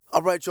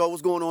All right, y'all,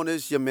 what's going on?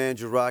 This is your man,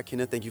 Gerard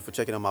Kenneth. Thank you for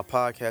checking out my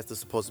podcast.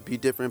 It's supposed to be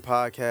different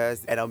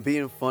podcast. And I'm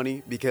being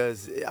funny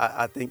because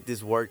I think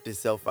this worked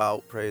itself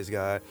out. Praise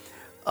God.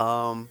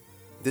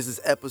 This is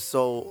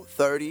episode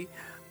 30,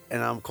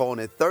 and I'm calling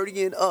it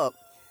 30 and Up,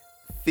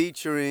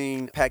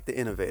 featuring Pack the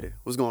Innovator.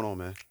 What's going on,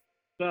 man?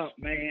 What's up,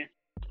 man?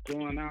 What's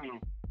going on?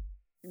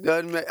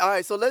 Nothing, man. All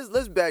right, so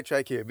let's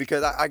backtrack here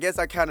because I guess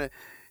I kind of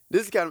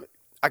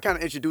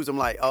introduced him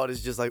like, oh, this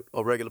is just like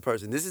a regular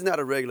person. This is not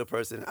a regular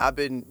person.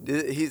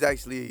 He's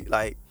actually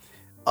like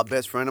a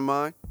best friend of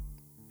mine.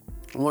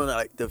 One of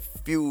like the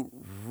few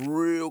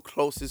real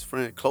close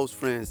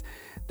friends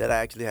that I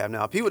actually have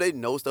now. People, they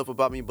know stuff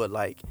about me, but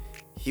like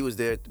he was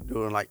there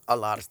doing like a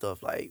lot of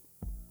stuff, like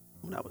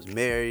when I was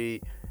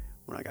married,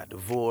 when I got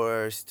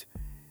divorced,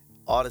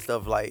 all the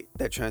stuff like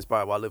that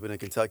transpired while living in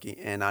Kentucky.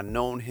 And I've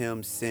known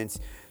him since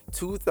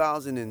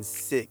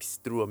 2006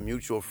 through a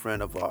mutual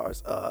friend of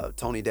ours,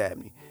 Tony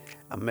Dabney.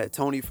 I met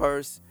Tony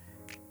first,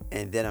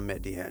 and then I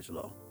met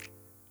D'Angelo.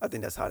 I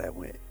think that's how that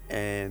went.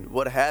 And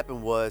what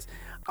happened was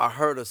I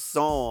heard a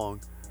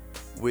song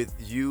with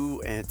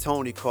you and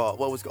Tony called,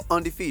 what was it called?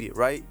 Undefeated,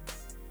 right?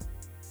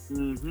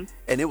 Mm-hmm.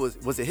 And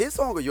was it his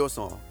song or your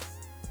song?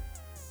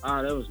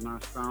 Oh, that was my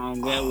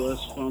song. That was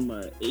from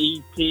an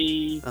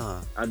EP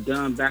I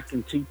done back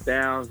in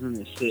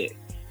 2006.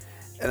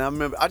 And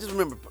I just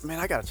remember, man,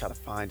 I gotta try to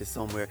find it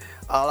somewhere.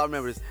 All I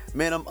remember is,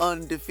 man, I'm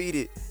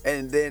undefeated.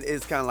 And then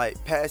it's kind of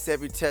like, pass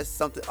every test,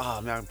 something.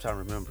 Oh, man, I'm trying to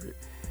remember it.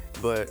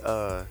 But,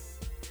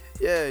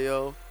 yeah,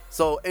 yo.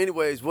 So,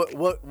 anyways,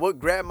 what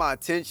grabbed my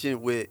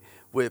attention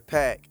with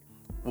Pac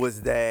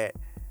was that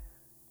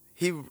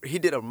he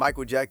did a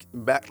Michael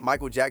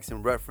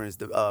Jackson reference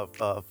for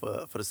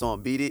the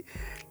song Beat It.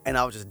 And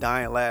I was just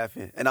dying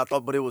laughing. And I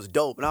thought, but it was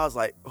dope. And I was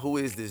like, who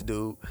is this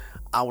dude?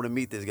 I want to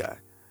meet this guy.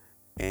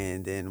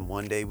 And then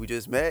one day we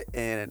just met,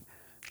 and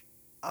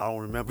I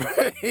don't remember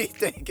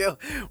anything else.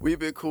 We've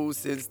been cool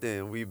since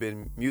then. We've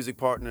been music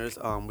partners.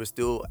 We're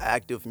still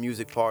active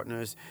music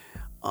partners.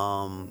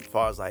 As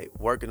far as like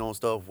working on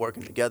stuff,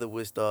 working together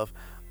with stuff.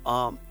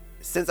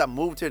 Since I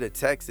moved here to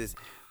Texas,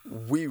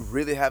 we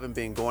really haven't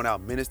been going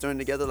out ministering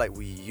together like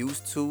we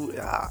used to.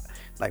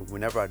 Like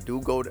whenever I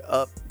do go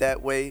up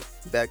that way,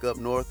 back up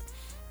north,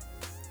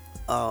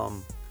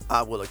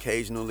 we'll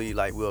occasionally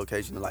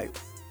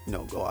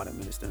go out and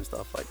minister and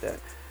stuff like that.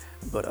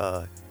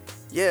 But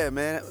yeah,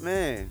 man.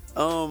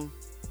 I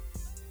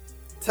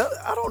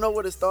don't know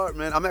where to start,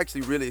 man. I'm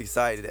actually really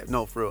excited.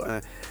 No, for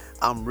real.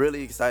 I'm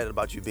really excited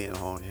about you being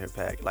on here,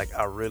 Pac. Like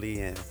I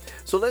really am.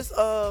 So let's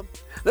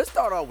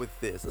start off with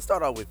this.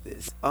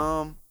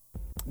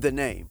 The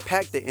name,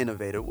 Pac the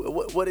Innovator.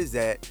 What is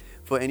that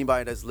for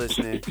anybody that's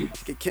listening?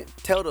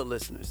 Tell the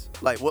listeners.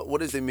 Like what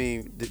does it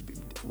mean?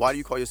 Why do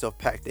you call yourself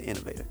Pac the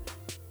Innovator?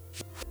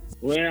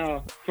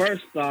 Well,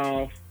 first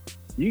off,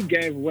 you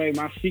gave away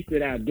my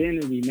secret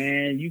identity,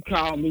 man. You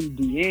called me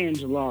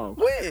D'Angelo.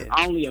 When?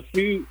 Only a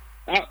few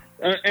at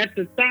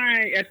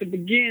the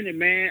beginning,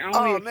 man.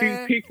 Only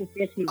few people.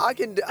 I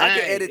can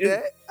edit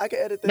that. I can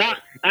edit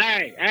that.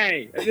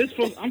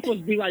 I'm supposed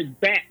to be like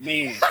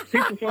Batman.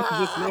 People supposed to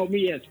just know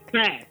me as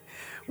Pac.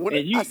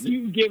 And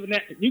you giving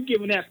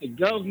out the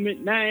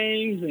government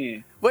names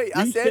and wait,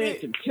 I said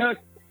it.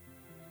 Kentucky.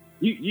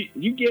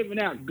 You giving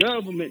out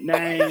government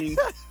names,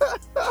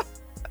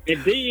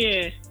 and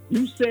then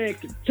you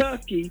said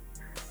Kentucky,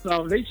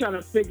 so they trying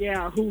to figure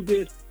out who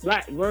this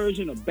black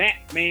version of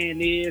Batman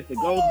is that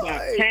goes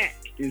by Pac.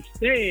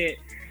 Instead,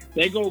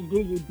 they go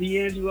Google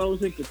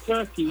D'Angelo's in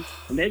Kentucky,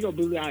 and they go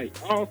be like,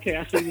 oh, okay,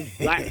 I see this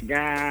black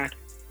guy.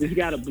 He's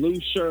got a blue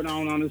shirt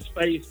on his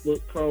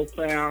Facebook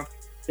profile.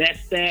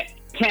 That's that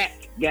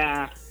Pac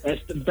guy.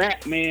 That's the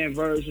Batman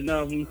version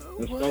of him.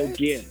 Let's go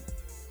get him.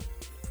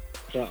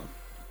 So.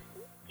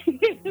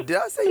 Did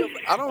I say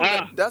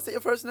did I say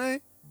your first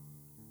name?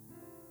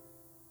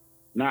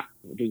 Nah,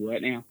 do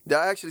what now? Did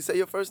I actually say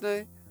your first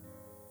name?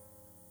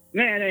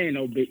 Man, that ain't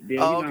no big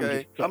deal. Oh,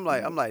 okay. I'm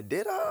like,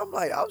 did I? I'm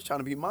like, I was trying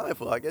to be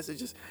mindful. I guess it's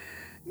just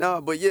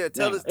but yeah,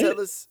 tell us.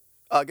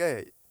 Go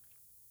ahead.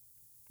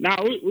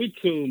 Nah, we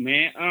cool,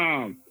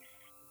 man.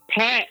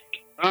 Pac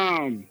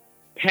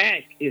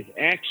is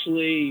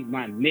actually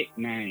my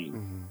nickname.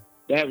 Mm-hmm.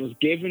 That was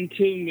given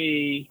to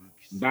me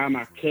by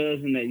my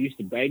cousin that used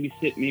to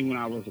babysit me when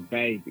I was a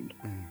baby.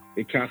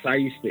 Because I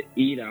used to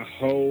eat a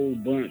whole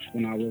bunch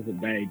when I was a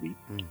baby.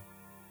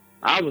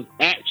 I was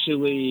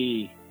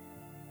actually,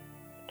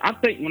 I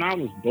think when I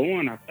was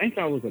born, I think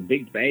I was a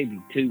big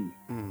baby too.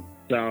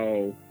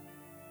 So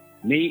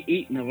me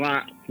eating a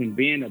lot from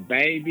being a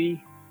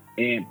baby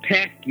and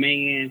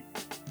Pac-Man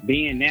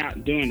being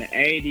out during the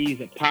 80s,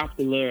 a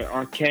popular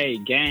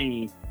arcade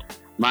game,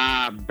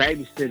 my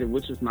babysitter,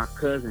 which was my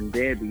cousin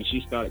Debbie,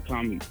 she started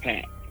calling me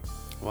Pac.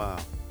 Wow.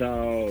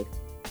 So,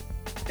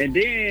 and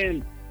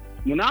then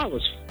when I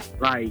was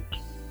like,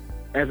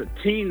 as a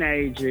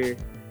teenager,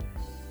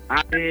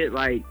 I did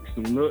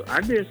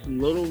some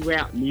little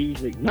rap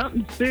music,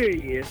 nothing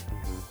serious.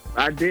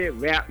 I did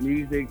rap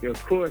music.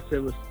 Of course, it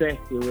was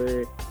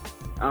secular.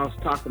 I was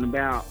talking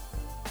about,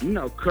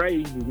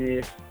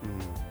 craziness.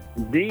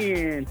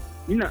 Then,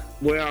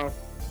 well,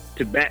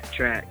 to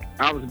backtrack,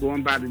 I was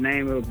going by the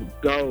name of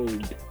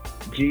Gold,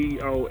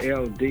 Gold.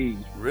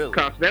 Really?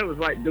 Cause that was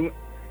like doing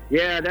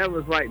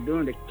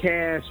the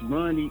Cash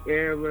Money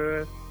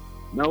era,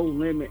 No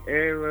Limit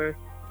era.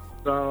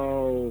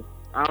 So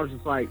I was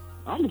just like,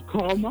 I'm gonna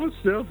call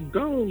myself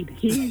Gold.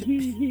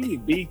 He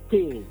be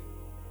cool.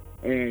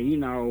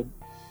 And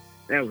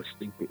that was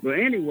stupid. But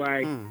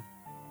anyway,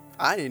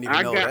 I didn't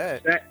even know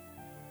that.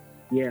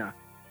 Yeah,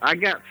 I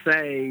got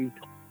saved,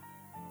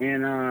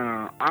 and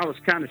I was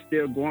kind of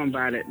still going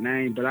by that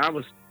name, but I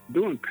was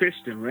doing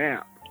Christian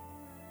rap.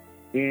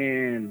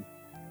 And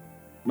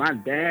my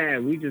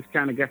dad, we just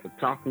kind of got to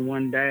talking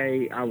one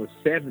day. I was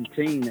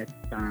 17 at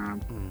the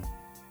time,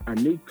 a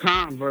new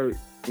convert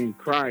in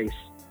Christ.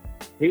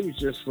 He was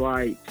just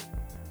like,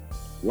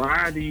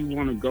 why do you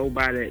want to go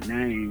by that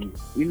name?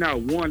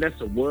 One,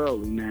 that's a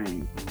worldly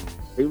name.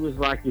 It was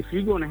like, if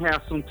you're going to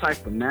have some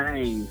type of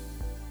name,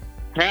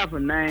 have a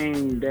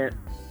name that's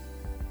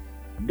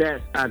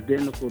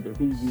identical to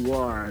who you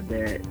are,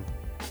 that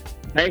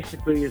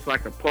basically is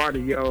like a part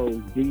of your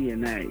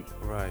DNA.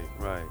 Right.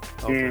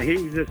 Okay. And he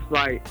was just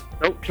like,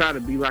 don't try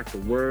to be like the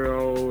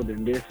world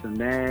and this and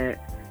that.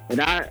 And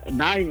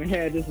I even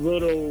had this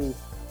little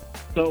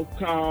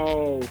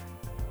so-called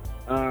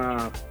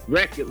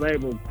record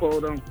label,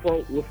 quote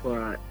unquote, with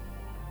a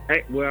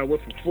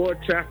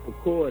 4-track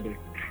recorder.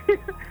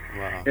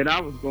 Wow. And I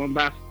was going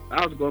by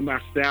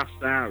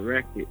Southside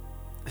Records.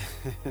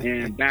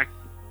 And back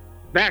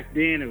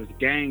then it was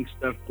gang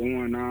stuff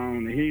going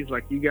on, and he's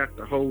like, you got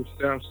the whole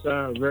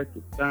Southside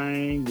Record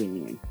thing,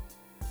 and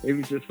it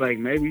was just like,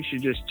 maybe you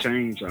should just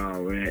change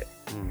all that.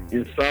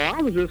 And so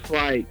I was just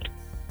like,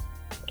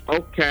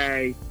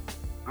 okay,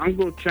 I'm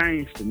gonna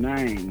change the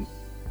name.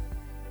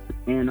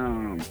 And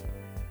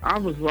I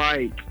was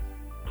like,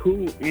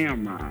 who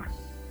am I?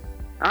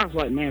 I was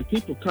like, man,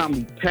 people call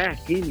me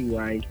Pac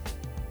anyway,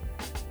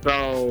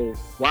 so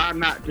why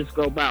not just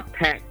go by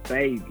Pac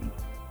Baby?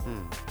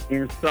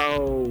 And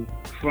so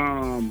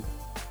from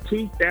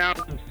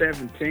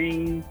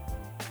 2017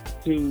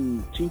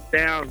 to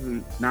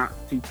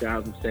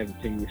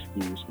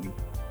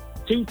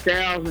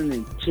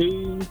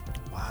 2002.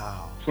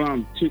 Wow.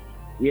 From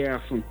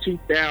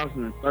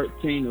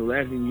 2013,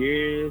 11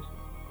 years,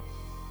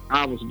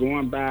 I was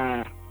going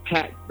by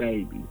Pac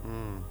Baby.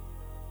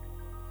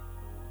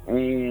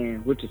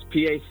 And which is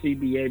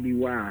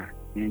PACBABY.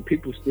 And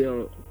people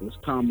still was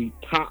calling me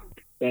Pop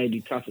Baby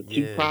because of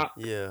Tupac.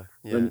 Yeah.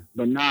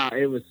 But nah,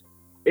 it was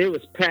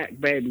Pac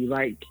Baby,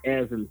 like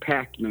as in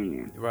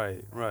Pac-Man.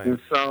 Right. And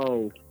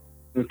so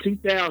in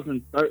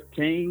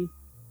 2013,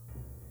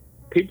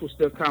 people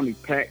still call me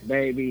Pac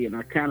Baby, and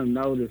I kind of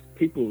noticed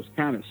people was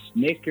kind of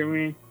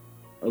snickering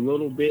a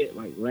little bit,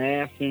 like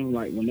laughing,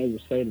 like when they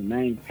would say the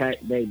name Pac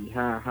Baby,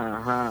 ha ha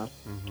ha.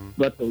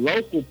 But the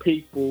local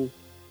people,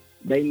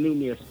 they knew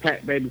me as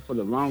Pac Baby for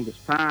the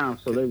longest time,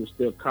 so they would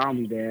still call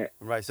me that.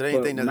 Right. So they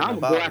didn't think nothing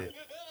about it.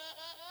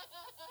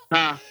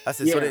 I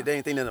said, so they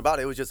didn't think nothing about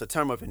it. It was just a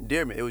term of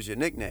endearment. It was your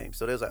nickname.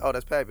 So they was like, oh,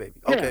 that's Pac Baby.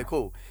 Okay,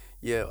 cool.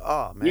 Yeah.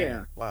 Oh, man.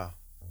 Yeah. Wow.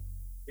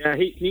 Yeah,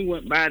 he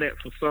went by that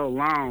for so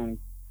long.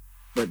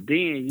 But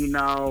then,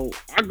 I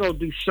go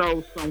do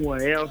shows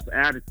somewhere else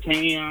out of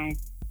town.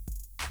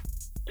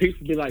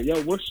 People be like,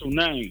 yo, what's your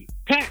name?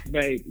 Pac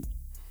Baby.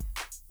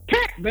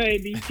 Pac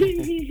Baby.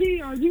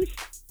 He.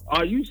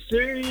 Are you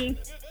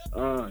serious?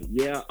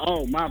 Yeah.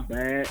 Oh, my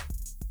bad.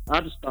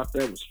 I just thought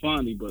that was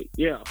funny, but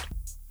yeah.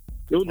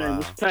 Your name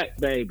was Pac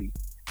Baby.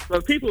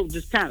 So people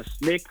just kind of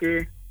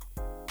snicker.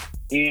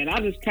 And I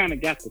just kind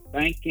of got to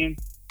thinking,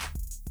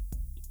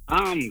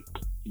 I'm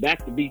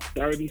about to be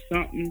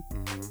 30-something.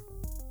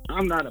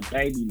 I'm not a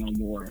baby no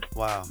more.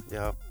 Wow,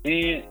 yeah.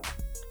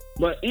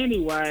 But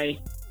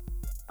anyway,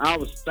 I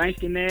was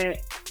thinking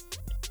that,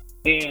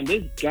 and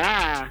this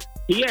guy,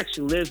 he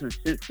actually lives in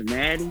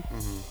Cincinnati.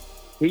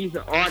 He's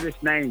an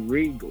artist named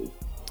Regal.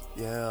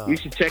 Yeah. You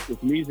should check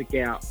his music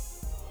out.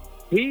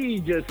 He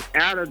just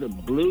out of the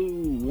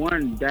blue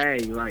one day,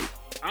 like,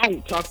 I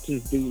don't talk to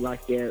this dude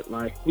like that.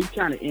 Like, we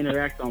kind of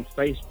interact on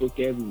Facebook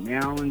every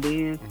now and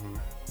then.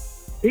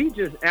 He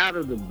just out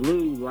of the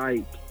blue,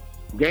 like,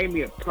 gave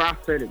me a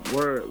prophetic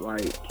word,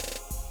 like,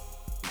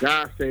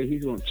 God said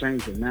he's going to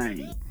change your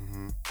name.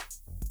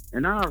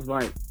 And I was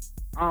like,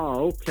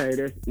 oh, okay,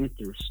 that's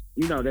interesting.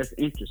 That's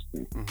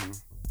interesting.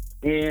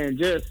 And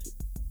just,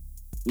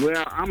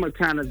 well, I'm going to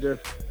kind of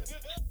just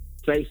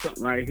say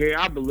something right here.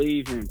 I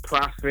believe in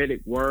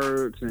prophetic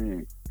words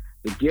and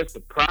the gift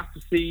of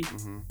prophecy,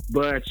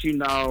 but,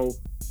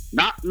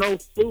 not no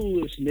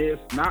foolishness,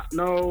 not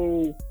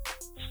no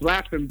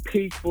slapping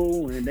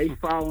people and they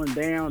falling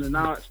down and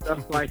all that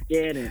stuff like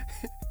that, and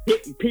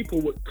hitting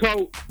people with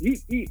coats.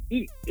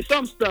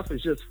 Some stuff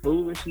is just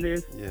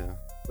foolishness. Yeah.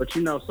 But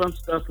some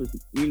stuff is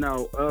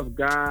of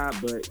God.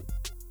 But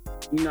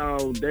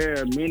there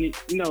are many.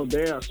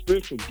 There are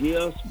spiritual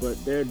gifts,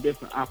 but there are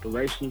different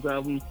operations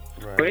of them.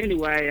 Right. But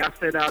anyway, I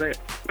said all that.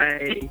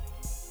 Hey,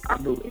 I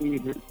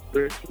believe in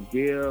spiritual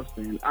gifts,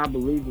 and I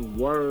believe in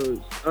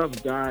words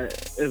of God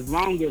as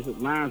long as it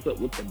lines up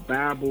with the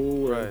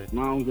Bible, Right. as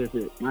long as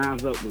it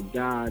lines up with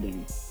God.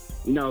 And,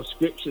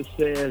 Scripture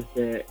says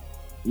that,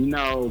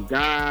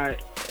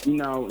 God,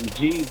 and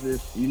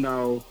Jesus,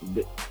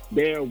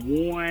 they're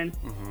one.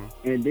 Mm-hmm.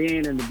 And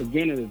then in the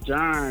beginning of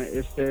John,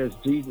 it says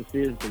Jesus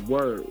is the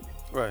Word.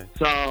 Right.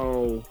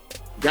 So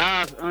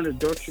God's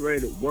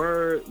unadulterated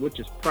word, which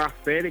is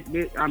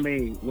propheticness. I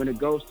mean, when it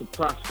goes to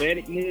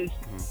propheticness,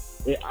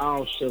 it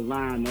all should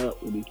line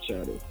up with each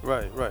other.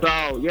 Right. Right.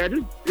 So yeah,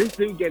 this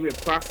dude gave me a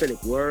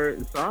prophetic word,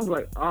 and so I was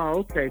like, oh,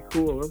 okay,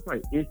 cool. I was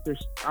like,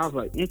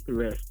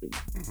 interesting.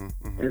 Mm-hmm.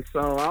 Mm-hmm. And so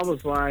I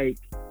was like,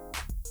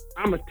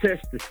 I'm gonna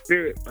test the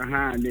spirit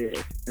behind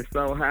this. And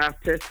so how I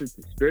tested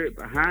the spirit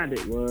behind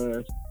it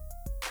was,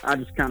 I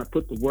just kind of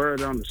put the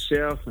word on the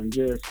shelf and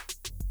just,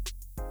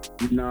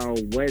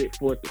 waited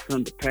for it to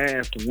come to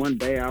pass. And one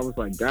day I was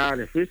like, God,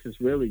 if this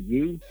is really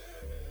you,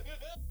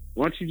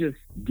 why don't you just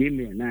give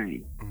me a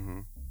name? Mm-hmm.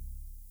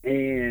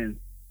 And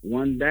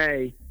one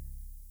day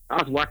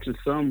I was watching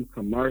some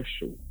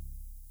commercial,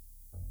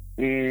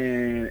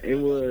 and it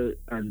was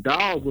a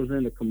dog was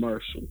in the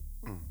commercial.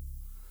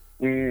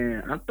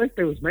 And I think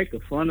they was making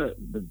fun of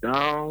the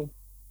dog,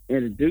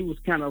 and the dude was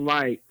kind of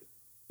like,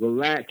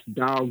 relax,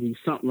 doggy,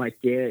 something like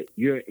that.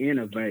 You're an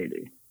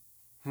innovator.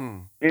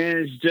 And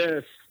it's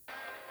just,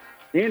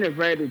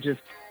 Innovator just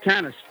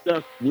kind of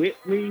stuck with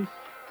me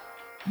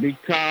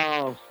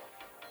because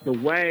the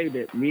way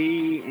that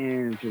me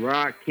and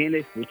Gerard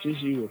Kenneth, which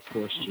is you, of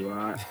course,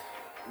 Gerard,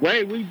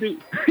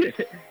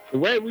 the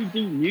way we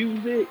do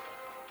music,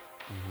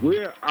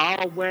 we're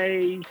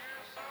always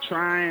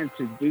trying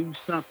to do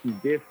something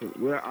different.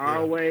 We're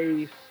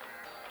always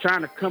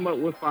trying to come up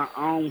with our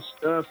own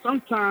stuff.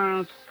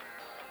 Sometimes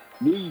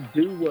we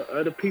do what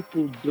other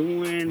people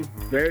doing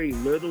very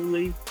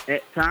literally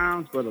at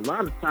times, but a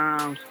lot of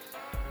times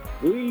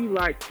we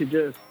like to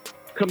just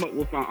come up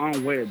with our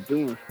own way of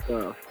doing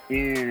stuff.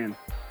 And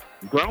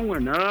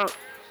growing up,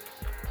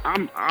 part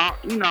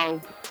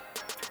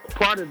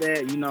of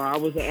that, I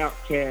was an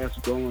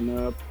outcast growing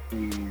up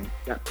and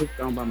got picked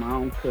on by my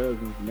own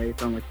cousins and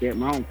everything like that.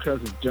 My own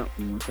cousin jumped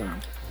me one time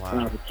when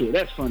I was a kid.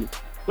 That's funny.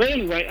 But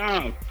anyway,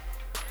 I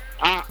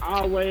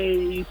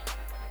always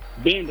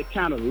been the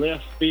kind of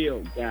left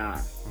field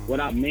guy. What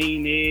I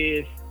mean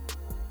is,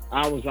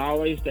 I was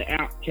always the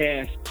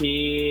outcast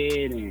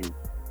kid,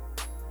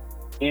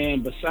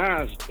 and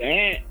besides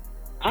that,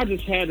 I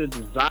just had a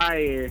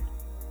desire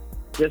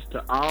just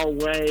to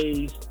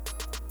always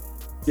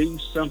do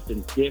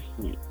something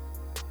different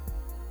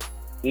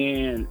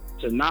and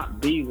to not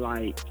be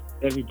like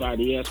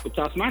everybody else.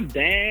 Because my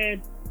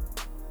dad,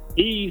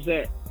 he's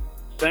that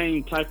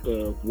same type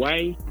of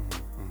way.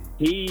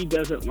 He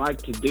doesn't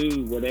like to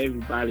do what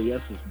everybody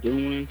else is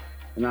doing.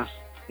 And my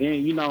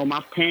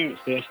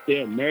parents, they're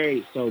still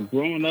married. So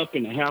growing up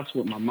in the house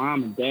with my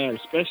mom and dad,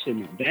 especially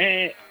my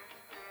dad,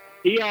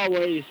 he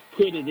always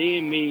put it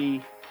in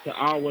me to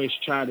always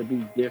try to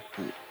be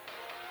different.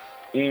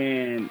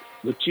 And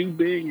with you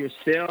being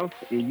yourself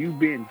and you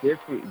being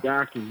different,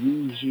 God can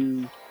use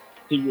you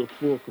to your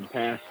full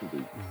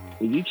capacity.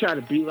 When you try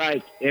to be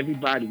like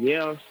everybody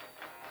else,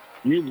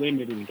 you're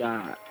limiting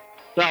God.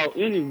 So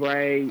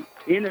anyway,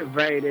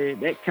 Innovator,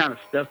 that kind of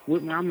stuck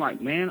with me. I'm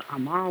like, man,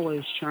 I'm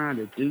always trying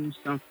to do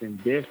something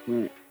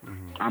different.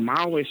 I'm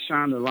always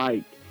trying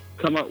to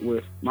come up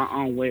with my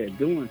own way of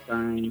doing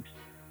things.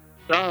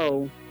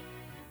 So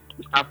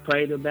I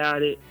prayed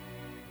about it,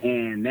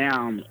 and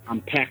now I'm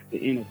Pac the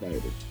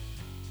Innovator,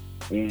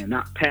 and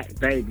not Pac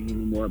Baby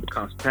anymore,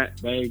 because Pac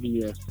Baby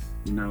is,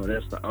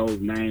 that's the old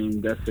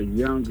name. That's a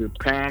younger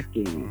Pac,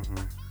 and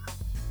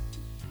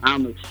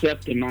I'm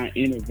accepting my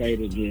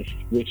innovator gift,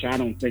 which I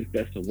don't think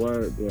that's a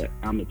word, but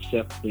I'm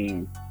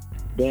accepting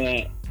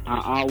that.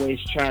 I always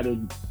try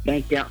to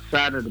think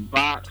outside of the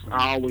box.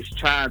 I always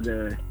try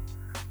to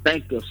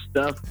think of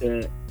stuff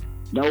that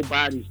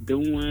nobody's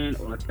doing,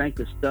 or think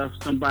of stuff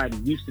somebody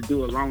used to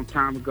do a long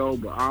time ago,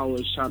 but I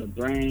always try to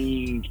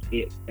bring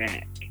it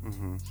back.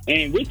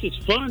 And which is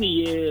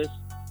funny is,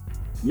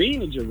 me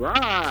and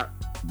Gerard,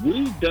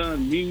 we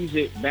done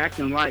music back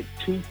in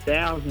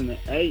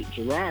 2008.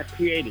 Gerard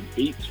created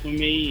beats for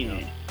me,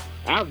 and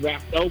I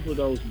rapped over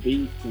those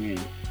beats. And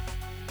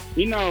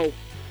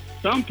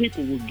some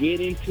people would get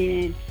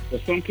into them,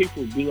 but some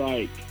people would be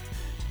like,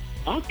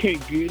 I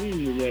can't get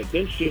into that.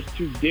 That's just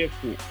too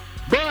different.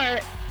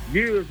 But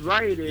years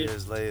later,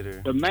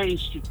 the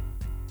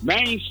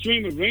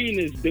mainstream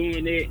arena is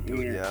doing it,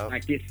 and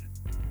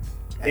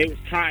it was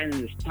hot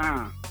in its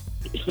time.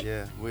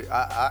 Yeah,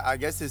 I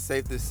guess it's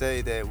safe to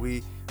say that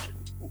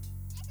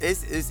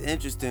it's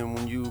interesting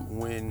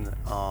when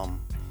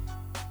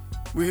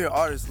we hear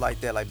artists like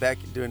that, like back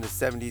during the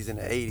 70s and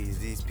the 80s.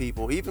 These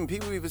people even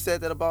said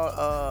that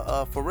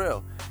about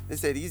Pharrell. They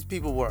said these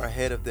people were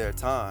ahead of their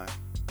time,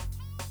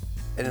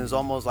 and it was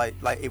almost like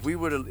if we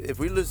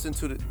listen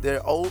to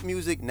their old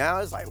music now,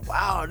 it's like,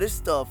 wow, this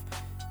stuff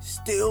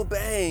still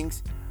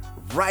bangs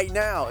right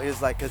now.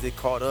 It's like because it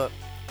caught up,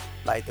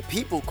 like the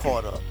people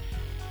caught up.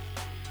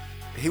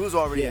 he was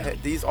already Yeah. ahead.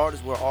 These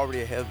artists were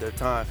already ahead of their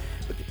time,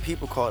 but the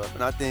people caught up.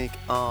 And I think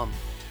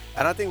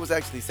what's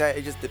actually sad,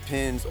 it just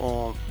depends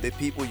on the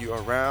people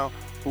you're around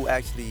who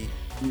actually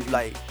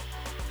like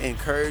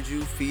encourage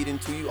you, feed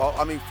into you.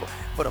 I mean,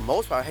 for the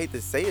most part, I hate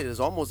to say it, it's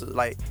almost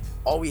like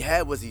all we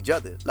had was each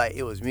other. Like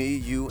it was me,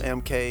 you,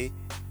 MK,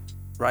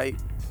 right?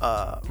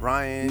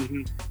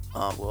 Ryan.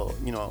 Well,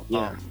 you know,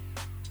 Yeah.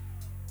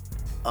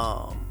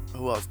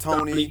 who else?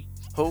 Tony.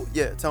 Who?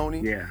 Yeah, Tony.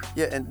 Yeah.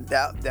 Yeah, and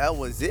that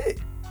was it.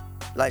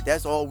 Like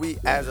that's all we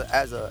as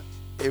a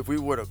if we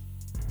were to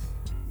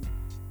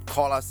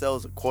call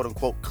ourselves a quote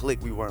unquote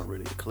clique, we weren't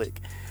really a clique.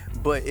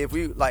 But if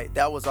we like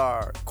that was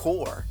our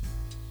core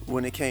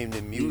when it came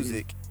to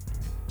music.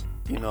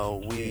 You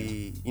know,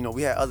 we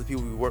had other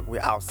people we worked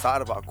with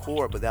outside of our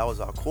core, but that was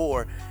our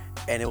core,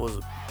 and it was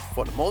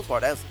for the most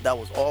part that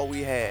was all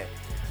we had.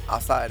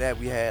 Outside of that,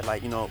 we had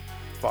like, you know,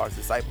 as far as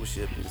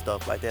discipleship and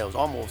stuff like that, it was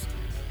almost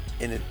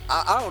in it.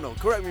 I don't know.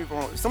 Correct me if I'm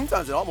wrong.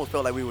 Sometimes it almost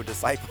felt like we were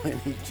discipling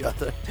each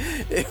other.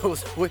 It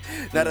was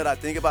now that I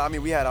think about it, I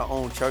mean, we had our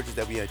own churches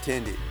that we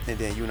attended, and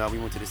then you and I we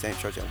went to the same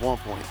church at one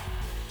point.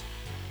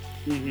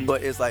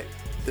 But it's like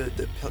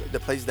the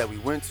places that we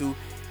went to,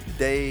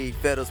 they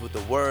fed us with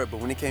the word, but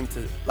when it came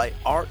to like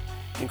art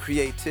and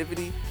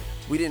creativity,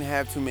 we didn't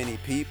have too many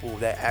people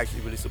that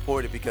actually really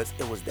supported because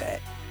it was that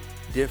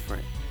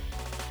different.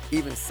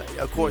 Even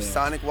of course,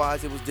 sonic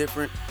wise, it was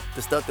different.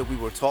 The stuff that we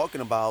were talking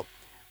about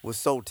was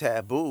so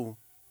taboo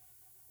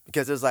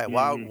because it's like,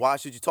 why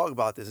should you talk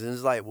about this? And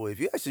it's like, well, if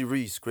you actually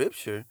read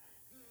scripture,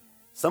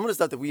 some of the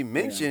stuff that we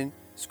mention,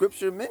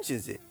 scripture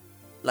mentions it.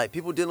 Like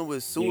people dealing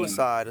with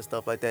suicide and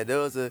stuff like that. There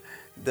was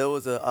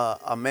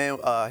a man.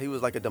 He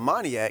was like a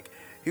demoniac.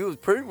 He was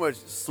pretty much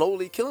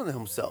slowly killing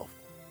himself,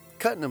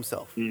 cutting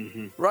himself,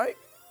 right?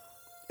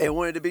 And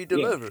wanted to be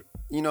delivered.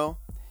 You know,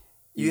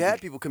 you had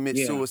people commit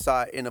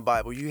suicide in the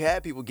Bible. You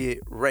had people get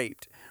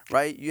raped,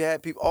 right? You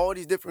had people, all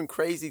these different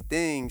crazy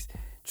things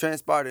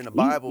transpired in the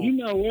Bible. You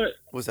know what?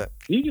 What's that?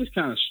 You just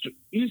kind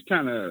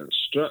of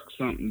struck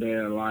something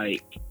there,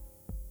 like.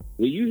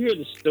 When you hear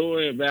the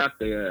story about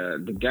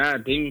the guy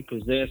demon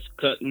possessed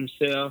cutting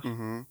himself,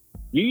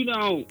 you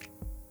don't,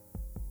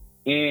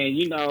 and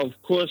you know,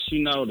 of course,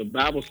 you know the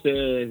Bible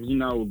says, you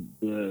know,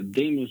 the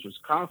demons was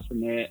causing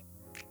that.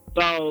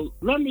 So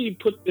let me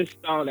put this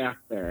thought out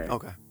there.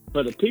 Okay.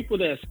 For the people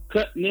that's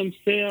cutting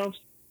themselves,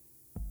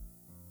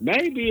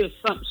 maybe it's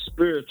something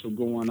spiritual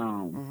going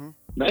on.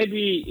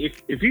 Maybe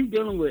if you're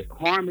dealing with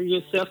harming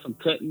yourself and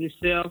cutting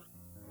yourself,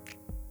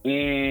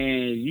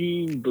 and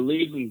you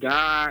believe in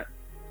God.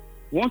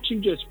 Won't you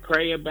just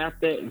pray about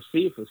that and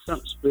see if it's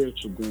something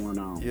spiritual going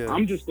on? Yeah.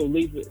 I'm just going to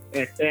leave it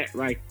at that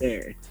right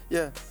there.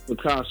 Yeah.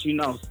 Because, you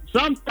know,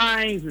 some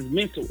things is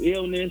mental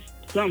illness,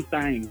 some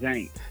things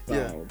ain't. So,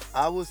 yeah.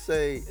 I would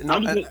say, no,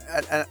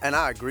 and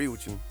I agree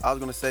with you. I was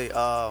going to say,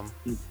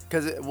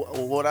 because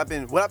what I've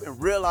been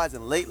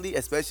realizing lately,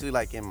 especially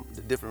like in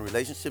the different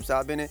relationships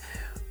I've been in,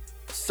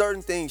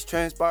 certain things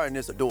transpire and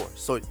there's a door.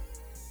 So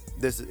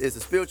this is a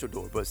spiritual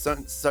door, but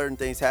certain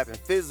things happen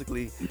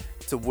physically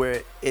to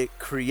where it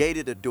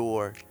created a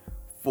door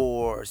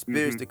for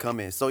spirits to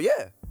come in. So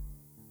yeah.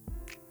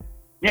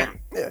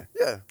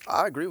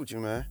 I agree with you,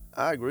 man.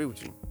 I agree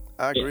with you.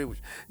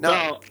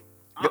 Now,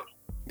 so,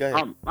 go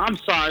ahead. I'm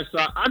sorry. So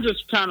I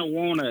just kind of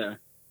want to.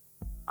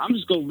 I'm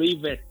just gonna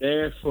leave it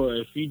there for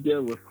if you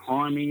deal with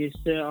harming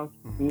yourself,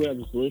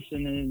 whoever's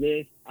listening to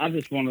this. I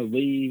just want to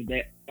leave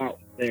that thought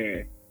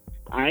there.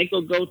 I ain't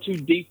gonna go too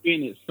deep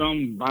in it.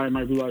 Somebody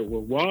might be like,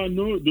 well, why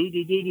not?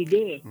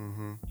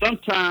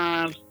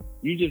 Sometimes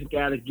you just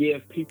gotta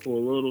give people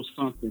a little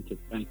something to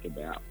think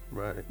about.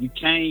 Right. You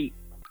can't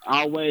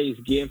always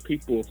give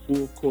people a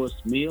full course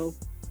meal.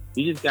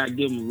 You just gotta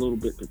give them a little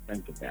bit to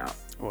think about.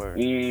 Right.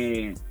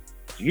 And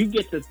you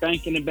get to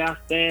thinking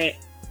about that,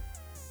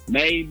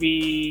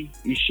 maybe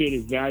you should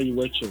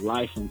evaluate your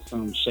life in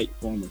some shape,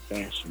 form, or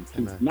fashion.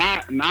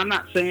 I'm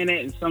not saying that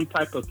in some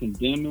type of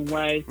condemning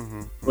way,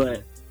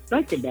 but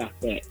think about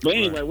that. But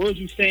anyway, what was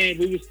you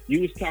saying?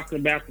 You was talking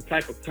about the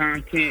type of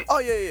content. Oh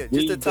yeah.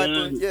 Just the type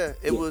of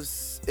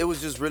It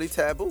was just really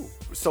taboo,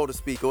 so to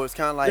speak. Or it's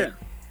kind of like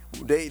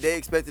they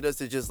expected us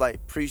to just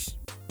like preach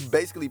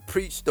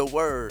the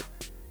word,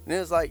 and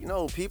it's like, you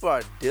know, people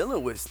are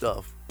dealing with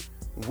stuff.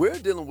 We're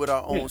dealing with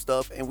our own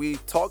stuff, and we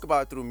talk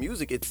about it through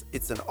music.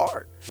 It's an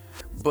art,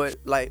 but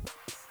like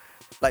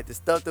the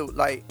stuff that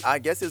like I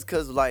guess it's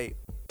because like.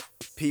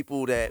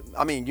 People that,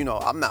 I mean, you know,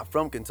 I'm not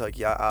from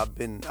Kentucky. I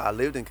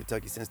lived in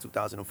Kentucky since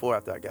 2004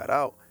 after I got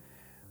out,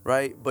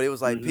 right? But it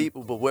was like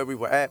but where we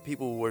were at,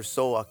 people were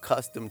so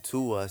accustomed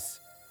to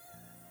us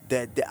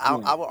that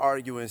I would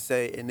argue and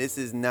say, and this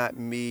is not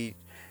me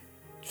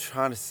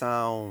trying to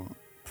sound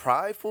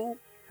prideful,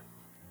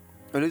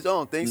 at least I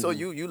don't think so.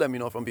 You let me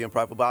know if I'm being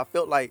prideful, but I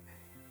felt like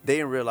they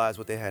didn't realize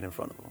what they had in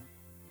front of them.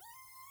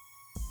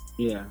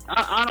 Yeah,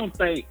 I don't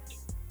think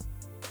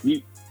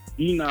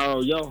you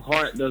know, your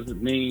heart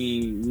doesn't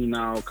mean, you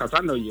know, because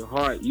I know your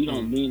heart, you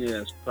don't mean it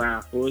as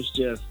prideful. It's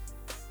just,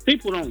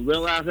 people don't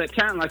realize that.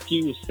 Kind of like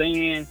you were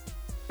saying,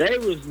 they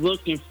was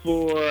looking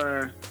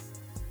for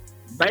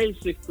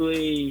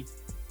basically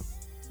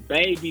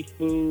baby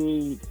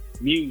food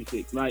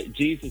music. Like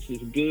Jesus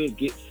is good,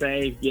 get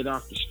saved, get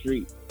off the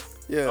street.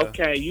 Yeah.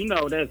 Okay, you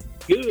know that's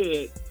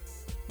good,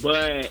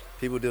 but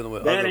People dealing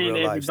with that other ain't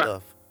real life everybody.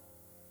 stuff.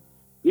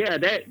 Yeah,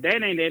 that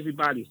ain't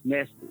everybody's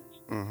message.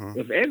 Mm-hmm.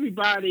 If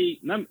everybody,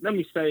 let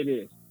me say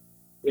this: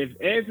 if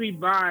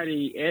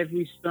everybody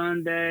every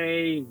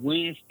Sunday,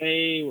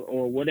 Wednesday,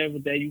 or whatever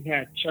day you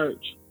have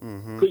church,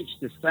 Mm-hmm. preach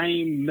the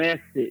same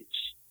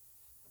message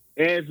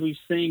every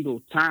single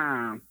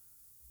time,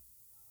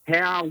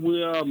 how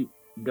will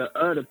the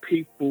other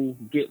people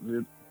get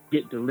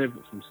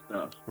delivered from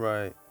stuff?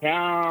 Right.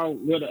 How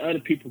will the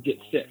other people get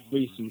set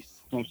free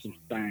from some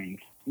things?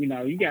 You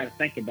know, you got to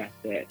think about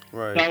that.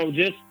 Right. So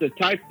just the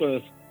type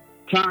of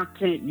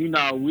content, you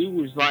know, we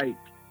was like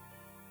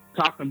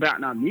talking about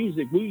in our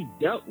music, we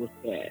dealt with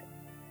that.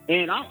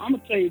 And I'm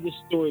gonna tell you this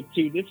story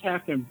too. This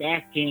happened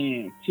back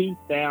in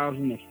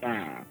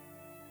 2005.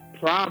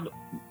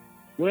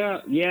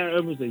 Well, yeah,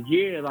 it was a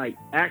year. Like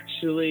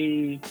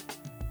actually,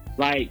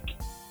 like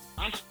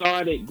I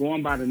started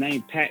going by the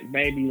name Pac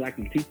Baby like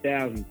in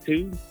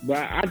 2002,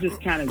 but I just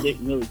kind of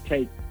didn't really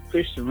take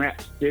Christian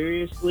rap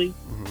seriously.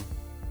 Mm-hmm.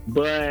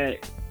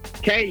 But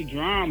K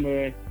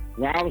Drama,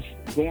 while I was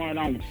going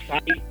on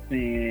sites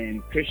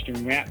and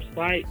Christian rap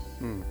sites,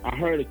 I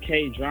heard of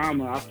K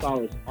Drama. I saw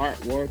his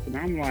artwork, and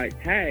I'm like,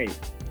 hey,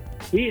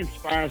 he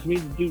inspires me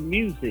to do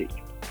music.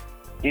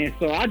 And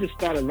so I just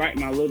started writing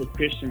my little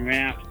Christian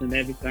raps and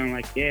everything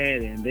like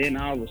that. And then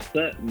all of a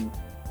sudden,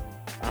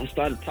 I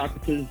started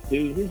talking to this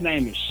dude. His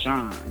name is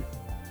Sean.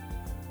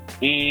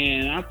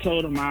 And I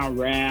told him I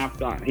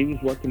rapped. He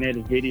was working at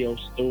a video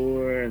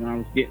store, and I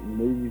was getting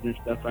movies and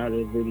stuff out of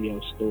the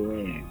video store.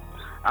 And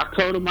I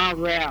told him I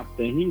rapped,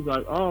 and he's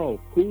like, oh,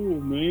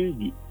 cool,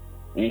 man.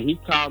 And he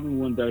called me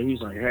one day.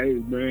 He's like, hey,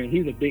 man.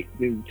 He's a big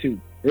dude,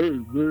 too. Hey,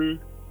 man,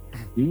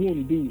 you want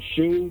to do a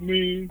show,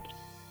 man?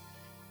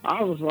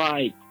 I was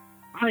like,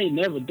 I ain't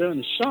never done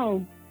a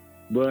show,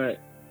 but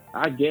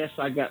I guess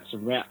I got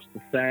some raps to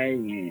say,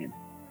 and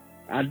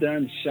I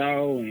done the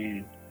show,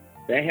 and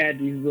they had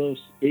these little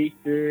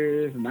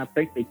speakers, and I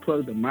think they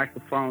plugged the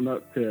microphone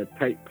up to a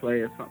tape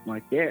player or something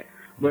like that.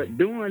 But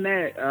doing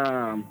that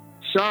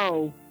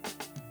show,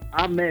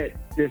 I met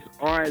this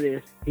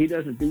artist. He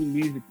doesn't do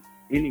music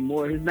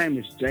anymore. His name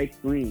is Jake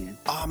Lynn.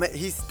 Oh, man,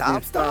 he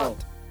stopped? Huh?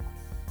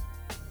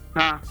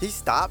 He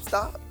stopped?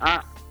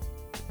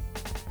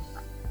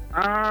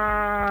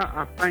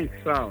 I think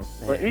so.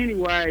 Man. But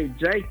anyway,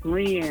 Jake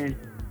Lynn,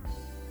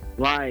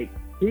 like,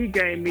 he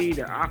gave me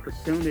the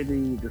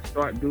opportunity to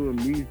start doing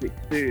music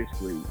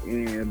seriously.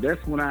 And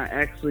that's when I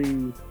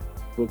actually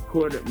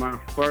recorded my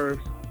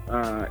first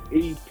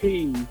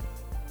EP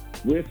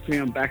with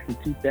him back in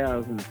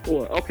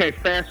 2004. Okay,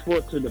 fast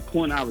forward to the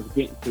point I was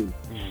getting to.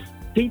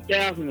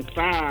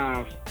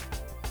 2005,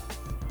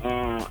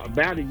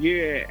 about a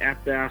year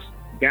after I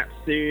got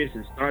serious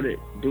and started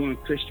doing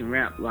Christian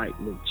rap like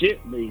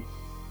legitly,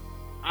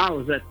 I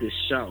was at this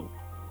show.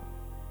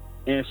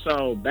 And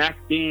so back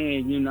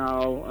then, you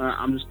know,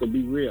 I'm just gonna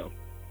be real,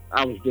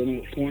 I was dealing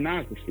with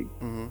pornography.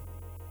 Mm-hmm.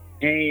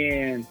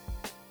 And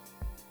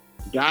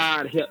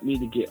God helped me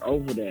to get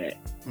over that.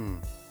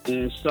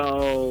 And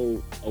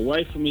so a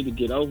way for me to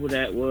get over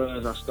that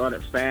was I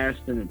started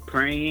fasting and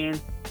praying,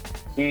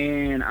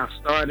 and I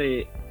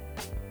started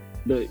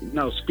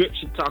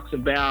scripture talks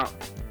about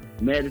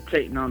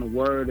meditating on the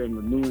word and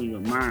renewing your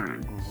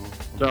mind.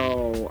 Mm-hmm.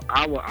 So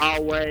I will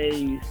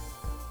always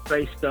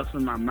say stuff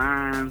in my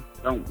mind.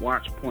 Don't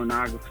watch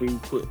pornography,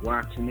 quit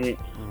watching it.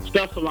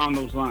 Stuff along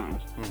those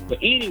lines. But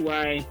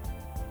anyway,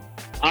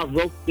 I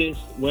wrote this.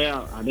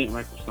 Well, I didn't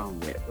write the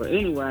song yet. But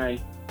anyway,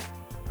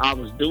 I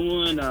was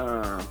doing,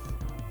 I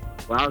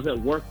was at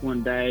work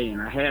one day,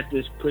 and I had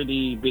this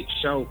pretty big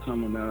show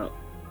coming up.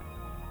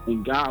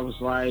 And God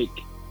was like,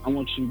 I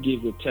want you to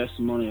give your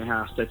testimony of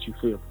how I set you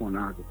free of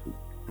pornography.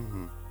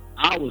 Mm-hmm.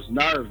 I was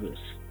nervous.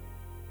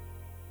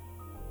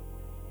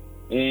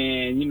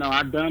 And, you know,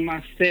 I done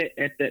my set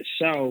at that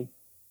show.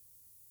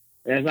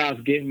 As I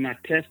was giving my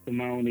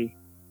testimony,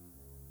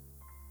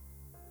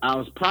 I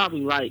was probably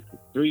like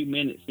 3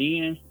 minutes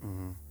in.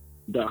 Mm-hmm.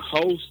 The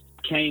host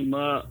came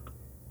up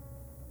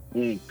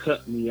and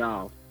cut me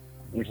off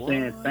and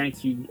saying,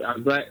 thank you.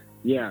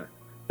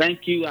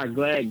 Thank you. I'm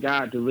glad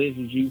God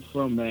delivered you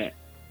from that.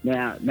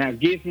 Now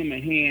give him a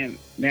hand.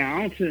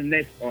 Now on to the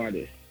next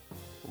artist.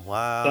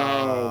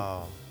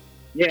 Wow. So,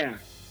 yeah,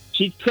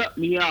 she cut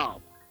me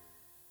off.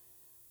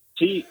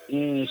 She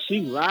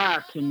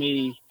lied to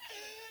me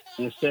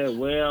and said,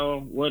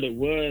 well, what it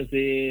was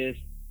is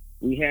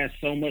we had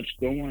so much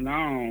going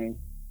on,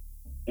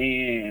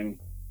 and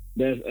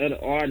there's other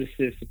artists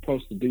that's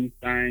supposed to do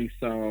things,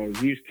 so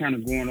you're kind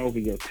of going over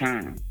your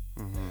time.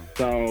 Mm-hmm.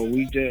 So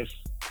we're just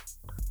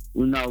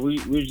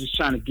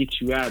trying to get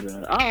you out of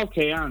it. Oh,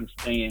 okay, I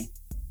understand.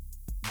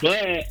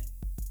 But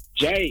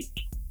Jake,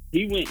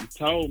 he went and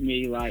told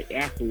me, like,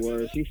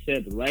 afterwards, he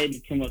said the lady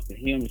come up to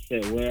him and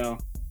said, well,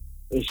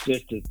 it's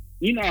just I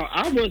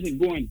wasn't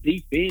going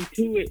deep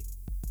into it.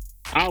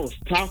 I was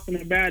talking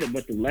about it,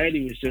 but the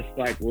lady was just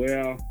like,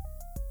 well,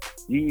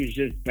 you was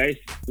just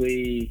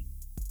basically,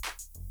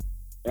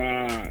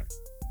 how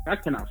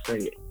can I say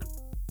it?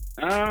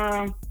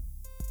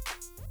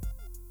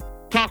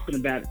 Talking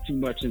about it too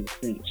much in a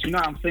sense. You know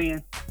what I'm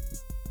saying?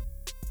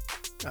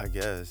 I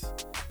guess.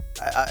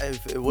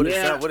 What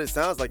it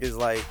sounds like is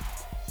like,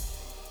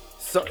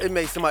 so it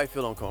makes somebody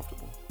feel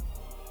uncomfortable.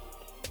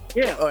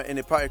 Yeah. And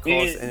it probably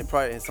caused,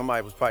 and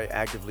somebody was probably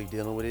actively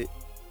dealing with it.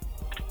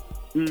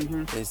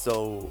 Mm-hmm. And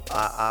so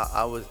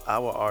I would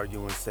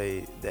argue and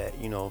say that,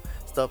 you know,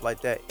 stuff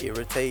like that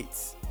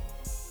irritates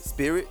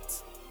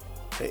spirits,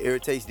 it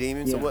irritates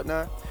demons and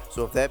whatnot.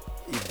 So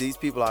if these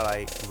people are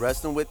like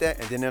wrestling with that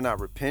and then they're not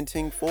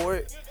repenting for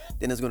it,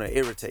 then it's gonna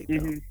irritate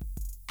them.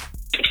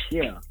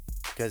 Yeah.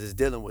 Because it's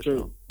dealing with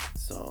them.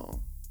 So,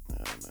 yeah,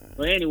 man.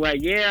 Well, anyway,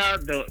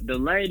 the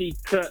lady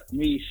cut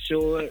me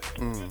short.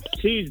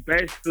 She's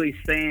basically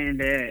saying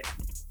that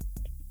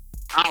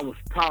I was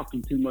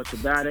talking too much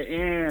about it.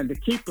 And to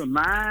keep in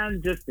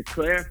mind, just to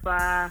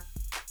clarify,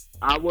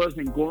 I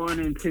wasn't going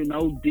into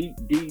no deep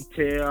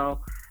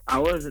detail. I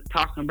wasn't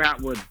talking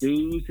about what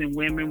dudes and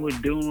women were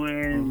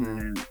doing.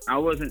 And I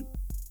wasn't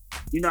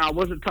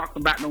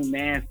talking about no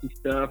nasty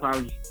stuff. I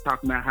was just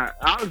talking about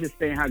I was just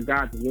saying how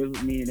God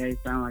delivered me and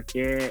everything like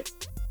that.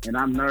 And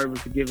I'm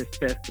nervous to give his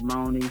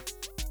testimony.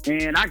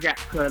 And I got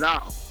cut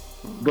off.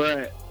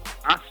 But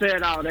I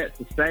said all that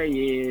to say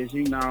is,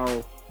 you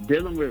know,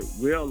 dealing with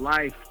real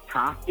life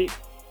topics,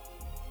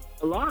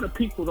 a lot of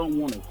people don't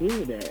want to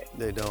hear that.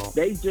 They don't.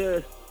 They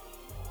just,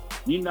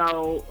 you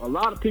know, a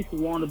lot of people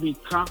want to be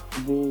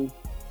comfortable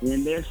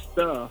in their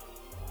stuff.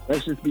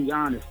 Let's just be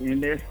honest, in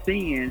their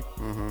sin.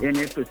 And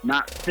if it's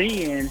not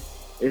sin,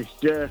 it's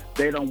just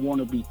they don't want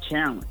to be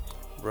challenged.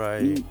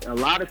 Right. A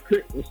lot of,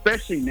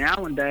 especially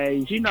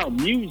nowadays, you know,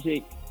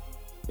 music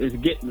is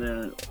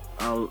getting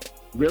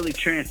really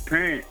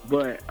transparent,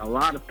 but a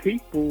lot of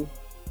people,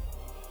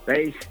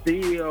 they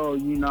still,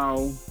 you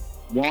know,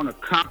 want a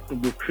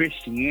comfortable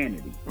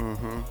Christianity.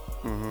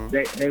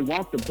 They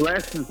want the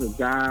blessings of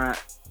God.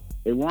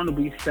 They want to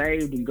be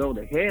saved and go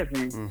to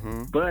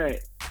heaven, but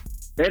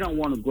they don't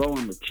want to grow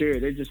and mature.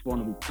 They just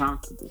want to be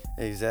comfortable.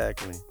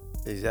 Exactly.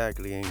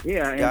 And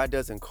yeah, God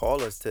doesn't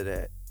call us to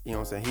that. You know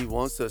what I'm saying? He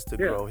wants us to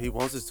grow. He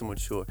wants us to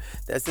mature.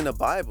 That's in the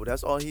Bible.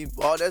 That's all he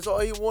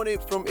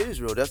wanted from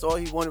Israel. That's all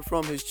he wanted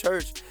from his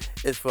church,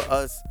 is for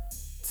us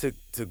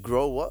to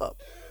grow up.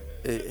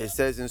 It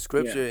says in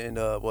scripture in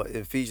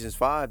Ephesians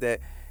 5 that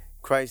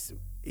Christ,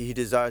 he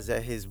desires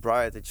that his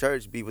bride, the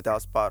church, be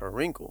without spot or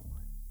wrinkle.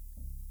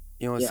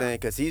 You know what I'm saying?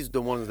 Because he's the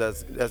one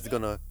that's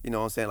gonna, you know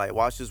what I'm saying, like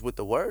wash us with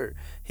the word.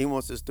 He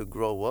wants us to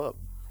grow up.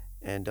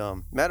 And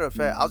matter of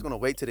fact, I was gonna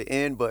wait to the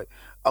end, but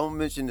I'm gonna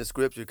mention the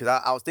scripture because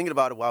I was thinking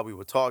about it while we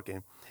were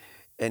talking.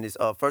 And it's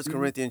 1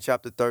 Corinthians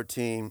chapter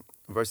 13,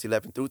 verse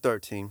 11 through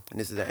 13, and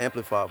this is the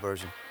Amplified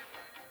version.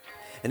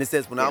 And it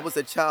says, when I was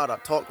a child, I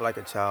talked like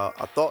a child,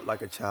 I thought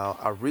like a child,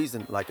 I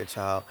reasoned like a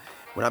child.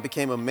 When I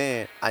became a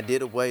man, I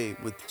did away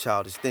with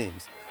childish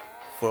things.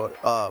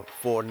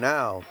 For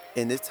now,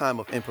 in this time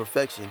of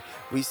imperfection,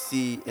 we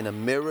see in a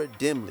mirror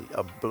dimly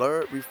a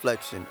blurred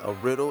reflection, a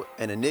riddle,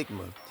 an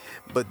enigma.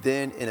 But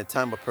then in a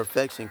time of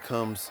perfection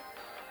comes,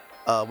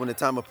 when the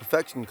time of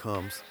perfection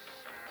comes,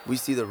 we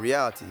see the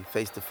reality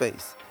face to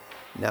face.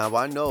 Now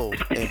I know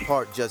in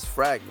part just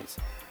fragments,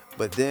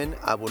 but then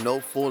I will know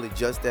fully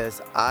just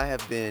as I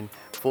have been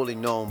fully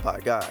known by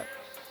God.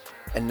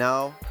 And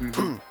now,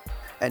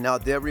 and now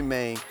there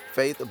remain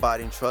faith,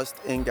 abiding trust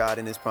in God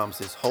and his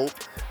promises, hope,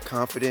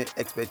 confident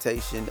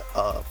expectation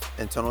of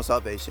eternal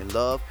salvation,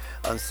 love,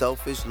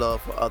 unselfish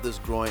love for others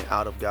growing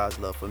out of God's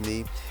love for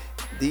me.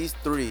 These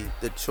three,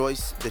 the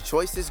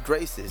choicest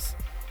graces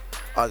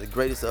are the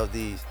greatest of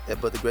these,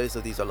 but the greatest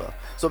of these are love.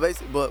 So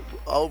basically, but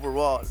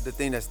overall, the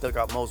thing that stuck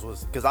out most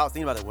was, because I was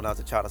thinking about it when I was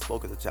a child, I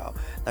spoke as a child,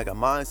 like our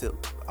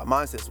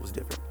mindset was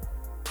different,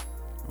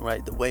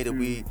 right? The way that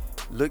we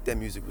looked at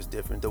music was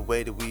different. The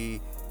way that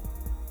we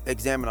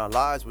examine our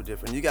lives were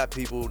different. You got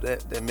people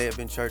that may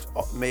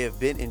have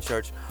been in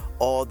church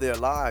all their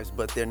lives,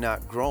 but they're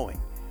not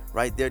growing,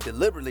 right? They're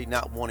deliberately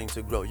not wanting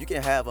to grow. You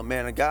can have a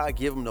man of God,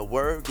 give them the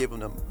word, give them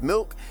the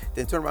milk,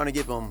 then turn around and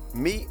give them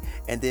meat,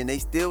 and then they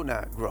still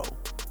not grow,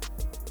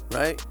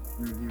 right?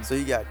 So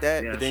you got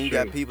that, but then you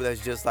got people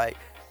that's just like,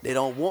 they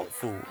don't want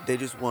food. They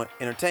just want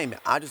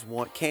entertainment. I just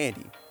want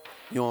candy.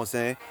 You know what I'm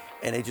saying?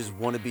 And they just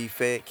want to be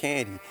fed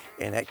candy,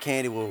 and that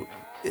candy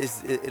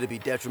it'll be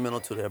detrimental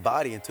to their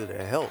body and to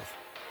their health.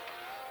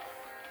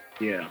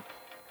 Yeah,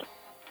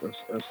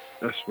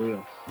 that's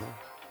real.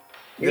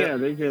 Yeah,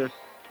 they just.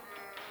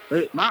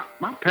 My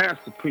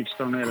pastor preached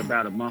on that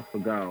about a month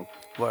ago.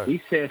 Word.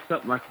 He said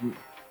something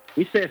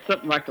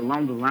like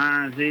along the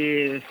lines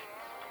is,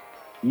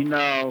 you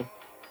know,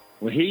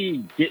 when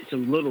he gets a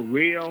little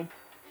real,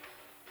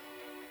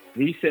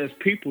 he says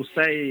people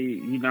say,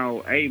 you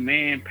know,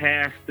 amen,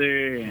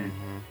 pastor, and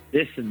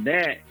this and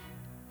that.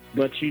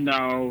 But, you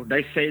know,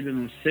 they say to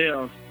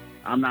themselves,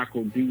 I'm not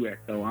going to do that,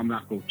 though. I'm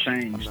not going to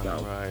change,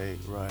 though.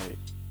 Right.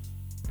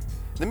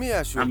 Let me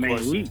ask you a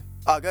question.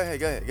 Go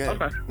ahead.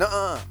 Okay.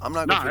 Nuh-uh. I'm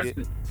not going to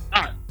forget.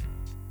 All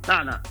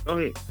right. No. Go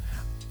ahead.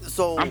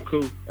 So I'm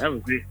cool. That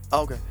was it.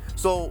 okay.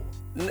 So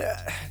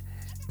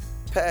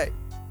Pat,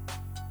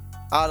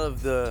 out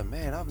of the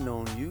man, I've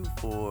known you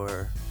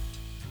for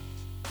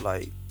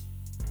like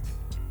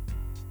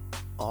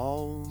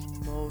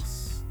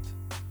almost,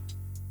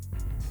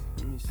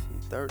 let me see,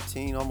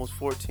 13, almost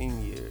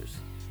 14 years.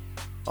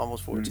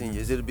 Almost 14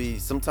 years. It'll be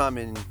sometime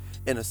in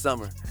the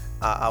summer.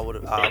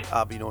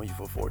 I'll be knowing you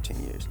for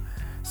 14 years.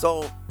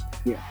 So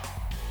Yeah.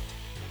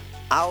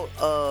 out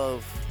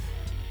of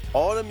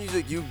all the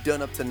music you've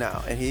done up to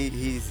now, and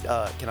he's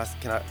can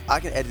I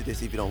can edit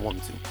this if you don't want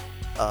me to.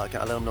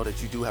 Can I let him know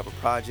that you do have a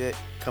project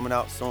coming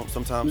out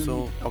sometime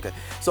soon? Okay.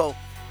 So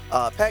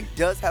Pac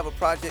does have a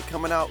project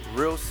coming out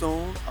real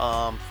soon.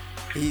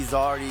 He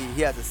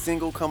has a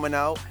single coming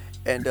out,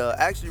 and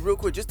actually real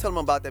quick, just tell him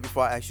about that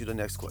before I ask you the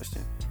next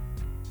question.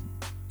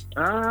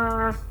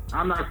 I'm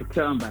not gonna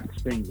tell him about the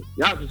single.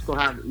 Y'all just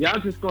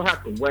gonna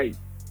have to wait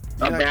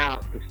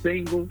about the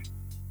single.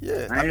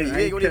 Yeah, I mean, you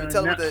ain't gonna even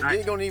tell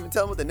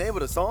him what the name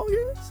of the song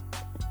is.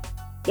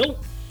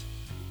 Nope.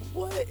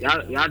 What?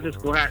 Y'all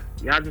just gonna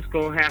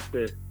have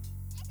to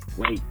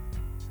wait.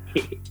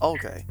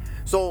 Okay.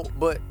 So,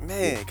 but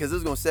man, because this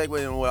is gonna segue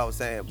into what I was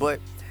saying.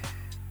 But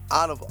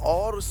out of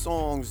all the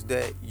songs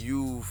that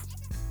you've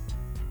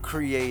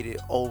created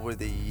over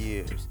the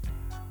years,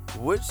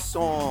 which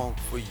song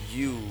for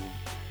you,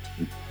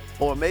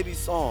 or maybe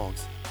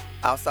songs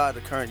outside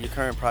your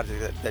current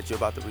project that you're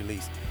about to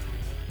release,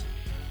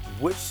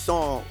 which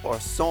song or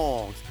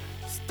songs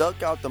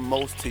stuck out the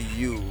most to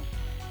you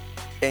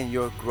in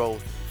your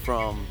growth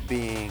from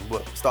being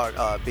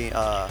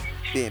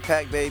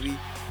Pac Baby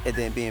and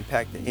then being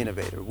Pac the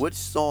Innovator? Which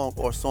song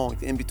or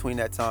songs in between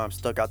that time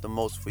stuck out the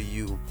most for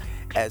you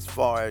as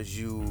far as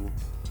you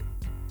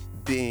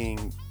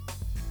being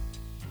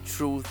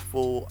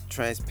truthful,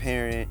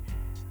 transparent,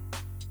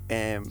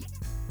 and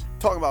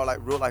talking about like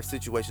real life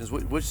situations?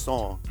 Which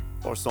song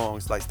or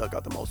songs like stuck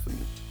out the most for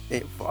you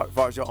as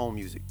far as your own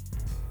music?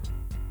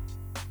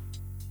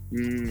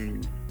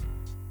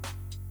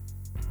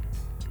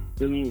 Dealing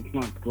with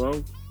my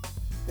growth.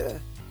 Yeah.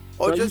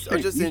 Or just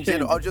in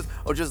general,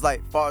 or just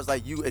like far as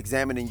like you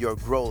examining your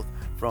growth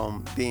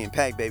from being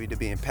Pac Baby to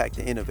being Pac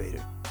the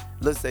Innovator.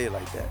 Let's say it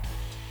like that.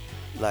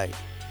 Like,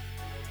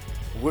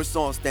 which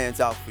song stands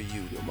out for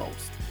you the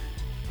most?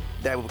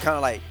 That would kind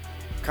of like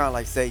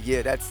say,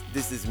 yeah,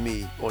 this is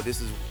me, or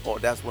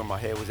that's where my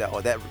head was at,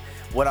 or that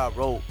what I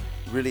wrote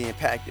really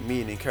impacted me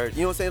and encouraged.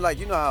 You know what I'm saying? Like,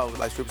 you know how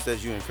like Scripture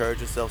says you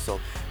encourage yourself,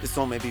 so this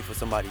song may be for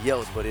somebody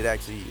else, but it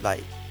actually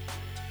like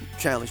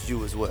challenged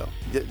you as well.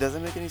 Does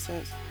that make any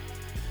sense?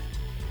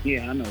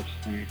 Yeah, I know what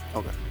you're saying.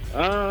 Okay.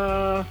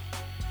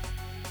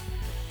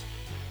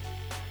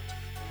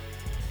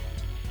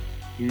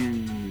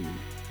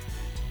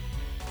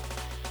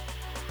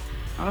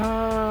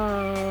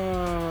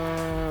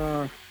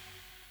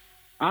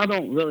 I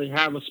don't really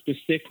have a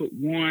specific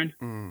one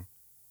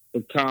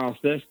because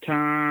there's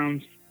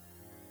times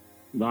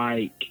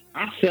like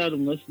I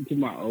seldom listen to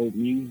my old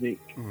music.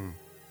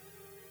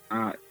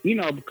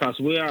 Because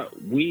we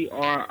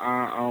are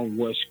our own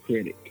worst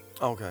critic.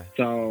 Okay.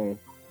 So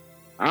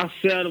I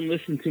seldom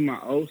listen to my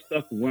old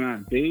stuff. When I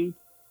do,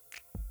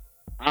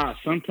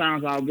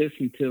 sometimes I'll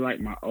listen to like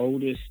my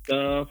oldest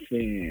stuff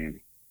and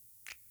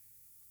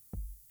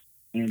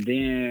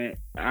then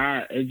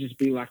it just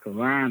be like a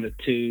line or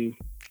two.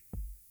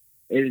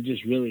 It'll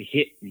just really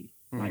hit me.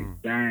 Like,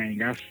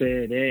 dang, I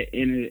said that,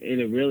 and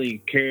it'll really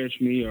encourage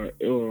me, or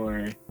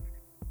it'll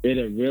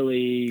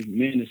really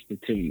minister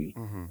to me.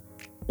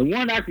 The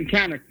one I can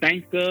kind of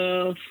think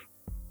of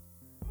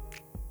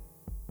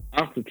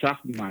off the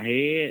top of my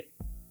head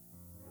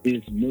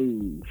is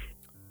 "Move."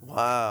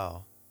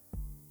 Wow.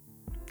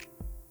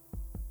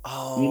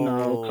 Oh. You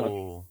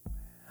know,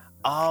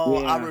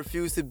 yeah. Yeah. I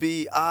refuse to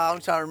be. I'm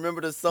trying to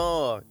remember the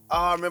song.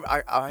 I remember.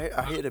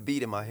 I hear the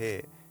beat in my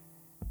head.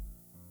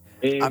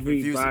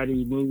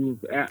 Everybody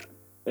move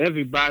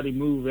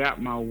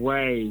out my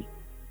way.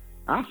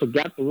 I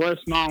forgot the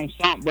words song,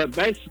 but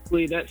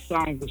basically that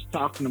song was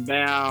talking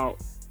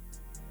about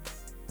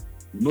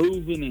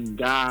moving in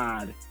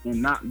God and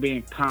not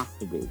being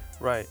comfortable.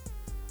 Right.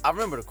 I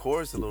remember the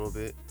chorus a little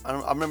bit.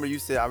 I remember you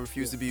said, "I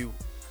refuse to be."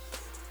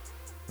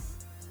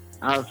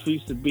 I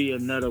refuse to be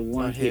another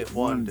one-hit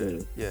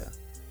wonder. Yeah.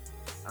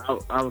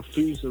 I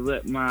refuse to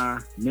let my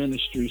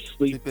ministry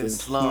sleep in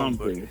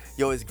slumber.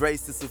 Yo, His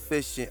grace is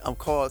sufficient. I'm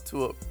called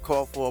for a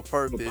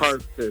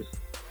purpose.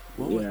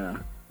 Yeah.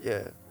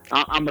 Yeah.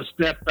 I'm a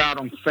step out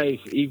on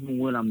faith even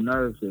when I'm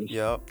nervous.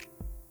 Yep.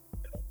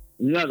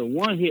 The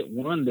one-hit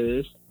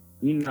wonders,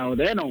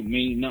 they don't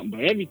mean nothing, but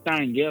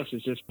everything else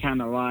is just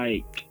kind of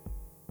like,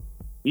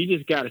 you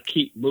just got to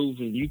keep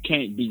moving. You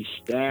can't be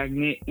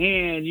stagnant.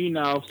 And,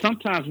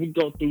 sometimes we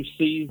go through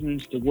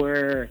seasons to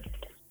where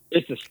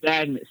it's a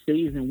stagnant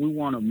season. We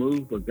want to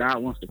move, but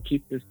God wants to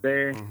keep us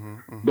there.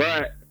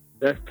 But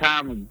there's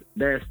times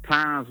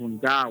when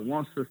God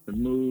wants us to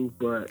move,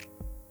 but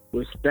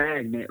we're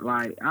stagnant.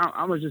 Like,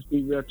 I'm going to just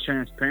be real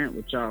transparent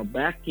with y'all.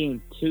 Back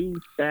in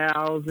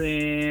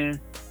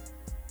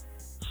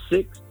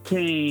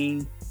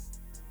 2016,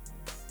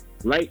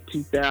 late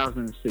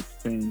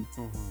 2016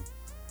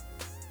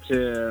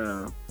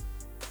 to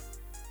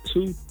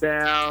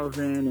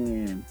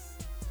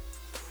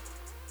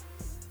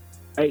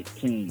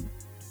 2018.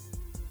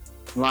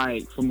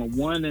 Like from a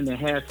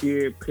 1.5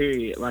 year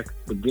period, like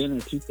beginning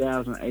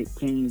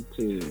 2018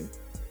 to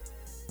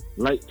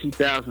late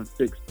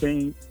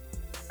 2016,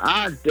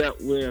 I dealt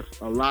with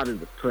a lot of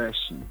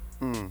depression.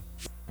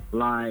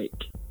 Like,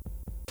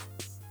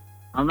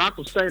 I'm not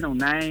gonna say no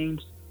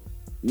names.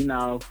 You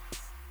know,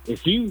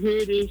 if you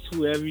hear this,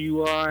 whoever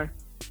you are,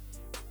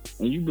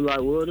 and you be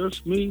like, well,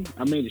 that's me.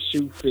 I mean, the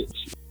shoe fits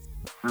you.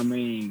 I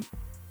mean,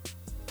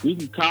 you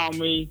can call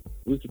me.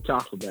 We can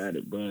talk about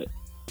it, but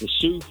the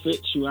shoe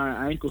fits you.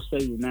 I ain't gonna say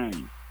your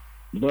name.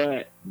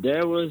 But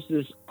there was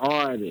this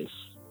artist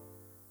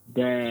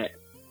that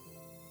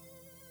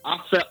I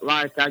felt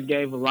like I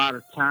gave a lot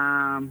of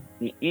time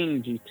and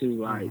energy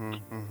to. Like,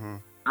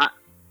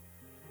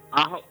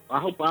 I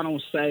hope I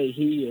don't say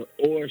he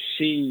or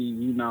she,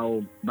 you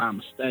know, by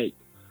mistake.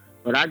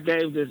 But I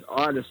gave this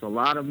artist a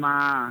lot of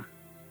my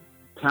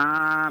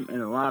time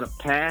and a lot of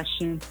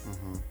passion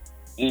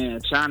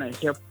and trying to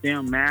help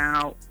them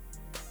out.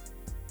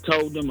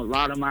 Told them a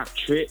lot of my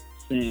tricks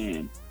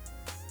and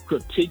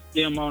critique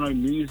them on their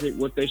music,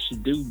 what they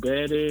should do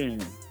better,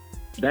 and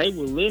they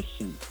would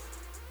listen.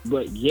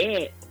 But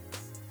yet,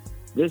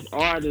 this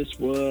artist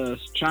was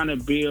trying to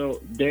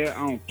build their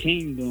own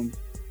kingdom,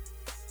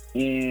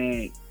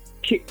 and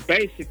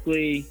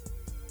basically,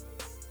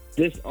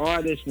 when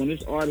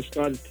this artist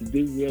started to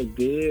do real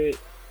good,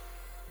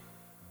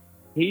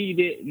 he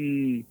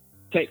didn't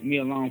take me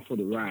along for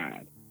the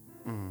ride.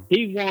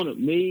 He wanted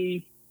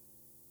me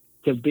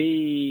to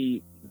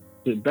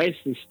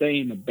basically stay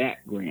in the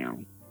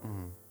background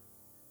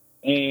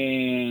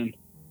and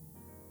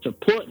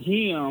support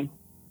him,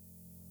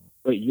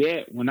 but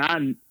yet when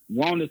I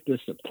wanted the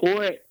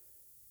support,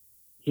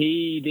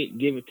 he didn't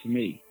give it to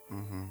me.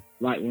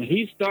 Like when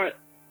he started,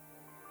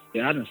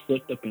 I done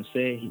slipped up and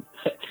said he.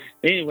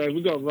 Anyway,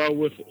 we gonna roll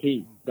with it.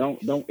 He don't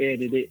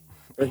edit it.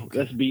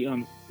 Let's be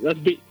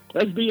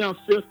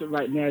unfiltered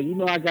right now. You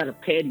know I got a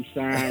petty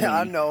side.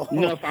 I know.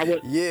 You know if I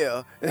would,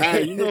 yeah.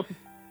 you know if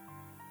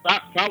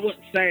I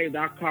wasn't saved,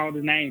 I'd call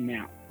the name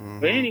out.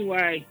 But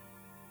anyway,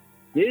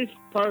 this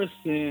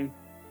person,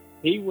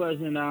 he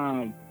wasn't.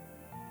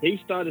 He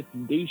started to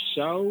do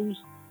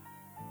shows,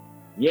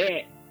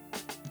 yet,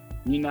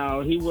 you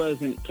know, he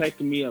wasn't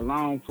taking me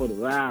along for the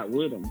ride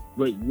with him.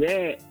 But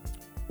yet,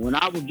 when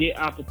I would get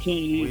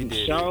opportunities and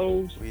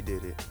shows, we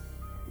did it.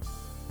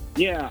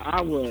 Yeah, I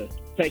would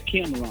take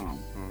him along.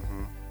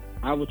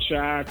 I would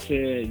try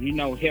to, you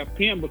know, help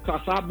him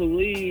because I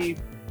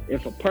believe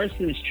if a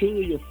person is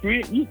truly your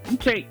friend, you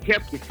can't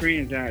help your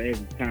friends out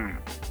every time.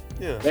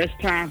 Yeah. There's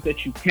times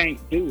that you can't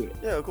do it.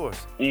 Yeah, of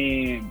course.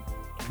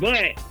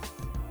 But,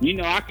 you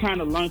know, I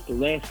kind of learned the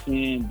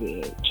lesson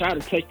to try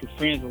to take your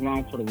friends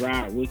along for the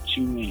ride with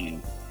you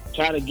and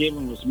try to give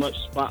them as much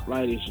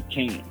spotlight as you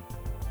can.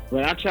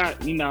 But I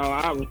tried, you know,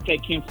 I would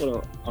take him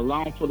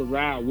along for the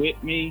ride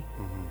with me.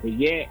 But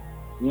yet,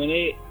 when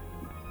it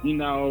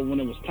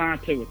was time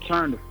to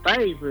return the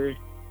favor,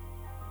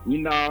 you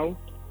know,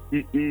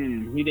 he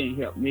didn't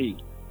help me.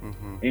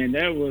 And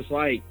there was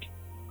like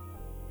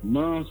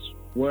months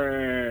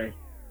where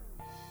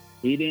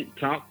he didn't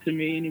talk to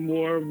me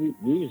anymore. We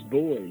was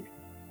boys.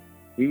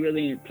 He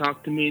really didn't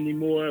talk to me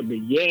anymore, but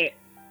yet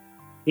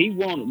he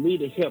wanted me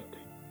to help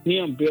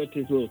him build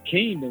his little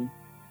kingdom.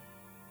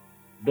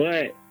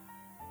 But,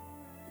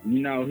 you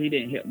know, he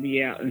didn't help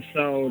me out. And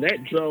so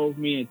that drove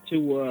me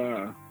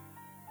into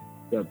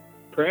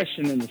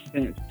depression in the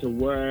sense to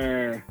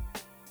where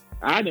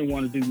I didn't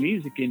want to do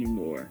music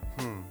anymore.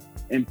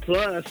 And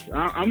plus,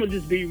 I'm going to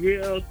just be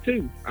real,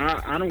 too.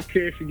 I don't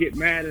care if you get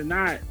mad or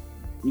not.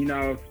 You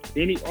know, if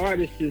any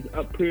artist is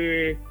up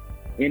here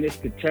in this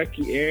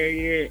Kentucky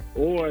area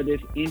or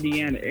this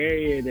Indiana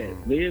area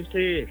that lives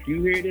here, if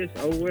you hear this,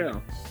 oh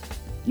well.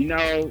 You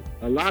know,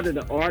 a lot of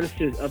the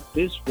artists up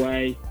this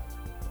way,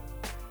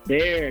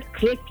 they're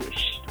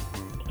cliquish.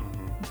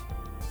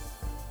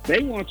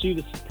 They want you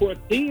to support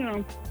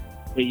them,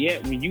 but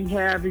yet when you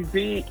have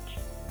events,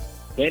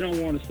 they don't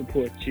want to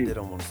support you. They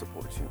don't want to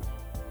support you.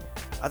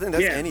 I think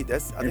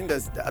that's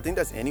I think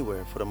that's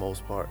anywhere for the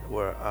most part.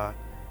 Where I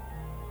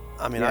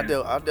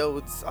dealt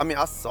with. I mean,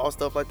 I saw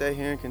stuff like that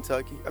here in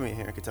Kentucky. I mean,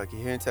 here in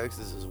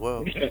Texas as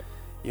well. You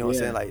know what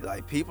I'm saying?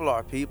 Like people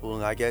are people,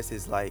 and I guess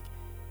it's like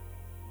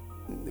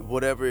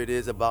whatever it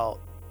is about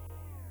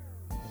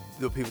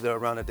the people that are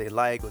around that they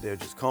like, or they're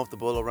just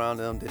comfortable around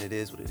them, then it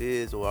is what it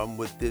is. Or I'm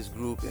with this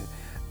group and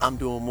I'm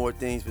doing more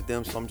things with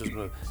them, so I'm just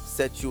gonna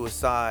set you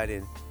aside.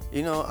 And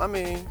you know, I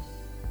mean,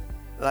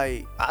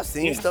 like I've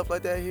seen stuff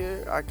like that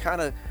here. I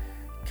kind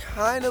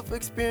of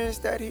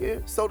experienced that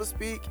here, so to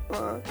speak.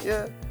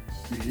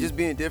 Just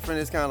being different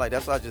is kind of like,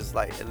 that's why I just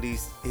like, at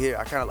least here,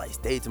 I kind of like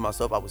stayed to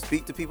myself. I would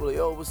speak to people like,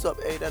 yo, what's up,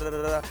 hey,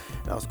 da-da-da-da.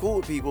 And I was cool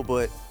with people,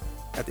 but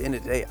at the end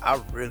of the day,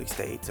 I really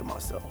stayed to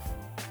myself.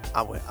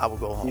 I would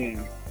go home. You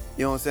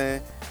know what I'm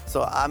saying?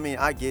 So, I mean,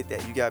 I get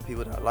that. You got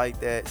people that are like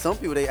that. Some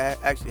people, they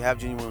actually have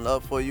genuine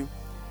love for you.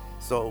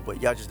 So,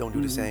 but y'all just don't do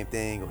the Mm-hmm. same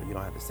thing, or you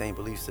don't have the same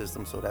belief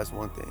system. So that's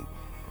one thing.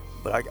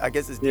 But I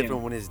guess it's Yeah.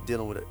 different when it's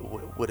dealing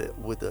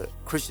with a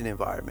Christian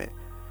environment,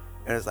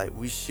 and it's like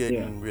we Yeah.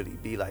 shouldn't really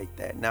be like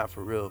that, not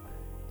for real,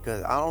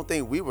 because I don't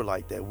think we were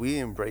like that. We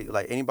embrace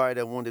like anybody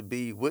that wanted to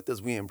be with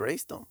us, we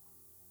embraced them.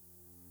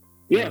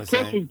 You know what Yeah.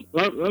 I'm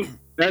Plus, saying?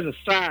 as a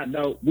side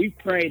note, we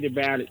prayed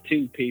about it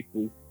too,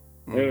 people.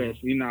 Hmm.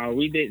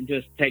 We didn't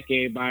just take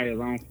everybody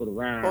along for the Oh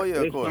ride. yeah, of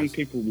There's some course.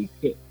 people we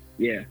could.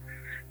 Yeah.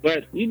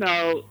 But,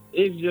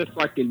 it's just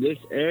like in this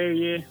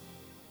area,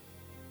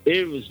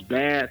 it was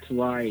bad to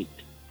like,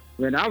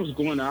 when I was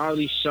going to all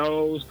these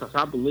shows, because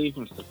I believe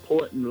in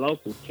supporting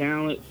local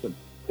talent,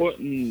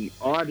 supporting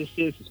artists,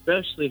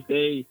 especially if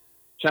they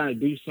trying to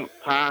do something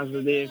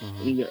positive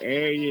Hmm. in your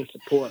area,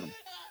 support them.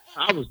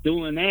 I was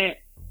doing that.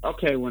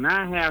 Okay, when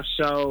I have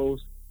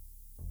shows,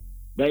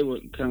 they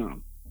wouldn't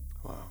come.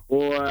 Wow.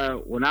 Or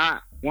when I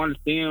wanted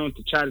them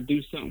to try to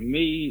do something to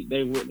me,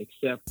 they wouldn't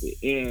accept it.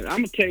 And I'm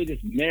gonna tell you this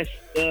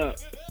messed up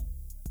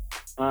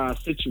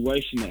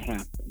situation that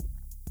happened.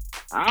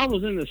 I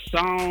was in a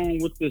song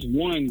with this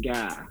one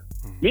guy.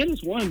 Hmm. Me and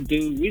this one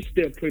dude, we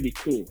still pretty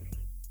cool.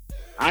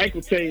 I ain't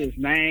gonna tell you his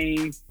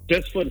name,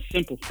 just for the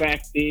simple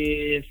fact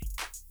is,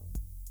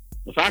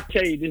 if I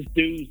tell you this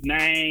dude's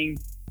name,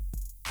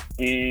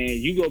 and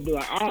you gonna be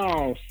like,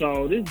 oh,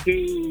 so this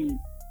dude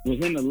was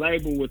in the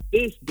label with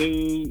this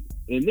dude,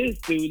 and this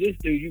dude,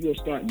 you gonna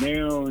start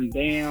narrowing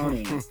down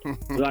and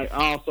be like,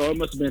 oh, so it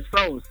must have been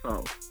so and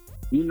so.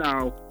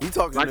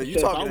 Like I You said,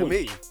 if talking I to was,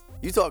 me?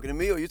 You talking to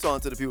me, or you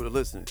talking to the people that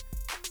listening?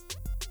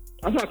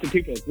 I talk to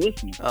people that's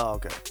listening. Oh,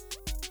 okay.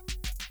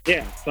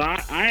 Yeah, so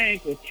I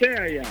ain't gonna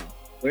tell y'all.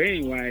 But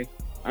anyway,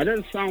 I did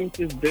a song with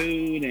this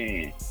dude,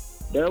 and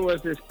there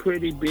was this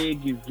pretty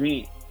big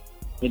event,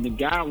 and the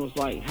guy was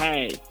like,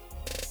 hey,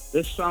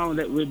 this song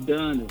that we're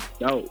done is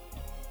dope.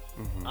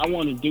 Hmm. I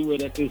want to do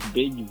it at this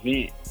big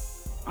event.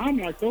 I'm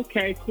like,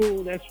 okay,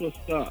 cool, that's what's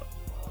up.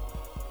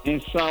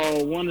 And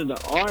so one of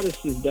the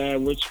artists is there,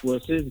 which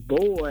was his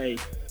boy.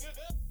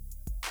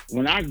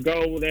 When I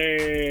go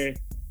there,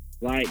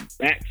 like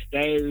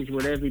backstage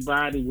with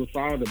everybody, with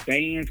all the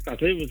bands, because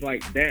it was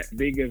like that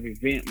big of an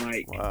event,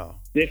 like Wow.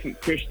 different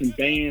Christian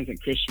bands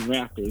and Christian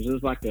rappers. It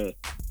was like a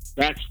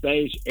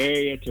backstage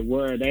area to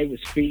where they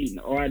was feeding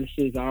the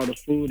artists all the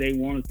food they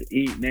wanted to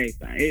eat and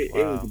everything. It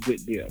was Wow. a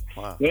good deal.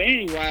 Wow. But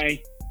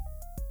anyway,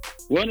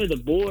 one of the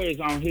boys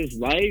on his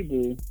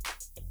label,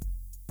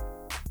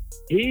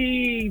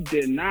 he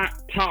did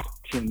not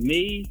talk to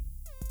me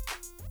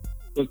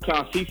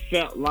because he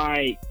felt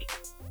like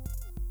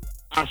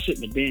I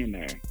shouldn't have been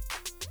there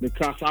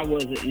because I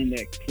wasn't in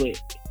that clique.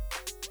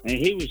 And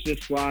he was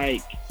just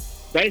like,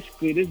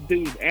 basically, this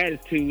dude's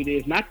attitude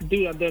is, not the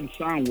dude I done the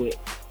song with,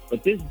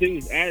 but this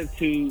dude's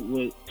attitude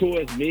was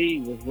towards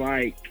me was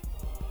like,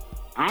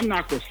 I'm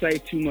not gonna say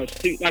too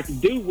much. Like the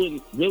dude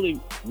wouldn't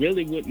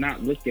really would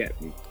not look at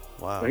me.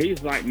 Wow. So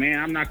he's like, man,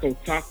 I'm not gonna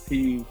talk to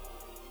you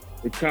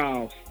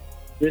because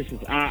this is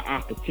our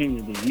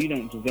opportunity. You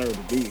don't deserve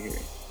to be here.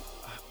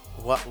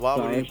 Why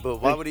So would he? it's-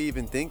 But why would he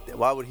even think that?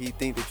 Why would he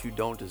think that you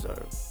don't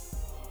deserve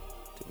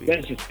to be?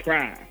 That's just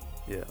pride.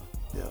 Yeah.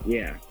 Yeah.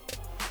 Yeah.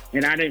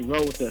 And I didn't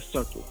roll with that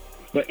circle.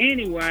 But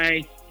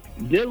anyway,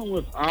 dealing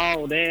with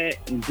all that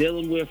and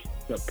dealing with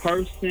the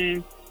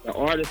person, the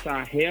artist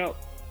I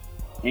helped,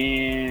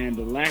 and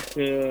the lack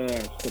of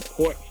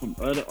support from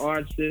other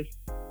artists,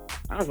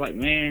 I was like,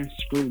 man,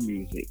 screw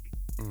music.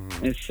 Hmm.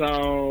 And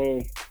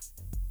so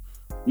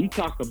you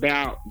talk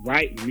about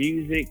writing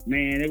music,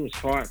 man, it was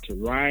hard to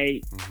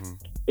write. Hmm.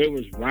 It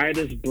was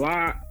writer's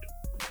block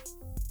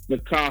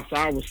because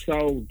I was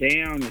so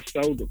down and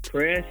so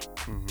depressed.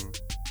 Hmm.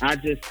 I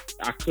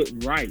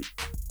couldn't write.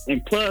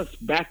 And plus,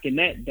 back in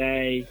that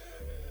day,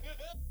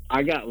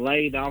 I got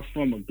laid off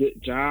from a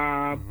good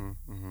job. Hmm.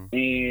 Hmm.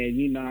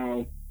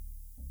 And,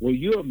 when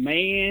you're a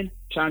man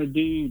trying to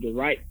do the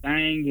right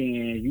thing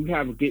and you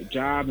have a good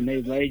job and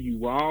they lay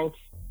you off,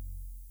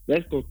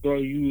 that's going to throw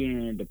you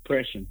in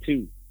depression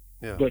too.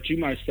 Yeah. But you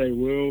might say,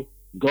 well,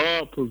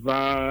 God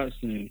provides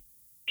and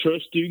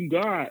trust in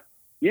God.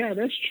 Yeah,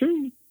 that's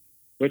true.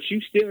 But you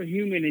still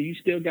human and you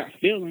still got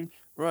feelings.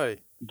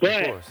 Right.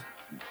 But Of course.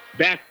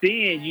 back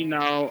then,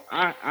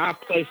 I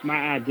placed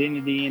my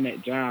identity in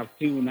that job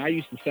too. And I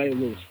used to say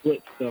little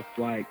split stuff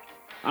like,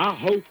 I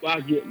hope I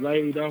get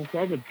laid off.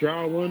 I'm a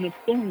draw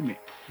unemployment.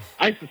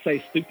 I used to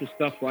say stupid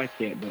stuff like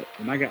that, but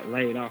when I got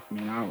laid off,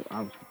 man, I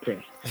was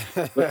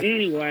depressed. But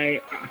anyway,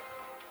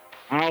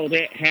 all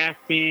that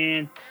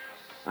happened.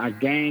 I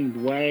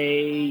gained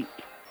weight,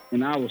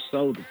 and I was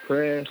so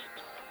depressed.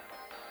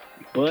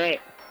 But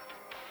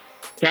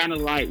kind of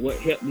like what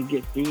helped me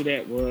get through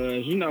that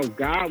was,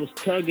 God was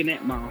tugging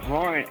at my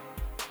heart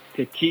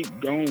to keep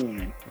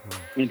going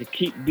and to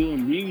keep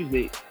doing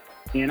music.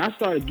 And I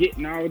started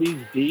getting all these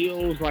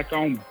deals like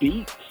on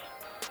beats,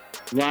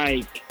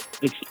 like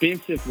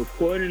expensive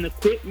recording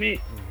equipment.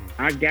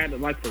 I got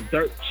it like for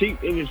dirt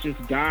cheap. It was just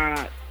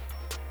God.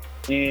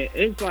 And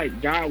it's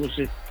like God was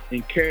just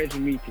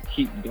encouraging me to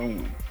keep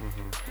going.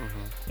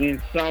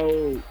 And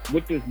so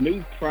with this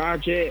new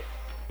project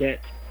that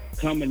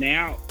coming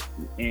out,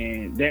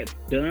 and that's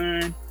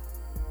done,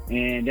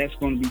 and that's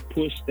going to be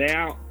pushed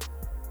out.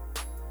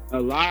 A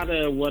lot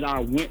of what I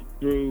went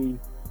through,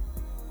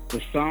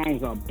 the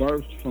songs are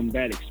birthed from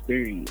that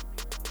experience.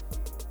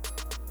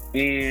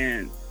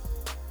 And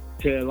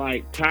to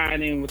like tie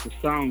it in with the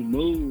song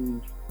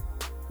Move,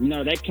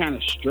 that kind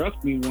of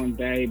struck me one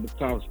day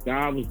because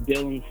God was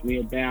dealing with me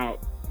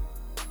about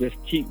just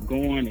keep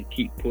going and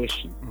keep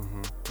pushing.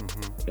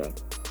 So,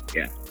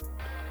 yeah.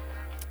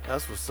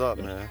 That's what's up,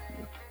 man.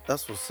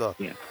 That's what's up.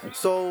 Yeah.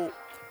 So,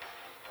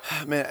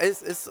 man,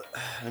 it's.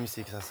 Let me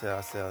see, cause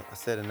I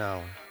said an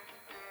hour.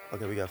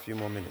 Okay, we got a few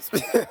more minutes.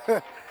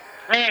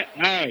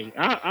 Hey,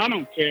 I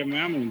don't care,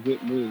 man. I'm in a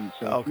good mood,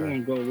 so if you want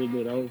to go a little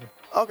bit over.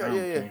 Okay,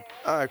 yeah. Care.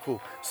 All right,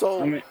 cool.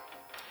 So,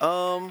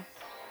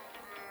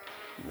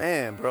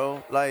 man,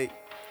 bro, like,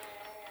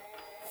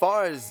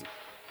 far as,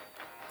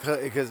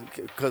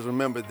 because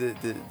remember,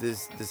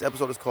 this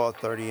episode is called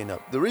 30 and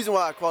Up. The reason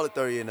why I call it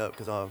 30 and Up,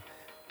 because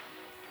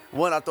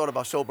one, I thought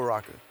about Sho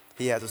Baraka.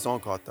 He has a song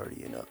called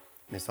 30 and Up.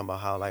 And it's talking about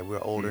how, like,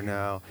 we're older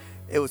now.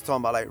 It was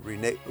talking about, like,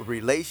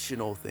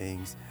 relational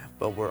things,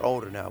 but we're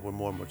older now. We're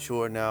more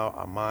mature now.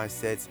 Our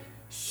mindsets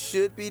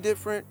should be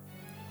different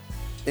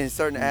in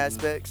certain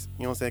aspects.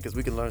 You know what I'm saying? Because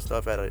we can learn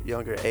stuff at a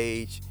younger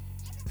age,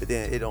 but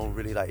then it don't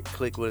really, like,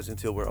 click with us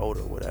until we're older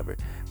or whatever.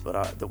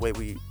 But the way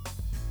we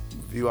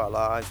view our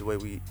lives, the way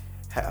we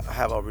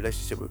have our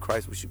relationship with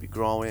Christ, we should be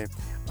growing.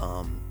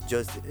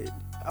 Just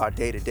our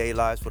day-to-day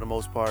lives, for the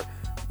most part,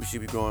 we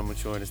should be growing,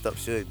 maturing, and stuff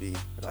should be.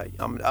 Like,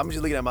 I'm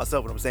just looking at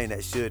myself when I'm saying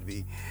that should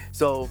be.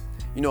 So,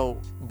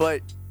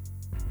 but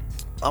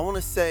I want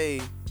to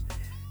say,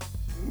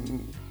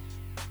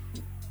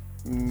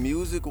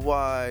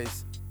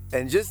 music-wise,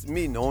 and just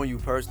me knowing you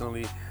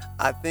personally,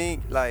 I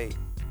think, like,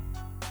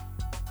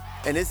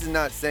 and this is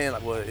not saying,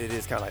 like, well, it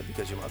is kind of like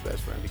because you're my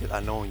best friend, because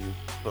I've known you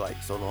for,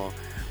 like, so long,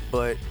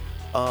 but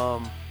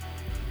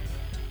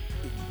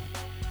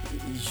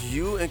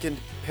you, in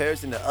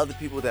comparison to other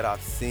people that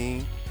I've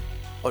seen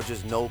or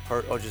just know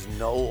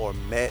or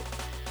met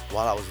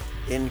while I was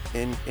in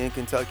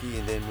Kentucky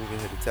and then moving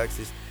here to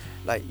Texas,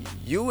 like,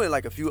 you and,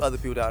 like, a few other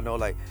people that I know,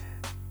 like,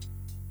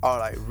 are,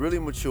 like, really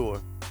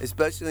mature,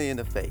 especially in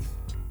the faith,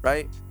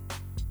 right?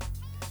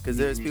 Because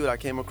there's people that I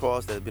came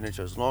across that have been in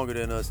church longer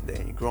than us, they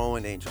ain't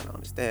growing, they ain't trying to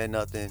understand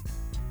nothing.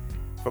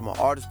 From an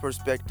artist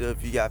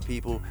perspective, you got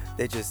people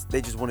that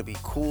just want to be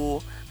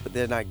cool, but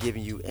they're not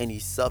giving you any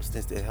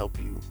substance to help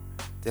you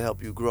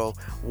grow.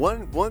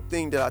 One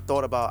thing that I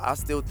thought about, I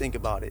still think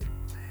about it.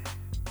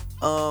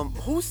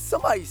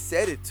 Somebody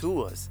said it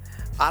to us.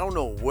 I don't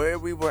know where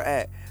we were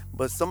at,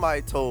 but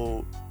somebody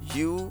told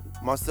you,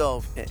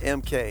 myself, and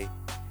MK.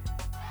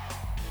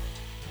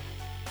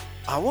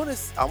 I want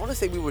to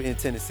say we were in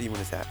Tennessee when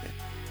this happened.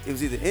 It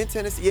was either in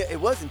Tennessee. Yeah,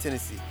 it was in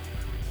Tennessee.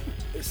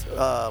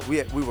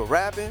 We were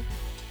rapping,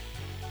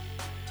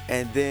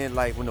 and then,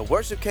 like, when the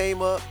worship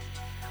came up,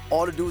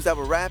 all the dudes that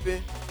were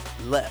rapping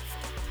left.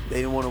 They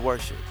didn't want to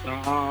worship.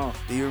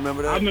 Do you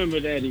remember that? I remember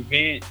that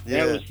event.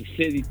 Yeah. That was the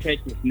City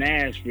Texas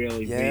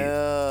Nashville event.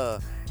 Yeah.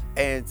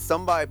 And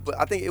but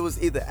I think it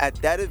was either at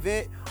that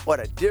event or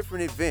at a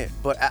different event.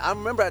 But I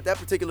remember at that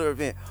particular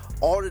event,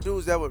 all the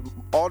dudes that were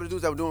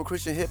doing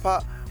Christian hip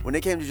hop, when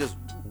they came to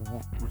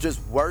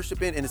just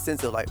worshiping, in the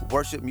sense of, like,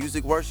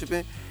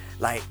 worshiping,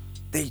 like,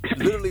 they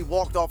literally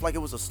walked off like it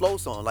was a slow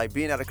song, like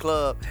being at a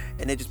club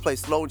and they just play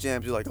slow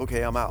jams. You're like,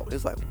 okay, I'm out.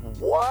 It's like,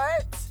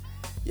 what?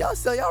 Y'all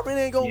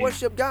really ain't gonna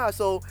worship God.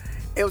 So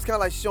it was kind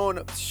of like showing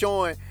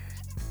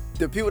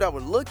the people that were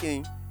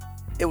looking,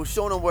 it was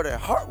showing them where their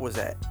heart was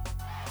at.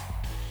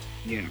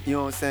 Yeah. You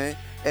know what I'm saying?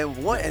 And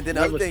then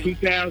the other thing.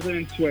 That was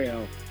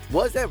 2012.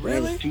 Was that really?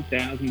 That was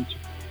 2000.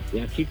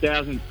 Yeah,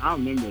 2000. I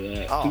remember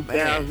that. Oh,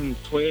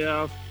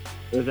 2012. Man.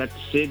 It was at the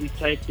City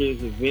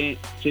Takers event,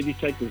 City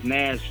Takers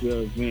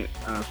Nashville event.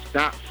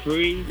 Scott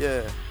Free.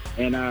 Yeah.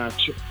 And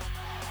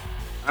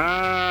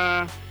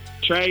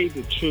Trade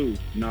the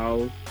Truth.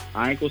 No,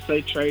 I ain't gonna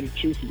say Trade the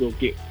Truth.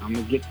 I'm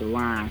gonna get the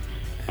line.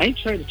 Ain't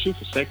Trade the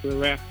Truth a secular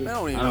rapper? I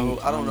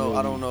don't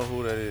know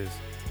who that is.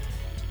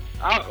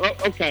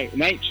 Okay,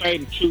 it ain't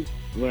Trade the Truth.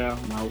 Well,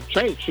 no,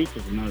 Trade the Truth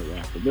is another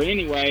rapper. But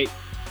anyway,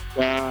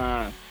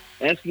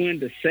 that's when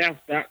the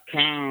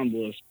South.com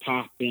was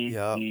popping.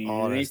 Yeah,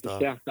 all that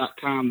stuff. It ain't the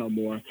South.com no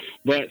more.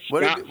 But what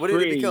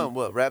did it become?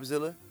 What,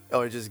 Rapzilla?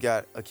 Or it just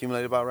got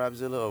accumulated by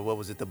Rapzilla? Or what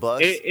was it, the buzz?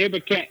 It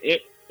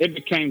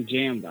became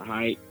Jam the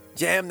Hype.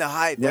 Jam the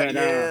Hype.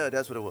 Yeah,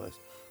 that's what it was.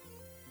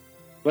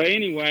 But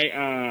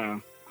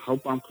anyway,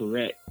 hope I'm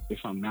correct. If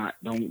I'm not,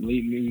 don't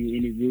leave me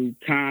any rude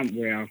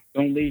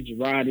don't leave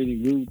Gerard any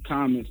rude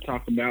comments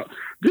talking about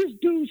this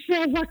dude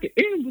sounds like an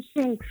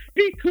imbecile.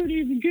 He couldn't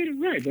even get it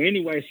right. But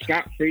anyway,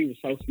 Scott Free was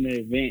hosting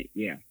the event.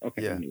 Yeah.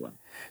 Okay. Yeah. Anyway.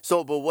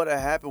 So, but what had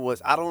happened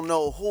was, I don't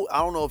know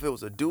if it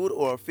was a dude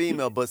or a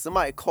female, but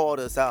somebody called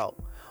us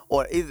out,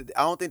 or either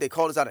I don't think they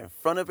called us out in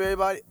front of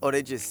everybody, or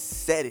they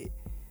just said it.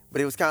 But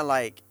it was kind of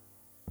like,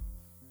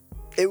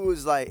 it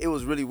was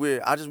really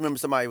weird. I just remember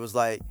somebody was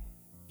like,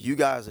 "You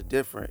guys are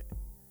different."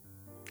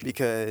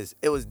 Because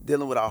it was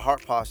dealing with our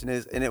heart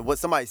posture. And what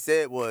somebody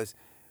said was,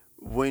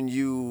 when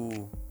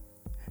you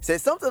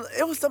said something.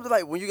 It was something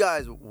like when you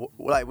guys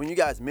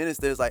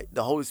minister, it's like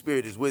the Holy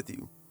Spirit is with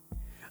you.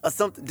 Or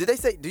something. Did they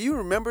say? Do you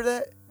remember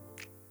that?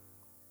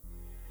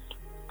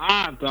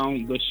 I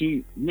don't, but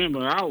you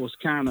remember I was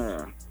kind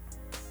of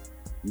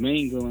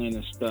mingling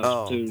and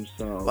stuff too.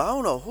 So well, I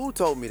don't know who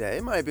told me that.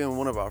 It might have been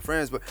one of our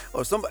friends,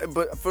 or somebody.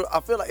 But I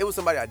feel like it was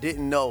somebody I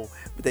didn't know,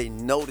 but they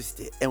noticed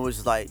it and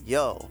was like,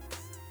 "Yo,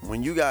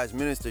 when you guys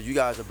minister, you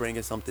guys are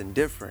bringing something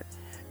different."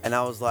 And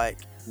I was like,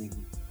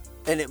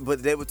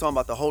 but they were talking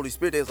about the Holy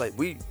Spirit. They was like,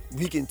 we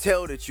can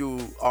tell that you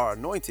are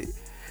anointed.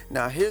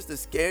 Now here's the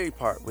scary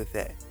part with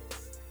that.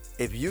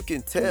 If you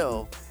can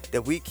tell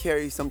that we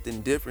carry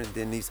something different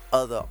than these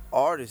other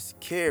artists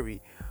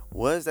carry,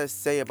 what does that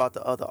say about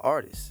the other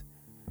artists?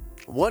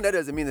 One, that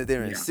doesn't mean that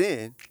they're in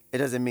sin. It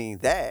doesn't mean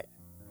that.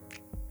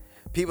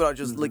 People are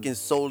just looking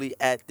solely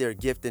at their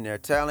gift and their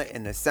talent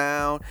and the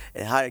sound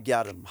and how to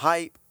get them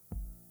hype.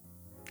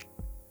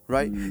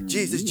 Right?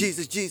 Jesus,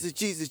 Jesus, Jesus,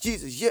 Jesus,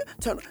 Jesus, yeah,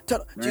 turn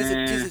up,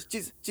 Jesus, Jesus,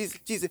 Jesus, Jesus,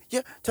 Jesus,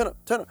 yeah, turn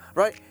up,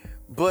 right?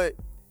 But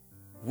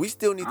we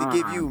still need to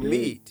give you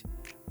meat.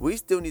 We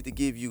still need to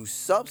give you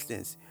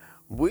substance.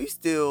 We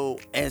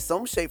still, in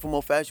some shape, form,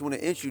 or fashion, want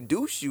to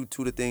introduce you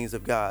to the things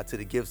of God, to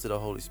the gifts of the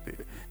Holy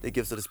Spirit, the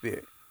gifts of the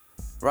Spirit,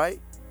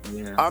 right?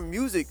 Yeah. Our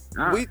music,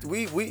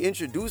 we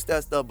introduced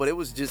that stuff, but it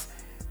was just,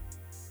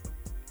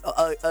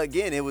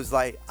 again, it was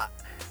like,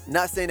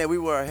 not saying that we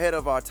were ahead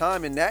of our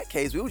time in that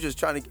case. We were just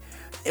trying to,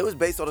 it was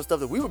based on the stuff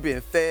that we were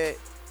being fed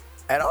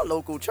at our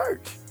local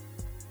church,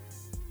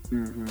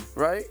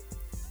 right?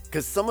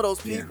 Because some of those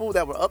people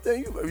that were up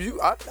there,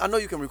 I know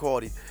you can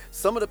recall these.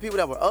 Some of the people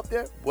that were up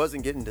there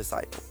wasn't getting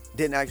discipled,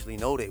 didn't actually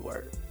know they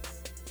were.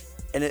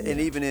 And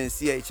even in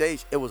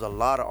CHH, it was a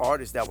lot of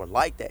artists that were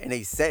like that, and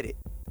they said it.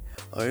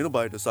 Oh, ain't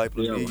nobody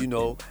discipling me, you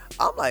know.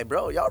 I'm like,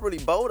 bro, y'all really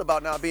bold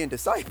about not being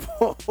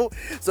discipled.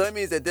 So that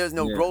means that there's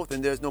no growth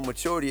and there's no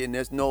maturity and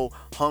there's no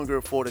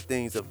hunger for the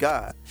things of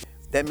God.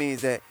 That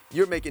means that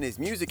you're making this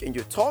music and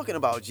you're talking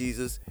about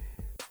Jesus,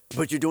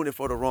 but you're doing it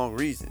for the wrong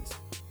reasons.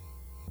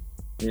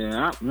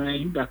 Yeah, man,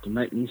 you got to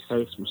make me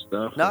say some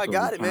stuff. No, I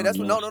got it, man. That's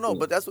what, no.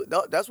 But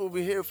that's what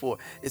we're here for.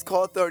 It's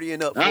called 30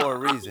 and Up for a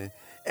reason.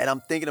 And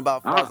I'm thinking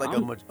about as far as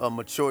like a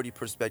maturity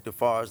perspective, as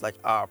far as like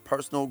our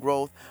personal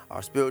growth,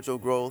 our spiritual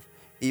growth,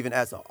 even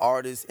as an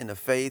artist in the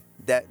faith,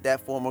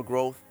 that form of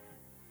growth.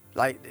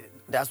 Like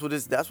that's what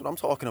I'm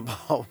talking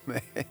about,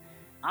 man.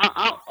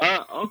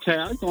 Okay,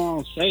 I'm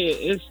gonna say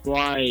it. It's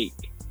like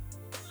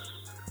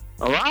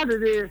a lot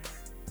of this.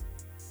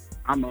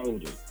 I'm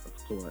older,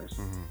 of course.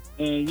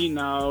 And, you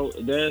know,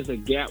 there's a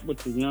gap with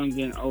the young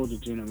and older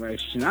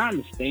generation. I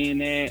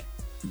understand that.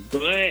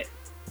 But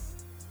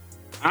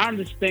I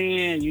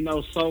understand, you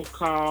know,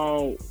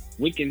 so-called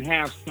we can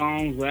have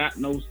songs without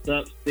no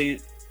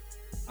substance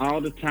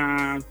all the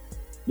time.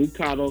 We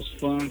call those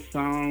fun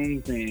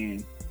songs.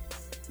 And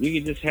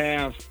you can just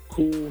have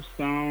cool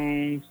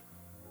songs.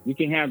 You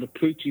can have the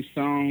preachy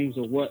songs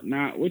or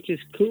whatnot, which is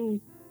cool.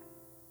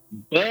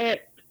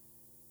 But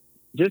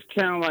just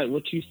kind of like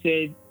what you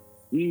said,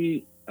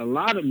 a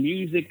lot of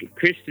music,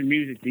 Christian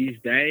music these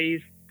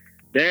days,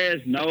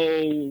 there's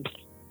no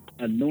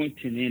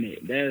anointing in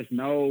it. There's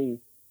no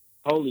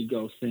Holy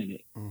Ghost in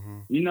it.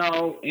 You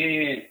know,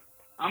 and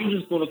I'm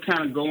just going to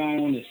kind of go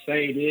on and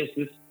say this.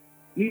 This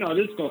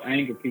going to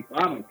anger people.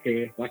 I don't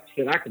care. Like I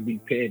said, I could be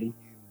petty.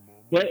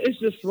 But it's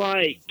just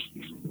like,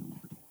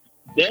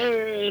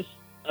 there's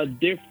a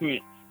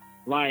difference,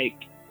 like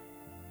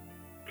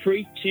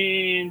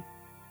preaching,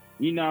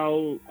 you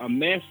know, a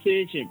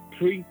message and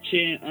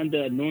preaching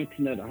under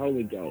anointing of the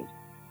Holy Ghost.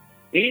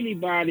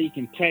 Anybody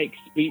can take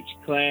speech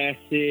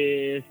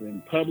classes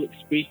and public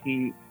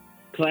speaking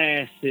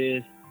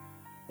classes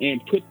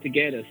and put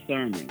together a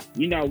sermon.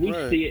 You know, we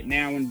see it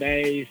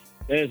nowadays.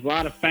 There's a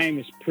lot of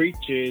famous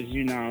preachers,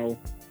 you know,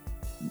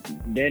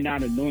 they're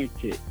not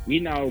anointed. You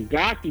know,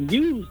 God can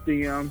use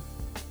them,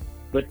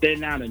 but they're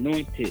not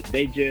anointed.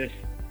 They just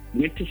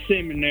went to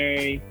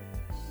seminary,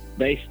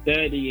 they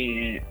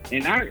study,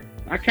 and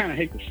I kind of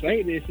hate to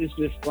say this. It's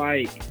just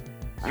like,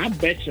 I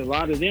bet you a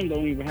lot of them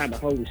don't even have the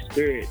Holy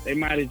Spirit. They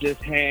might have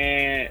just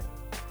had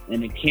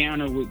an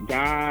encounter with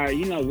God,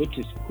 you know, which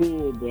is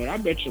cool, but I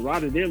bet you a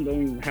lot of them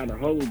don't even have the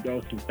Holy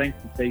Ghost and think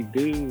that they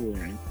do,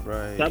 and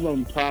some of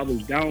them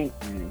probably don't.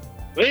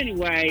 But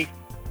anyway,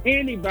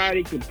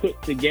 anybody can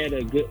put together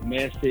a good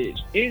message.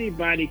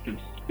 Anybody can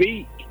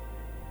speak,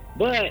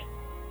 but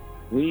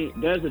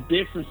there's a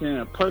difference in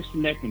a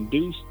person that can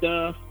do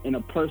stuff and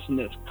a person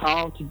that's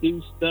called to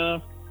do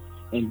stuff.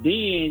 And then,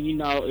 you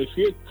know, if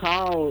you're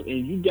called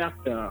and you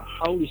got the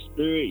Holy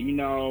Spirit, you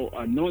know,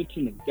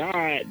 anointing of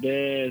God,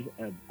 there's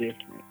a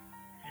difference.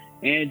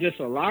 And just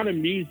a lot of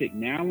music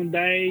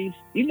nowadays,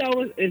 you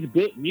know, it's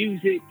good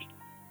music.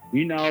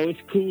 You know,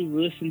 it's cool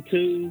to listen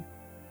to.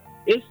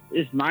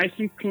 It's nice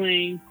and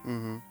clean.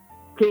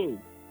 Cool.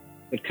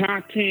 The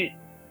content,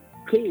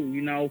 cool,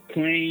 you know,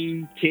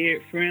 clean,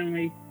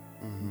 kid-friendly.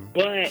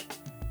 But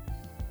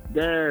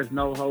there's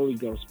no Holy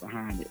Ghost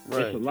behind it.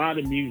 There's a lot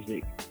of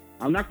music.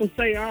 I'm not going to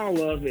say all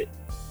of it,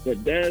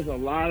 but there's a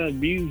lot of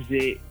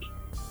music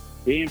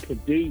being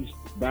produced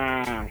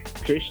by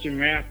Christian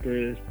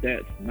rappers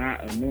that's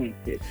not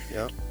anointed.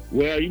 Yep.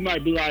 Well, you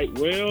might be like,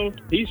 well,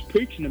 he's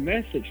preaching a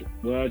message.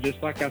 Well,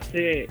 just like I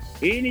said,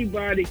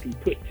 anybody can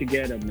put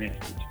together a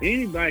message.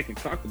 Anybody can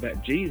talk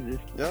about Jesus.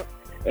 Yep.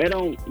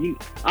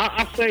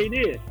 I say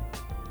this.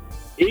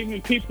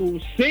 Even people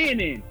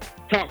sinning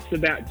talks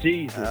about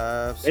Jesus.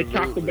 Absolutely.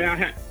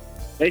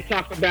 They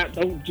talk about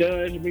don't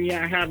judge me.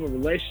 I have a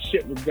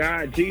relationship with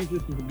God.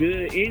 Jesus is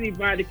good.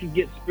 Anybody can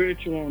get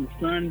spiritual on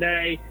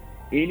Sunday.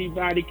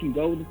 Anybody can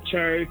go to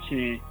church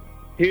and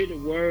hear the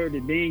word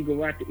and then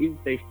go out to eat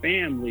with their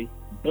family.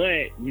 But,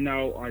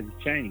 are you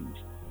changed?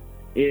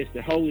 Is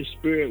the Holy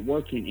Spirit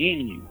working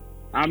in you?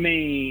 I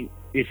mean,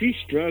 if you're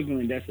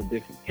struggling, that's a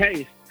different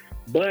case.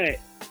 But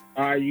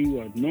are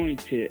you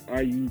anointed?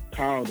 Are you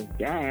called of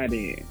God?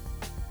 And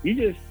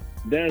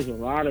there's a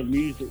lot of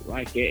music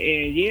like that.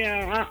 And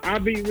yeah, I'll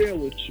be real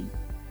with you.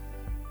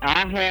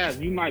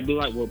 You might be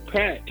like, well,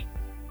 Pat,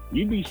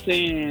 you be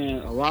saying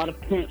a lot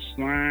of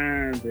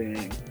punchlines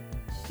and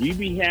you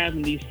be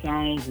having these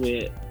songs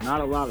with not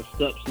a lot of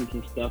substance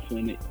and stuff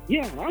in it.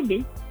 Yeah, I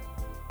do.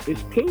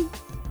 It's cool.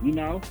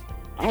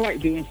 I like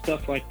doing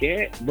stuff like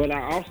that, but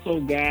I also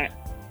got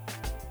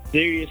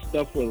serious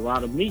stuff with a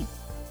lot of meat.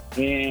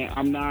 And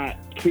I'm not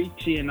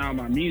preachy in all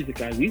my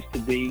music I used to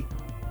be.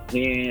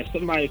 And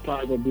somebody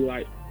probably gonna be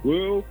like,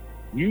 well,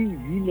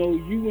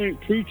 you ain't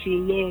preaching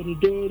a lot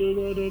of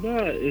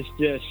da-da-da-da-da. It's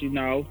just,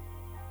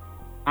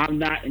 I'm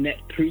not in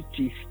that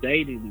preachy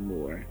state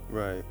anymore.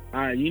 Right.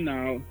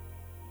 And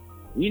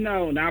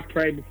I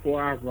pray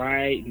before I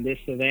write and this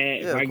or that.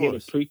 Yeah, if I get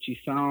a preachy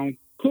song,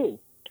 cool.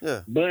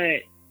 Yeah.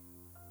 But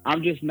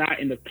I'm just not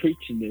in the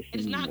preachiness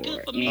anymore. Not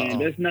good for me. And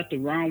there's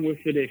nothing wrong with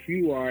it if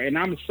you are. And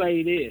I'm going to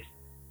say this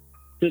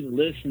to the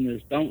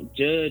listeners. Don't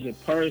judge a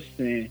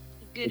person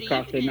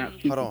because they're not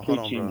super Hold on,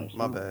 preaching. bro.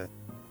 My bad.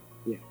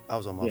 Yeah. I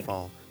was on my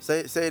phone. Say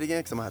it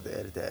again because I'm going to have to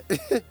edit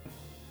that.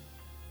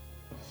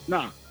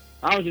 No.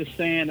 I was just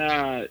saying,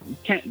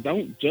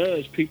 don't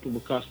judge people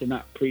because they're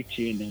not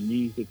preaching in their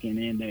music and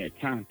in their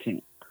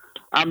content.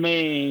 I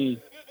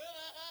mean,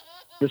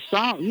 the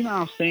song, you know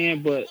what I'm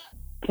saying? But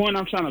point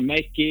I'm trying to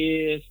make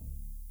is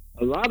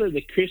a lot of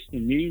the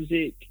Christian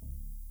music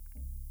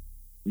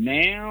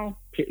now,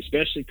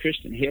 especially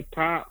Christian hip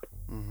hop,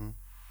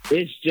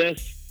 it's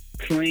just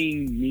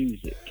clean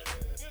music.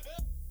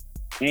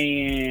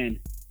 And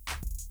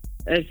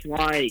it's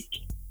like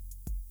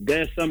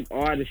there's some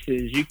artists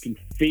you can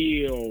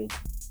feel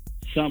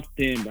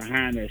something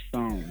behind their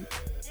song.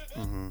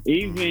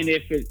 Even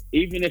if the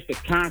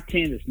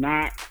content is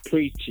not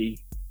preachy,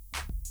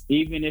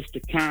 even if the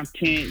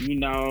content,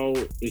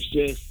 is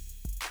just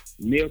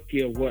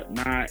milky or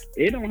whatnot,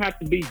 it don't have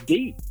to be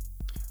deep.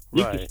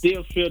 You can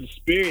still feel the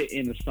spirit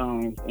in the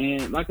songs.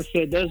 And like I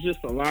said, there's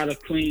just a lot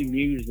of clean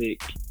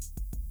music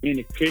in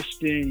the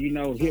Christian,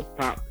 hip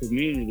hop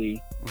community,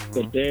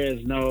 but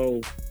there's no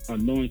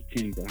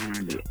anointing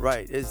behind it.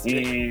 Right.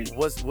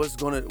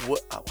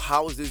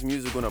 How is this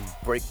music gonna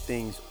break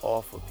things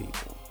off of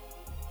people?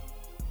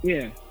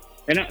 Yeah.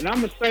 And I'm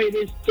gonna say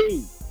this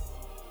too.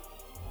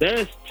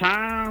 There's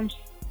times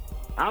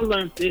I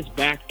learned this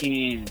back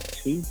in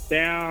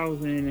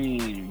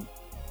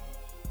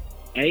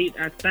 2008,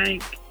 I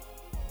think.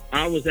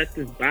 I was at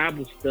this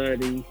Bible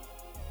study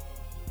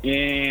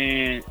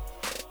and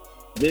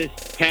this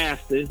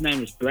pastor, his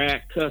name is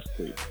Brad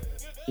Custer.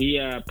 He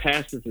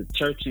pastors a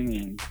church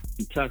in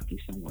Kentucky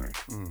somewhere.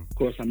 Of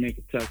course, I'm in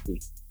Kentucky.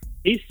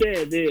 He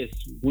said this: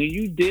 when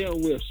you deal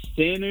with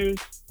sinners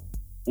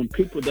and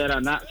people that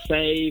are not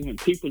saved and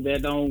people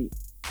that don't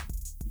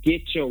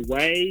get your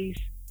ways,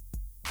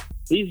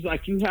 he's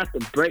like, you have to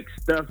break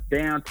stuff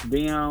down to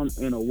them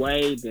in a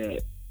way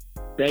that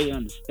they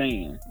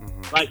understand.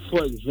 Like,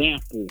 for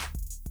example,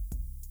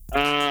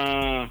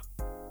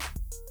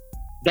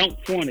 don't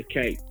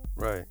fornicate.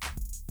 Right.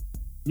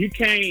 You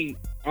can't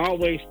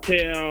always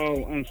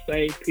tell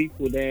unsaved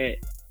people that,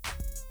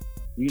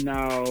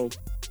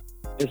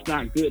 it's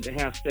not good to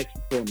have sex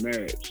before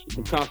marriage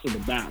because of the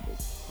Bible.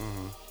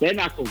 They're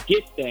not going to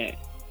get that.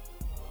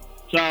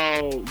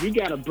 So you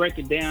got to break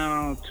it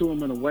down to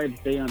them in a way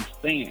that they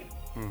understand.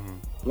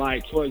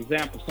 Like, for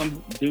example,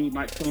 some dude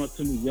might come up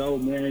to me, yo,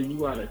 man,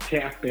 you ought to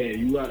tap that.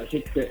 You ought to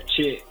hit that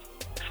chick.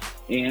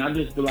 And I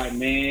just be like,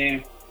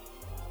 man,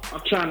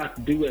 I'm trying not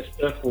to do that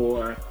stuff,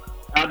 or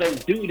I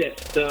don't do that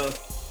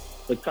stuff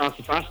because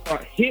if I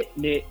start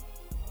hitting it,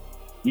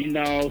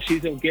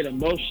 she's going to get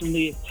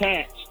emotionally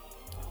attached.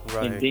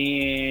 Right. And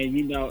then,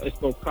 it's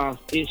going to cause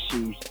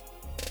issues.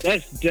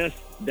 That's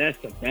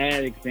a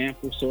bad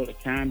example, sort of,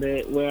 kind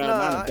of. Well,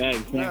 not a bad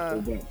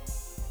example, but...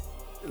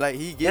 Like,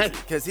 he gets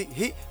it, because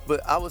but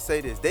I would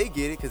say this, they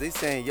get it, because they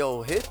saying,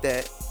 yo, hit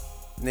that,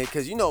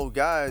 because,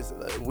 guys,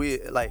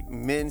 we, like,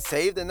 men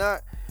saved or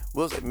not,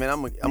 we'll say, man,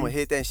 I'm gonna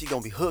hit that, and she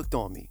gonna be hooked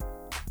on me.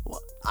 Well,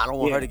 I don't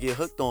want her to get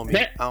hooked on me.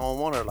 I don't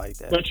want her like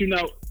that. But you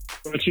know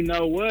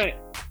what?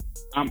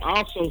 I'm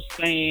also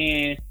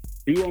saying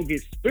you won't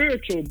get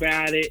spiritual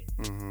about it.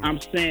 I'm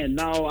saying,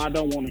 no, I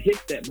don't want to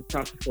hit that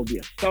because it's going to be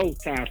a soul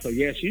tie. So,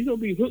 yeah, she's going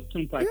to be hooked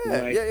some type of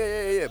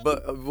way. Yeah.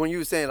 But when you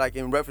were saying, like,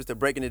 in reference to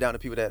breaking it down to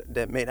people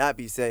that may not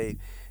be saved,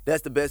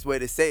 that's the best way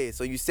to say it.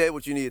 So you said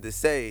what you needed to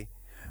say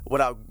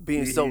without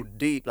being so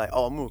deep, like,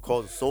 oh, I'm going to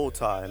cause a soul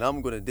tie, and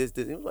I'm going to this.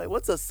 It was like,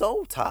 what's a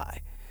soul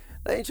tie?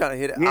 They ain't trying to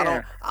hit it.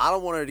 Yeah. I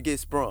don't want her to get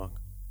sprung.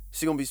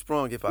 She's going to be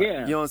sprung if I, you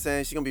know what I'm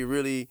saying? She's going to be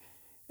really,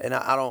 and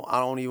I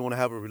don't even want to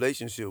have a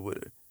relationship with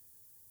her.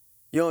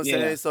 You know what I'm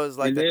saying? So it's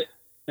like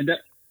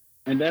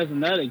and there's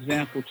another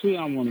example too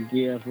I want to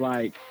give.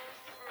 Like,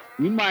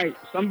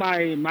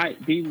 somebody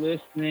might be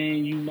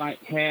listening. You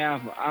might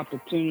have an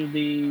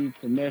opportunity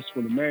to mess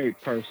with a married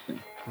person,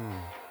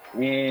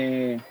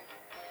 and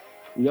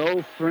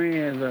your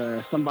friends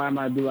or somebody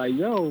might be like,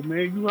 "Yo,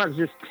 man, you gotta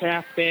just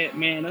tap that,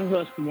 man. Her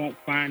husband won't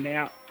find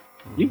out."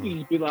 You can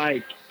just be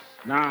like,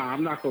 "Nah,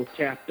 I'm not gonna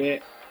tap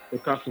that."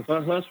 Because if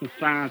her husband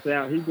finds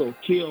out, he's going to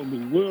kill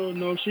me. Well,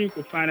 no, she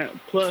can find out.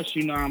 Plus,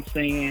 you know what I'm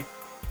saying,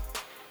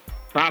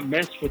 if I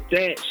mess with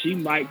that, she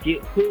might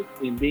get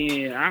hooked, and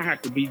then I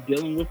have to be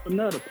dealing with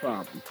another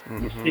problem.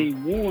 You see,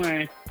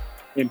 one,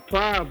 in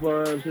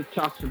Proverbs, it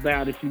talks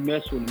about if you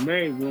mess with a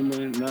married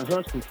woman and her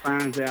husband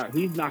finds out,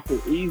 he's not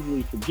going to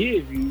easily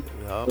forgive you,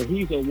 but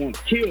he's going to want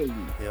to kill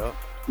you.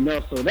 You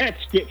know, so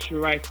that's scripture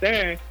right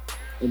there.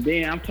 And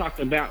then I'm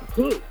talking about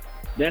hook.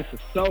 That's a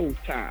soul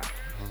tie.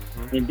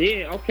 And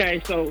then,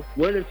 okay, so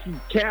what if you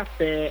tap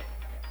that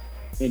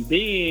and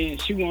then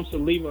she wants to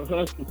leave her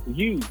husband for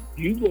you?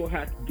 You going to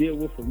have to deal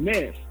with a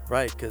mess.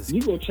 Right, because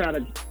you going to try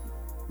to,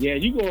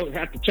 you going to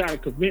have to try to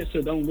convince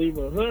her don't leave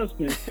her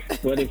husband.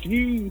 But if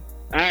you,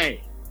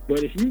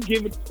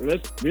 give it,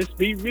 let's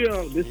be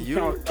real, this is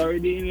called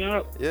 30 and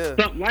up,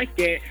 something like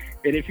that.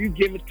 And if you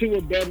give it to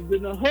her better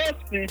than her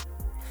husband,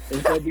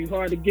 it's going to be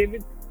hard to give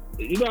it.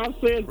 You know what I'm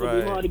saying? It's going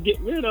to be hard to get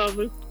rid of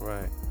it.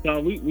 Right. So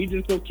we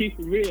just gonna keep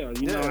it real,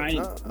 you know.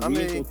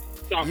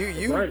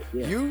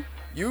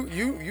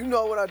 You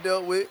know what I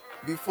dealt with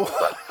before.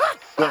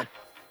 I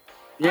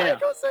ain't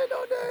gonna say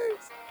no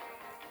names.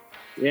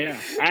 Yeah,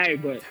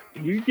 but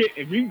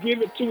if you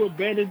give it to her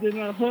better than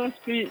her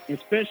husband,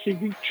 especially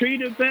if you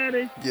treat her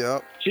better,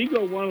 she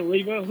gonna want to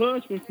leave her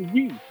husband for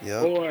you.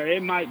 Or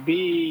it might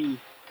be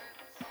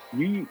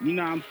you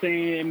know what I'm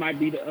saying. It might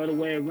be the other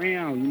way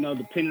around, you know,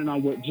 depending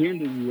on what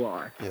gender you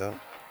are.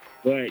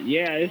 But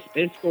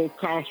it's gonna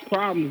cause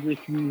problems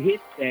if you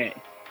hit that.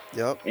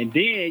 And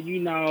then, you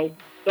know,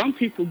 some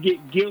people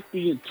get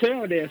guilty and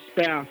tell their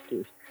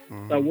spouses.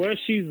 So where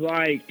she's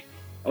like,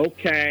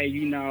 okay,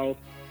 you know,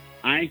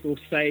 I ain't gonna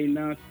say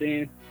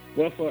nothing.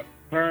 What for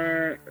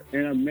her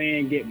and a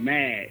man get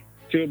mad?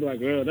 She'll be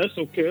like, oh, that's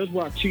okay. That's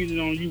why I cheated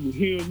on you with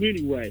him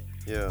anyway.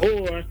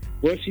 Or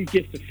where she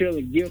gets to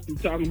feeling guilty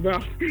talking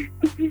about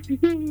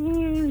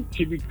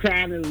she be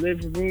crying in the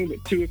living room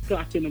at 2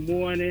 o'clock in the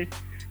morning.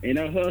 And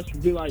her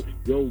husband be like,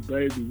 yo,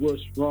 baby,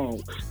 what's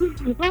wrong?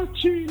 I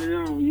cheated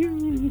on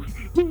you.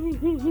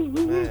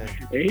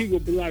 And he gonna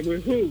be like,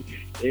 with who?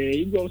 And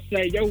you gonna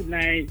say your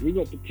name. We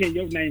gonna pretend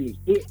your name is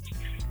Butch.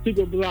 He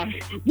gonna be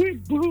like,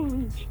 with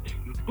Butch?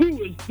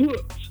 Who is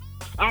Butch?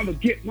 I'm gonna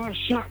get my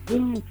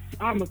shotgun.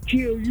 I'm gonna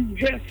kill you,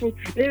 heifer,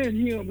 and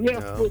him,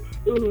 heifer.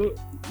 You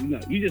know,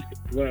 you just,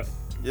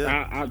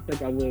 I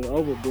think I went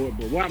overboard.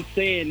 But what I'm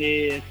saying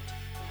is,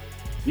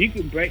 you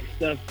can break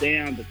stuff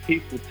down to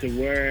people to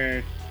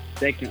where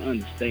they can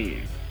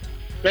understand.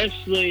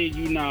 Especially,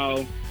 you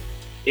know,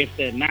 if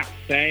they're not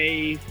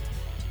saved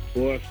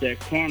or if they're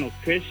carnal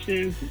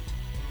Christians.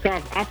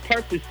 Because our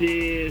purpose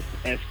is,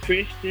 as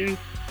Christians,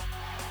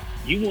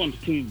 you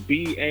want to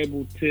be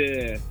able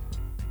to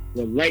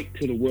relate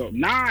to the world.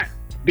 Not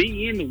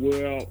be in the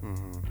world,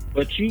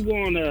 but you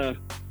want to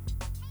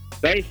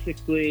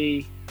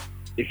basically,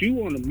 if you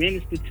want to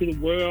minister to the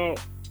world,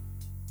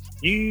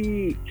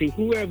 to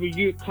whoever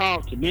you're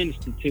called to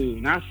minister to,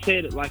 and I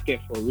said it like that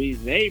for a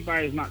reason.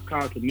 Everybody's not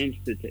called to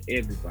minister to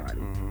everybody.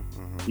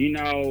 You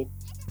know,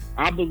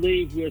 I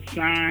believe we're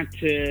assigned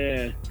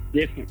to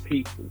different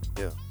people.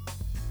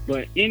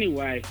 But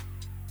anyway,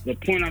 the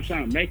point I'm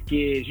trying to make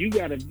is you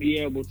got to be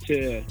able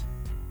to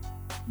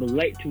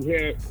relate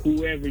to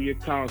whoever you're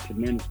called to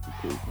minister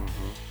to.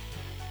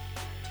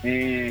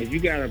 And you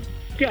got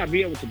to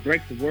be able to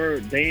break the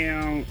word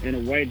down in a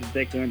way that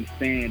they can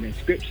understand. And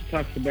Scripture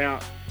talks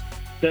about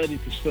study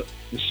to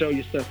show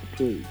yourself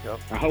approved.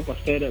 I hope I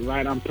said it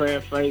right. I'm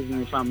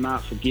paraphrasing. If I'm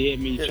not, forgive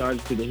me. Charge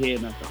it to the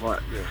head, not the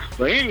heart.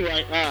 But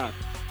anyway,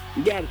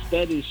 you got to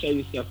study to show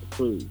yourself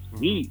approved.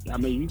 You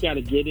got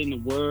to get in the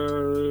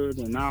Word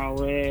and all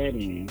that,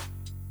 and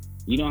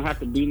you don't have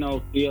to be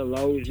no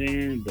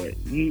theologian, but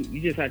you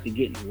just have to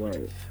get in the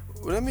Word.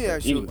 Well, let me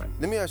ask you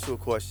a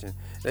question,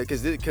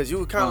 because you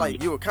were kind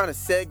of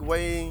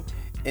segueing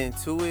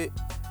into it,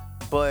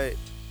 but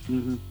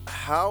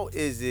how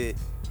is it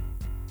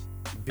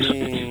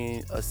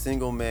being a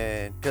single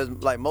man? Because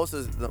like most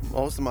of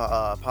my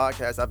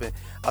podcasts,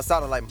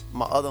 outside of like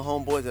my other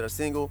homeboys that are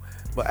single,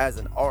 but as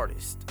an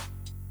artist,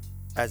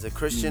 as a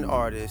Christian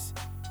artist,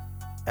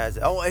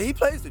 and he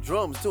plays the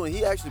drums too, and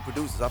he actually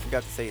produces. I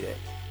forgot to say that.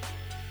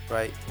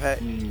 right? Pac,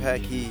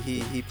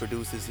 he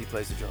produces, he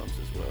plays the drums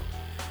as well.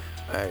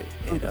 All right,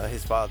 and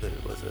his father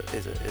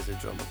is a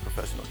drummer,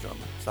 professional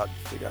drummer. So I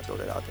figured I'd throw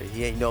that out there.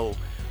 He ain't no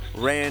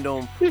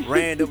random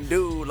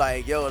dude.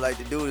 Like yo, like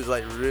the dude is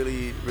like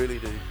really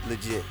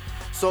legit.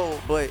 So,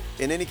 but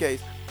in any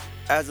case,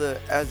 as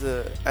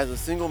a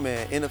single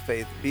man in the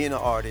faith, being an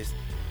artist,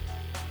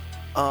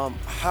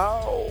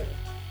 how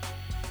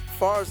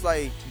far as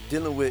like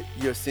dealing with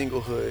your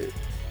singlehood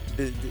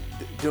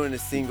during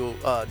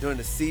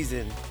the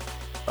season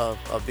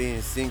of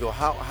being single,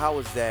 how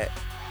was that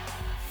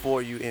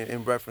for you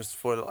in reference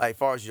for like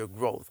far as your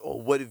growth,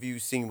 or what have you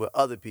seen with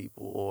other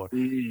people, or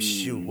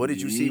shoot, what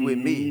did you see with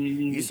me?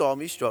 You saw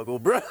me struggle,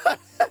 bro.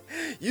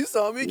 You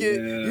saw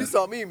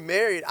me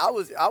married. I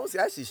was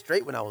actually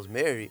straight when I was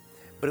married,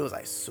 but it was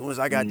like as soon as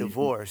I got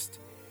divorced,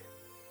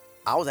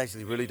 I was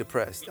actually really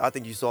depressed. I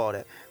think you saw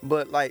that.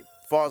 But like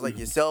far as like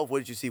yourself, what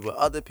did you see with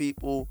other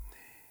people?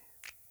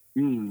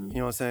 You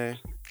know what I'm saying?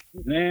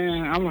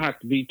 Man, I'm gonna have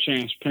to be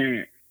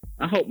transparent.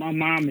 I hope my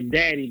mom and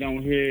daddy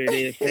don't hear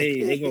this.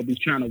 Hey, they gonna be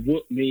trying to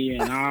whoop me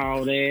and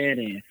all that.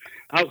 And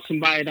I hope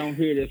somebody don't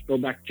hear this. Go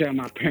back and tell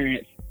my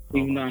parents,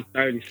 even though I'm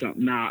 30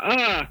 something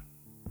now.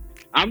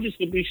 I'm just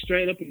gonna be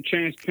straight up and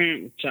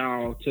transparent with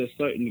y'all to a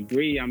certain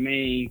degree. I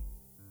mean,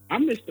 I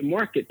miss the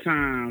market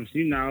times,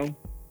 you know,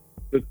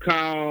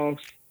 because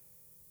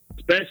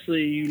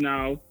especially, you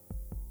know,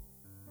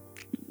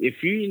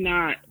 if you're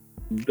not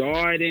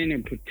guarding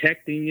and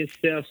protecting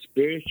yourself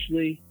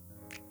spiritually,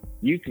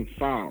 you can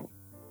fall.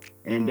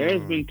 And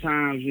there's been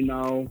times, you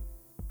know,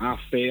 I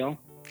fell.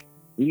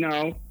 You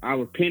know, I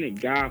repented,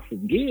 God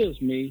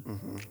forgives me.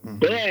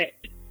 But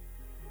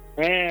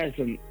as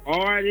an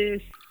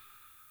artist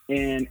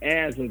and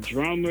as a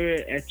drummer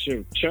at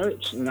your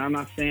church, and I'm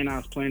not saying I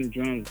was playing the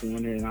drums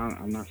doing it,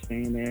 I'm not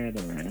saying that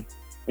or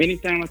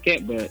anything like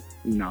that, but,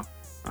 you know,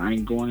 I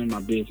ain't going in my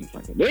business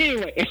like that. But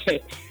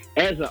anyway,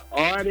 as an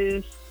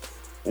artist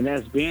and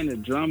as being a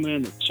drummer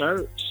in the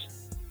church,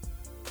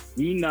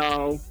 you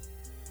know,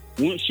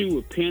 once you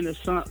repent of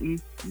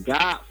something,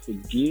 God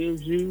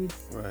forgives you.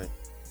 Right.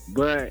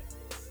 But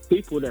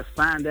people that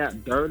find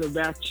out dirt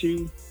about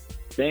you,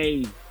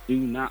 they do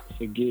not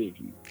forgive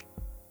you.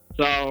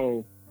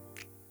 So,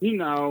 you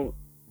know,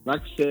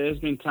 like I said, there's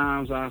been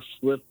times I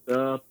slipped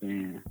up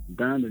and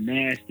done the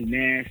nasty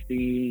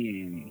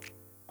and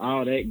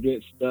all that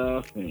good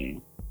stuff.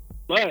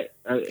 But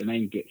it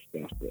ain't good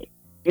stuff, but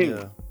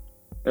anyway. Yeah.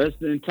 There's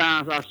been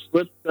times I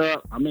slipped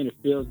up. I mean, it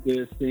feels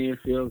good. Sin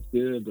feels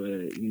good,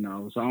 but, you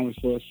know, it's only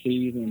for a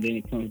season, and then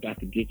it comes back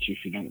to get you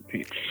if you don't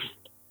repent.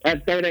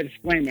 I'd throw that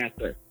disclaimer out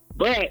there.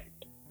 But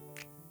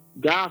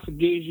God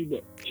forgives you,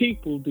 but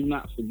people do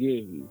not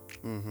forgive you.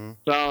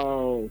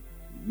 So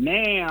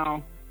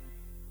now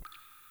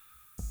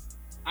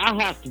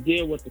I have to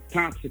deal with the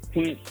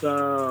consequence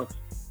of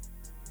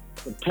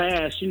the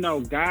past. You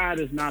know, God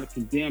is not a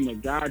condemner.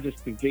 God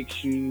just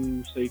convicts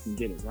you so you can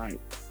get it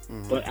right.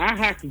 But I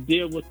have to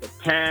deal with the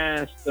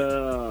past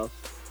of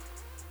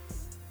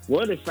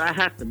what if I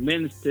have to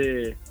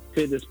minister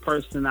to this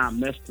person I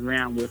messed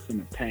around with in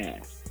the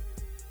past.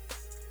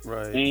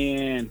 Right.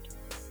 And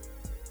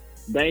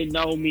they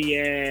know me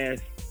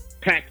as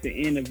Pac the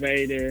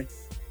Innovator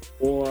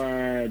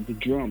or the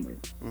drummer.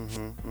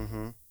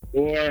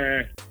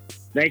 Or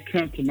they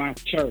come to my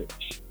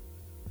church.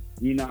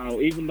 You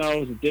know, even though it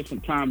was a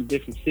different time, a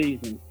different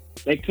season,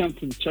 they come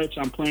to the church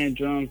I'm playing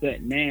drums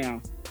at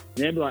now.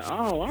 They'll be like,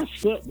 oh, I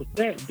slept with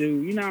that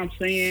dude. You know what I'm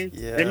saying?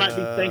 Yeah. They might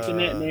be thinking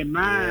that in their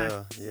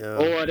mind. Yeah.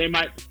 Or they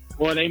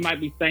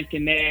might be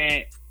thinking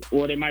that,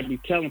 or they might be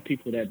telling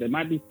people that. They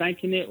might be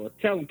thinking it or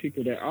telling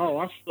people that, oh,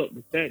 I slept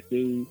with that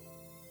dude.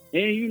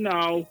 And, you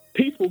know,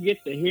 people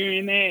get to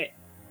hearing that.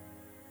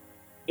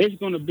 It's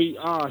going to be,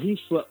 oh, he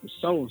slept with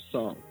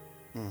so-and-so.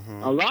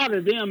 A lot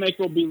of them ain't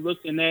going to be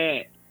looking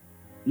at,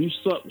 you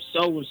slept with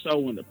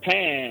so-and-so in the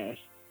past.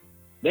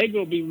 They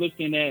going to be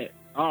looking at,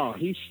 oh,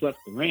 he slept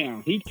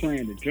around. He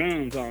playing the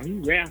drums. Oh, he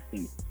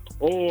rapping.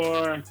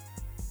 Or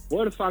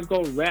what if I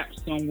go rap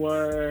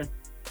somewhere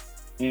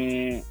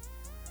and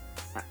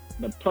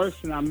the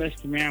person I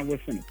messed around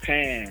with in the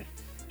past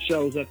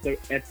shows up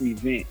at the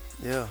event?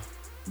 Yeah.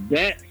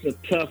 That's a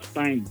tough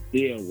thing to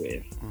deal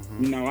with.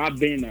 You know, I've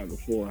been there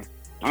before.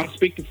 I'm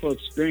speaking for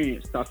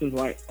experience because it's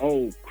like,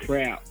 oh,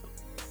 crap.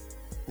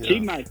 Yeah. She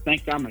might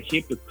think I'm a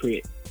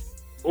hypocrite.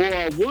 Or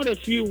what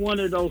if you're one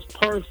of those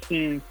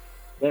persons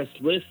that's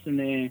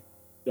listening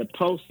that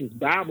posts his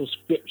Bible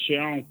scripture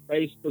on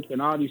Facebook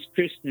and all these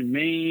Christian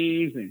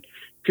memes and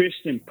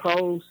Christian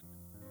posts,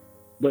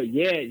 but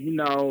yeah, you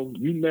know,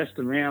 you messed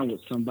around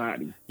with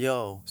somebody.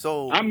 Yo,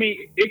 so I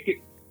mean, it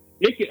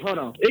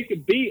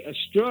could be a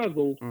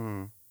struggle,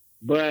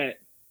 but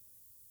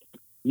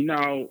you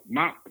know,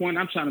 my point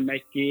I'm trying to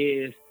make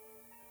is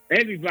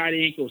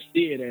everybody ain't gonna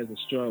see it as a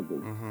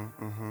struggle.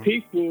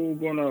 People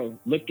gonna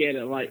look at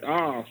it like,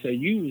 oh, so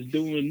you was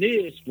doing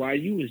this while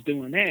you was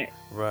doing that.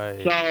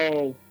 Right.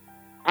 So,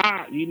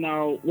 you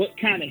know, what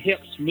kind of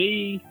helps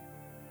me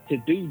to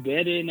do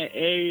better in the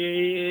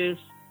area is,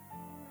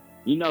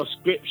 you know,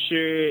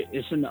 scripture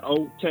is in the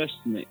Old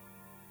Testament.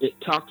 it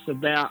talks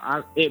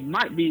about. It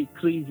might be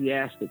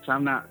Ecclesiastics.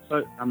 I'm not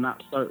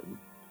certain,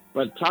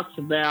 but it talks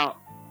about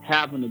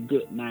having a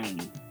good name.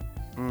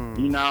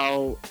 You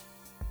know,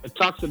 it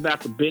talks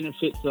about the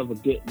benefits of a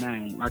good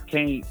name. I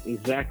can't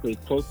exactly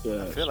quote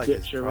the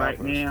scripture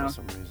right now. For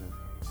some reason.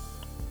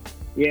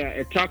 Yeah,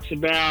 it talks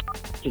about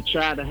to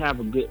try to have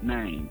a good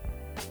name.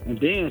 And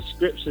then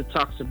scripture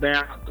talks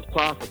about the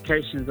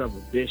qualifications of a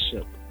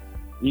bishop.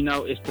 You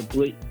know, it's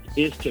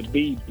to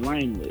be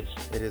blameless.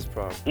 It is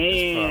Proverbs. And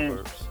it's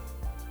Proverbs.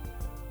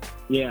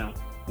 Yeah.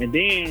 And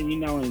then, you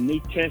know, in the New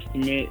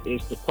Testament,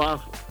 it's the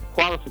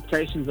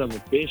qualifications of a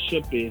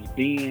bishop is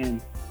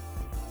being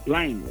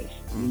blameless.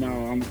 You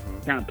know, I'm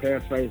kind of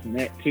paraphrasing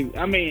that too.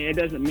 I mean, it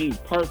doesn't mean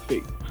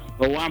perfect,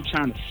 but what I'm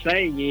trying to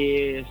say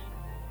is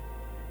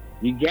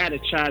you got to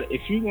try to,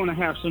 if you want to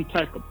have some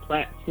type of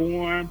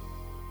platform,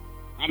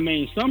 I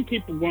mean, some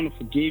people want to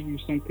forgive you,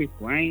 some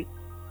people ain't,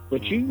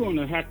 but you're going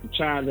to have to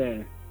try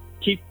to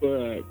keep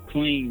a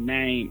clean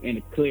name and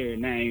a clear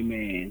name.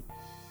 And,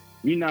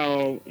 you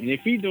know, and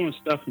if you're doing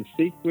stuff in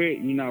secret,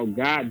 you know,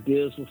 God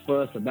deals with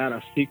us about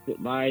our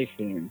secret life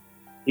and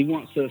he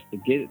wants us to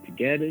get it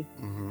together.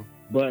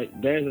 But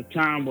there's a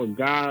time where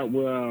God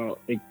will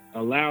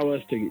allow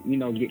us to, you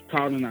know, get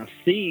caught in our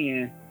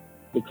sin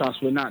because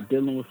we're not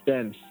dealing with that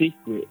in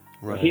secret.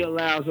 Right. He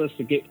allows us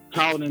to get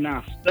caught in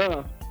our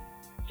stuff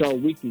so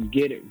we can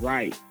get it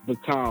right,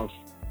 because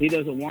he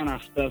doesn't want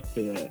our stuff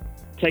to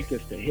take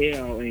us to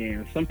hell.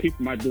 And some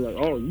people might be like,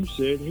 oh, you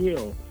said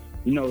hell.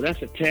 You know,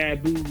 that's a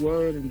taboo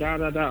word and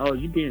da-da-da. Oh,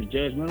 you being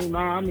judgmental. No,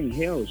 I mean,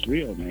 hell is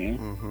real,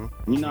 man.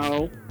 You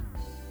know,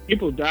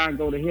 people die and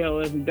go to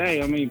hell every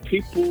day. I mean,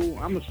 people,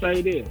 I'm going to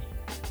say this.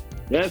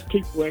 There's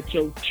people at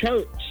your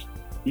church,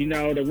 you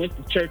know, that went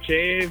to church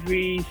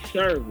every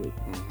service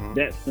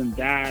that's been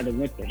died and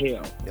went to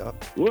hell.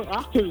 Yep. Well,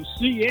 I couldn't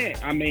see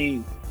it. I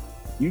mean,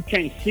 you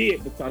can't see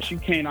it because you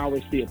can't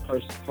always see a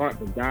person's heart,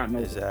 but God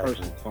knows a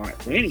person's heart.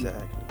 But anyway,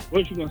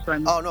 what you gonna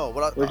say? Oh no,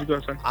 what you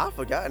gonna say? I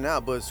forgot now,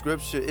 but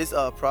scripture is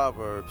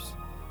Proverbs,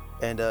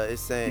 and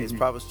it's saying it's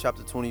Proverbs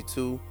chapter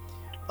 22,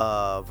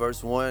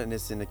 verse 1, and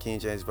it's in the King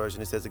James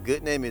version. It says, "A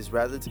good name is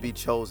rather to be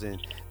chosen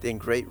than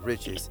great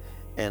riches,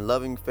 and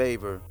loving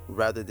favor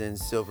rather than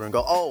silver and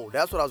gold." Oh,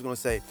 that's what I was gonna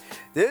say.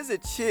 There's a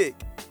chick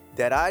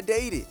that I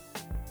dated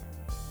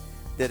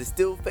that is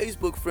still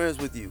Facebook friends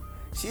with you.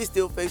 She's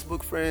still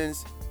Facebook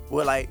friends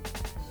with like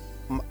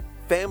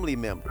family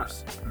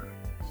members.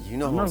 You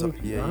know what I'm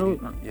talking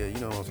about. Yeah, you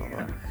know what I'm talking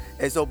about.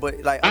 And so,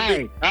 but like,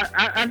 I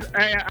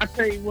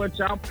tell you what,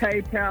 y'all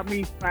PayPal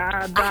me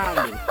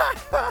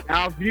 $5.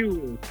 Our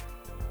viewers,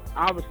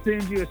 I will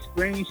send you a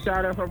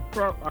screenshot of her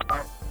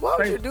Why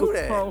would you do Facebook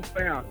that?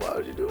 profile. Why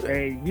would you do that?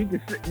 Hey,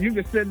 you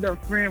can send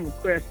up friend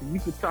requests. And you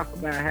can talk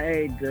about,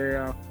 hey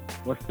girl,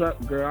 what's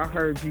up, girl? I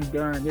heard you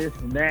done this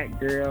and that,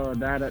 girl.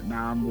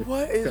 Nah, I'm just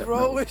what is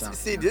wrong with you?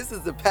 See, this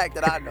is the pack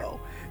that I know.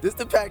 This is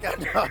the pack I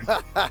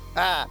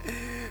know.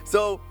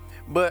 So,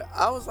 but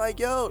I was like,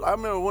 yo, I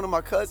remember one of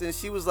my cousins,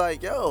 she was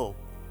like, yo,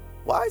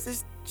 why is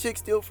this chick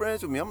still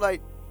friends with me? I'm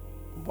like,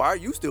 why are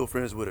you still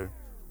friends with her?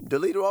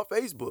 Delete her off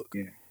Facebook.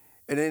 Yeah.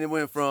 And then it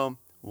went from,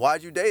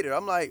 why'd you date her?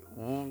 I'm like,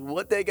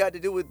 what they got to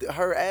do with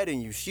her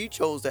adding you? She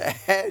chose to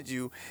add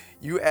you.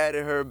 You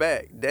added her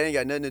back. That ain't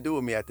got nothing to do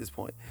with me at this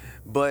point.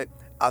 But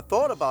I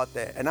thought about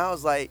that, and I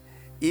was like,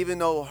 even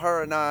though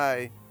her and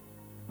I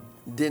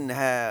didn't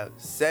have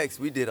sex,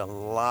 we did a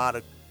lot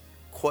of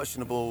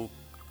questionable,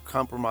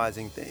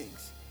 compromising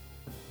things.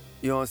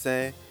 You know what I'm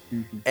saying?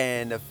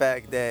 And the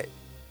fact that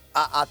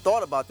I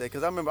thought about that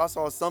because I remember I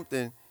saw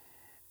something,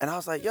 and I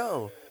was like,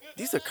 yo,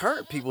 these are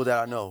current people that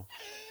I know.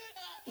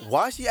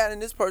 Why is she adding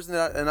this person?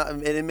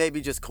 And it may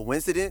be just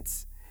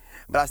coincidence,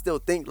 but I still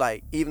think,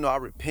 like, even though I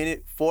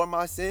repented for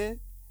my sin,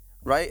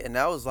 right? And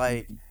that was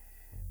like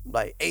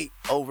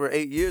over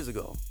 8 years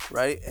ago,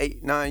 right?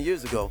 9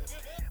 years ago.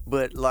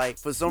 But like,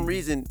 for some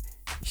reason,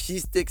 she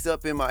sticks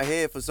up in my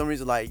head for some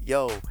reason, like,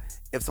 yo,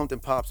 if something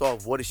pops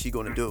off, what is she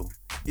gonna do?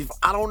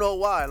 I don't know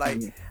why.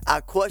 Like, I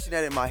question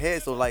that in my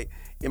head. So like,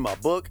 in my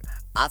book,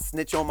 I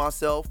snitch on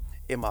myself.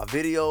 In my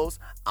videos,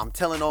 I'm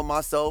telling on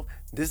myself,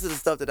 this is the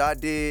stuff that I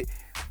did.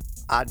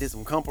 I did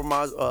some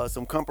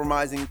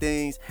compromising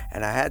things,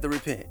 and I had to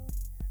repent.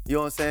 You know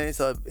what I'm saying?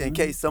 So in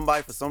case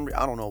somebody, for some reason,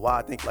 I don't know why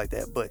I think like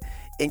that, but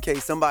in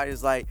case somebody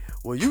is like,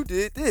 well, you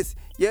did this.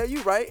 Yeah,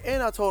 you right.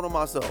 And I told on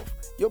myself.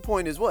 Your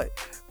point is what?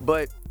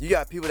 But you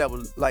got people that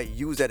would like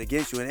use that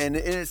against you. And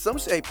in some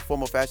shape,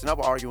 form, or fashion, I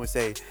would argue and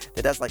say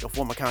that that's like a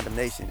form of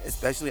condemnation,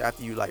 especially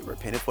after you like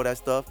repented for that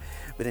stuff.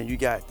 But then you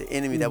got the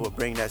enemy that would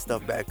bring that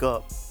stuff back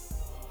up,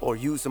 or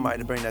use somebody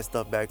to bring that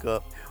stuff back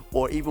up.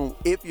 Or even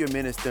if you're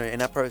ministering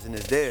and that person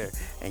is there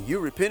and you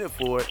repented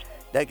for it,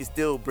 that can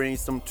still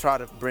try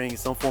to bring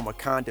some form of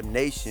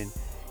condemnation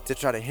to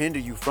try to hinder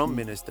you from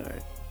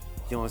ministering.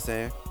 You know what I'm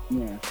saying?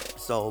 Yeah.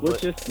 So,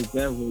 which is the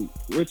devil?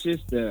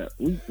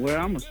 Well,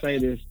 I'm gonna say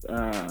this.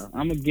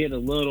 I'm gonna get a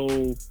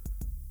little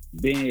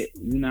bit,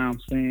 you know what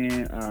I'm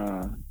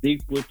saying,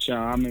 deep with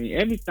y'all. I mean,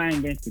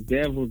 everything ain't the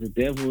devil. The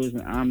devil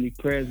isn't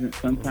omnipresent.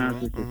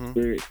 Sometimes it's a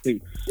spirit too.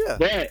 Yeah.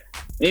 But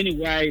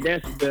Anyway,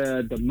 that's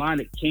the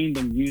demonic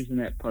kingdom using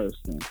that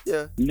person.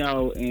 Yeah.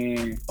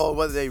 And or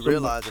whether they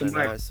realize it or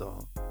somebody, not.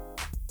 So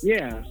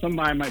yeah,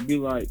 somebody might be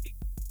like,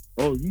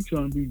 "Oh, you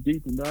trying to be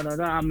deep and da da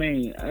da." I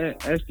mean,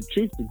 that's the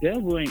truth. The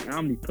devil ain't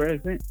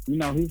omnipresent.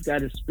 He's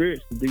got his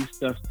spirits to do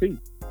stuff too.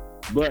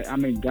 But I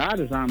mean, God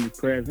is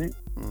omnipresent.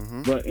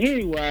 mm-hmm. But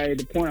anyway,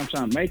 the point I'm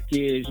trying to make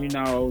is,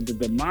 the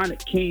demonic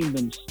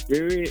kingdom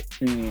spirits,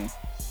 and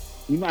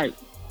you might,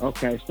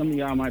 okay, some of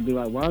y'all might be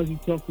like, why is he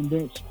talking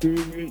about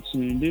spirits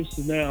and this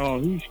and that? Oh,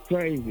 he's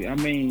crazy. I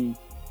mean,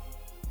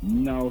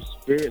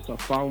 spirits are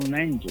fallen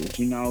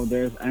angels.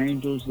 There's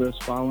angels, there's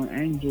fallen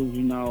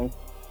angels.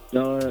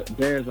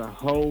 There's a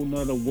whole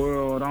nother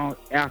world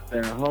out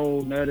there, a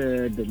whole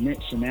nother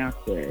dimension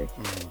out there.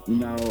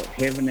 Mm-hmm.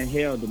 Heaven and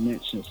hell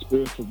dimension,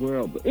 spiritual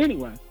world. But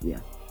anyway, yeah.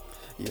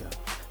 Yeah.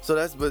 So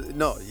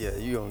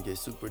you're gonna get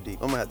super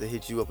deep. I'm gonna have to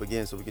hit you up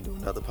again so we can do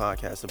another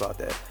podcast about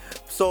that.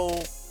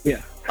 So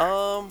yeah,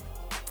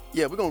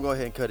 we're gonna go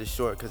ahead and cut it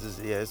short because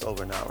it's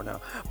over an hour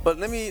now. But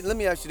let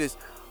me ask you this: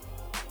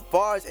 as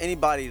far as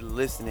anybody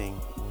listening,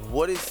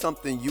 what is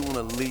something you want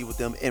to leave with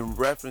them in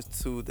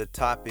reference to the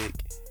topic?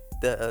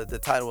 The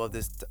title of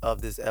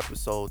this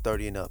episode,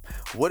 30 and Up.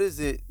 What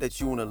is it that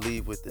you want to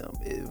leave with them?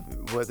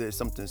 Whether it's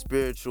something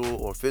spiritual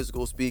or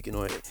physical speaking,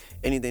 or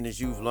anything that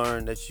you've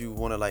learned that you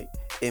want to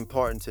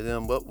impart into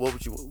them. What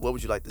would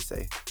you like to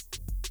say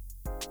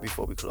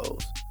before we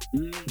close?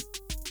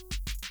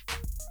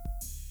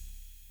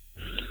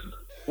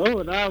 What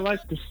would I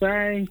like to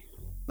say?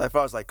 As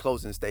far as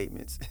closing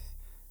statements,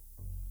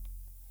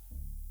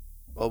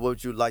 or what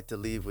would you like to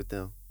leave with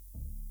them?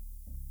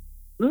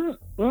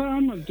 Well,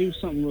 I'm going to do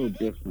something a little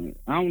different.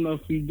 I don't know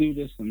if you do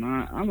this or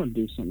not. I'm going to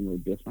do something a little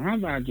different. How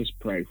about I just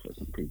pray for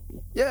some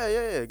people?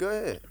 Yeah. Go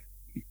ahead.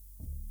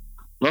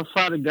 Lord,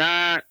 Father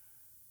God,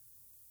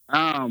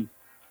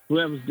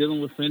 whoever's dealing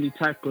with any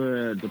type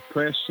of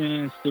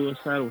depression,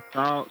 suicidal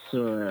thoughts,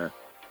 or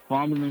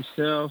harming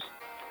themselves,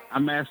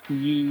 I'm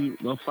asking you,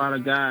 Lord Father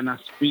God, and I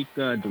speak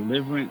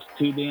deliverance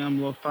to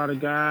them, Lord Father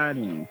God,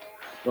 and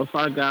Lord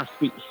Father God, I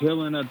speak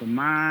healing of the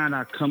mind.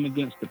 I come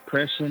against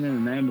depression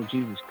in the name of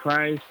Jesus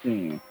Christ.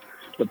 And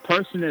the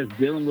person that's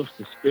dealing with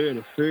the spirit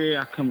of fear,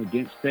 I come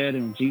against that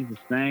in Jesus'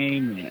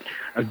 name. And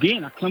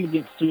again, I come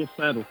against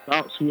suicidal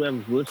thoughts.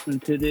 Whoever's listening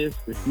to this,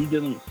 if you're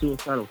dealing with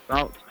suicidal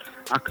thoughts,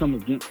 I come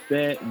against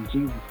that in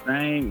Jesus'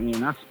 name.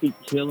 And I speak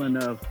healing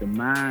of the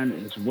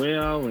mind as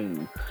well.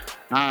 And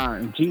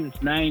in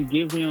Jesus' name,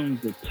 give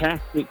them the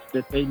tactics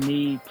that they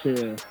need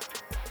to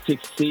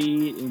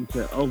succeed and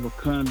to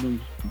overcome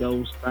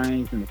those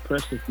things in the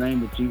precious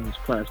name of Jesus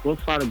Christ. Lord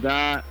Father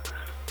God,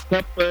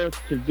 help us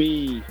to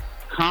be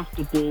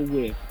comfortable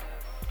with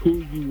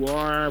who you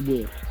are,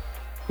 with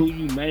who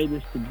you made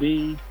us to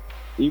be,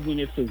 even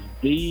if it's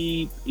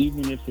deep,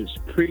 even if it's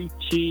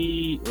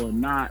preachy or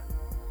not.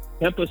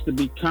 Help us to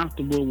be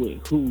comfortable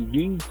with who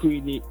you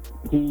created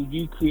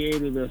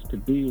us to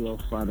be,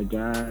 Lord Father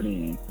God,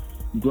 and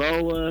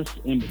grow us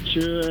and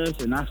mature us.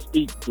 And I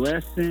speak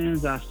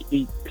blessings, I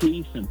speak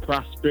peace and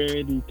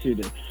prosperity to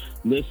the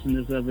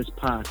listeners of this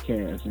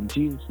podcast. In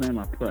Jesus' name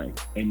I pray.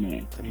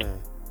 Amen.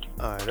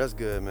 All right, that's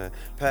good, man.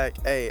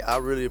 Pac, hey, I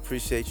really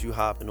appreciate you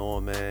hopping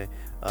on, man.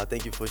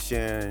 Thank you for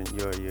sharing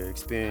your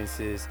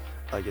experiences,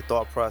 your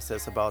thought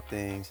process about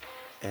things.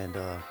 And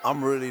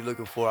I'm really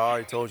looking forward. I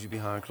already told you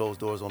behind closed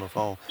doors on the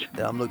phone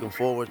that I'm looking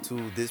forward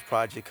to this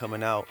project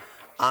coming out.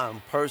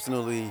 I'm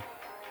personally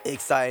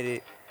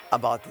excited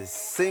about this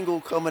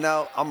single coming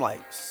out. I'm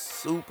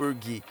super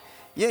geek.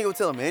 You ain't gonna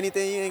tell them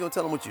anything. You ain't gonna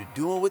tell them what you're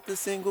doing with the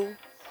single.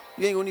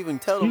 You ain't gonna even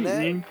tell them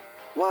that.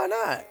 Why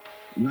not?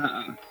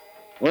 Nah.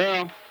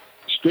 Well,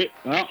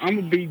 I'm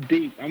gonna be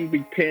deep. I'm gonna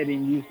be petty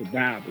and use the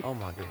Bible. Oh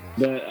my goodness.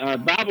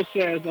 The Bible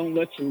says, "Don't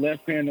let your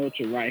left hand know what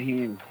your right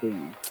hand is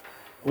doing."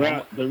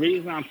 Well, the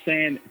reason I'm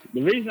saying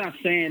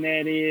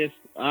that is,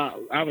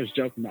 I was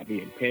joking about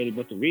being petty,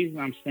 but the reason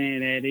I'm saying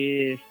that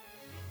is,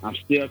 I'm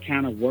still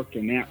kind of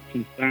working out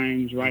some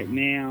things right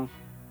now,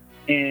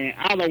 and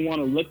I don't want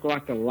to look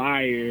like a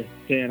liar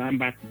saying I'm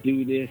about to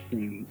do this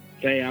and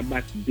say I'm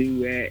about to do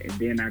that, and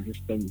then I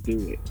just don't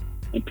do it.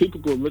 And people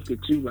go look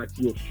at you like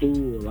you're a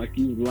fool, or like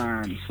you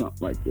lying or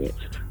something like that.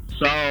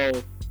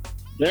 So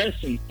there's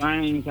some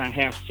things I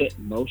have set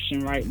in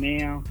motion right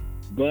now,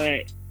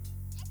 but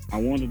I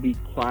want to be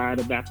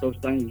quiet about those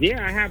things.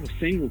 Yeah, I have a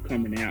single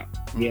coming out.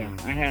 Yeah,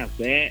 I have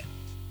that,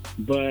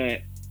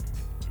 but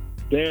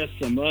there's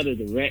some other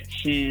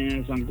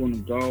directions I'm going to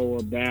go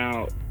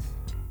about,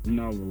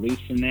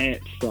 releasing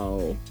that.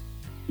 So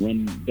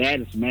when that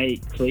is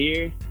made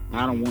clear,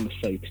 I don't want to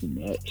say too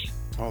much.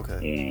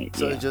 Okay. And,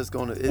 so it's just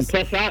going to... And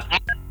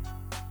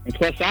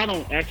plus, I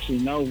don't actually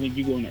know when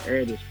you're going to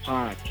air this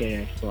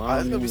podcast. So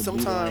it's going to be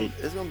sometime.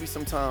 It's going to be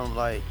sometime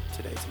like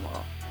today,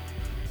 tomorrow.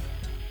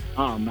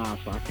 Oh, no,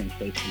 so I can't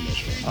say too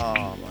much right now.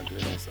 Oh, my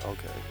goodness.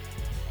 Okay.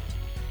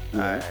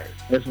 Yeah, all right.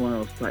 That's one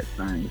of those type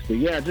things. But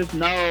yeah, just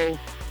know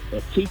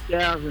that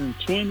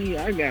 2020,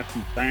 I got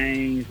some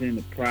things in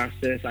the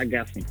process. I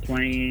got some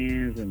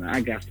plans and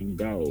I got some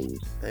goals.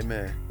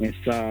 Amen. And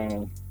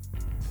so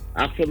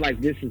I feel like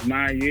this is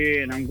my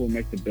year, and I'm gonna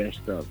make the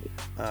best of it.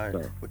 All right. So,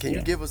 Well, can you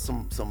yeah. give us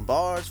some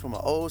bars from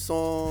an old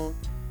song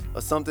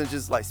or something?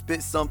 Just like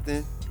spit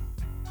something.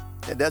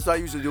 And that's what I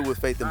usually do with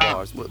Faith and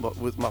Bars.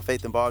 With my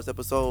Faith and Bars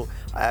episode,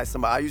 I ask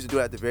somebody. I usually do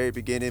it at the very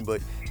beginning,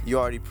 but you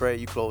already pray,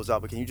 you close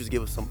out. But can you just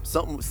give us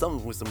something with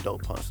some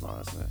dope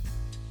punchlines, man?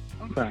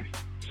 Okay.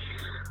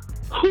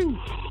 Whew.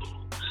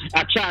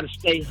 I try to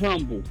stay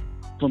humble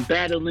from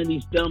battling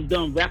these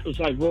dumb rappers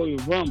like Royal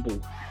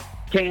Rumble.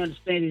 Can't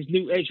understand these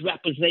new age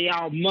rappers, they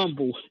all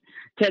mumble.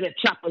 Tell that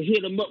chopper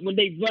hit them up when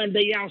they run,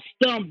 they all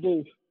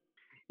stumble.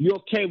 You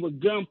okay with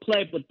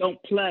gunplay, but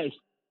don't play.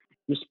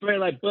 You spray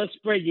like bud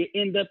spray, you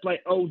end up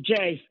like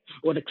OJ.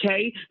 Or the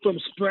K from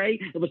spray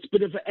of a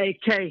spit of an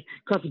AK.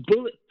 Cause a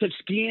bullet touch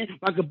skin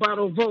like a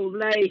bottle of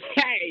Olay.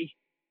 Hey!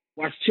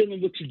 While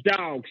chilling with your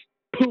dogs,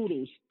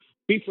 poodles.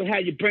 Beef will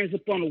have your brains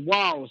up on the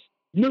walls.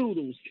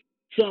 Noodles.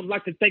 Some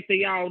like to think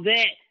they all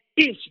that.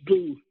 Ish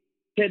boo.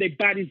 Tell their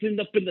bodies end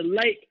up in the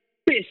lake.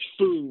 Fish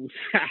food.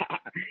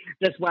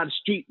 That's why the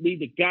street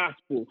need the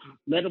gospel.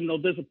 Let them know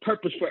there's a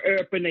purpose for air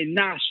up in their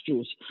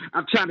nostrils.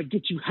 I'm trying to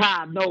get you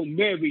high, no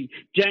Mary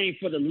Jane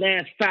for the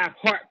last 5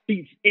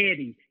 heartbeats,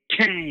 Eddie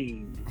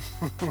Kane.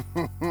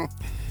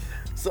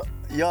 So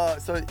y'all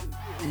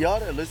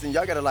that listen,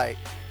 y'all gotta like.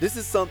 This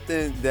is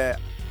something that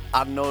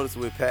I've noticed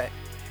with Pat.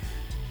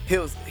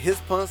 His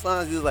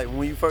punchlines is like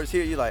when you first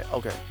hear it, you're like,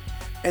 okay,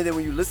 and then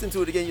when you listen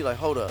to it again, you're like,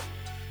 hold up,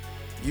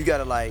 you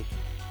gotta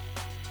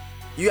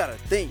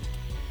think.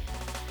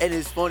 And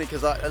it's funny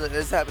because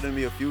it's happened to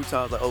me a few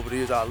times, like over the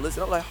years. I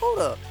listen, I'm like, hold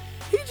up,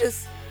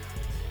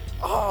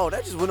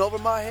 that just went over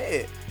my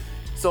head.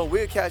 So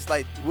we'll catch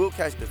the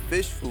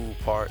fish food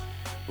part,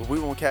 but we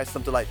won't catch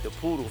something like the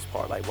poodles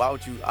part. Like, why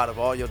would you, out of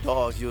all your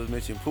dogs, you would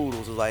mention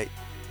poodles? It's like,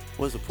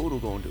 what's a poodle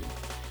gonna do?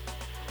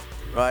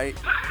 Right?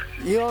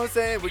 You know what I'm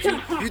saying? But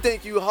you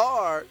think you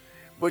hard,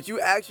 but you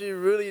actually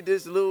really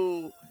this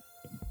little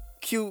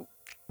cute,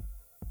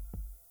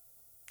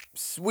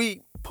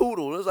 sweet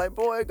poodle. It's like,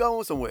 boy,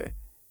 going somewhere.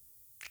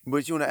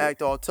 But you want to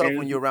act all tough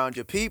when you're around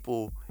your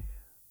people.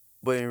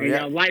 But in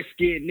reality, y'all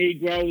light-skinned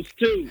Negroes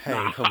too.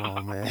 Hey, come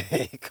on, man.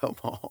 Hey, come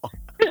on.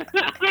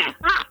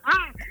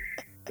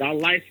 Y'all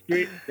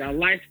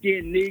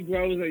light-skinned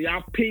Negroes, and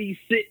y'all pee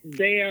sitting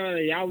there,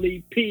 and y'all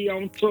leave pee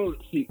on toilet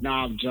seat.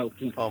 Nah, I'm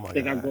joking. Oh my I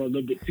think God. I'm going a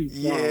little bit too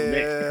far.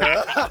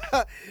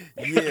 Yeah.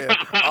 Yeah.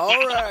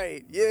 All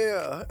right.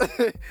 Yeah.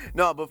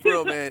 No, but for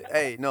real, man.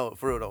 Hey, no,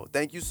 for real though.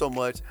 Thank you so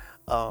much.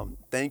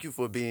 Thank you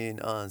for being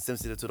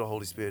sensitive to the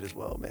Holy Spirit as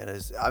well, man.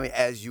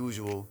 As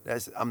usual.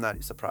 I'm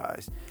not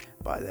surprised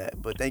by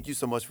that. But thank you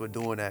so much for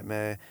doing that,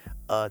 man.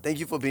 Thank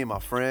you for being my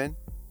friend.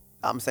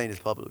 I'm saying this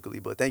publicly,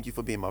 but thank you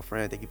for being my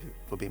friend. Thank you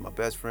for being my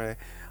best friend.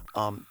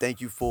 Thank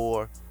you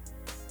for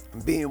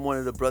being one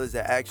of the brothers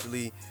that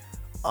actually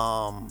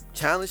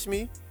challenged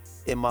me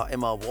in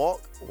my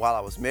walk while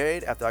I was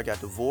married after I got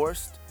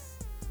divorced.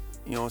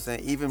 You know what I'm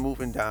saying? Even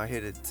moving down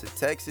here to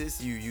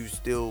Texas, you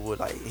still would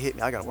like hit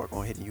me. I gotta work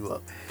on hitting you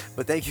up.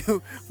 But thank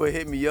you for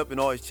hitting me up and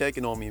always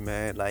checking on me,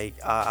 man.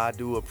 Like I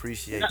do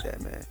appreciate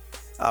that, man.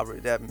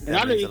 That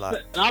means a lot.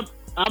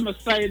 I'm gonna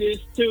say this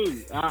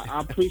too. I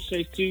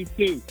appreciate you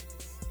too.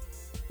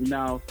 You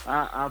know,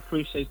 I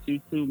appreciate you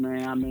too,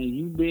 man. I mean,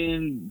 you've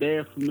been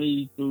there for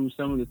me through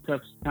some of the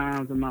toughest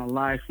times in my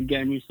life. You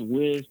gave me some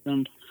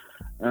wisdom,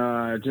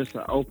 just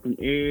an open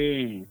ear,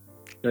 and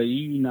so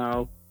you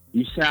know,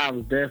 you said I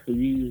was there for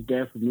you. You was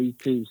there for me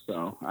too.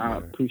 So I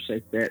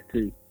appreciate that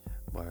too.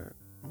 Word.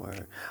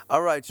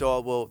 All right,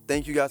 y'all. Well,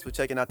 thank you guys for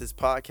checking out this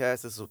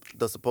podcast. This is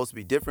the Supposed to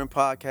Be Different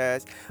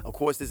podcast. Of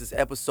course, this is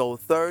episode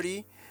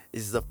 30.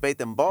 This is a Faith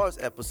and Bars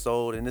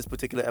episode. In this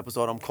particular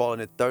episode, I'm calling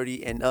it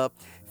 30 and Up,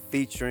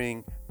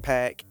 featuring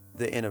Pac,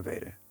 the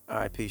Innovator. All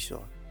right, peace,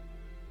 y'all.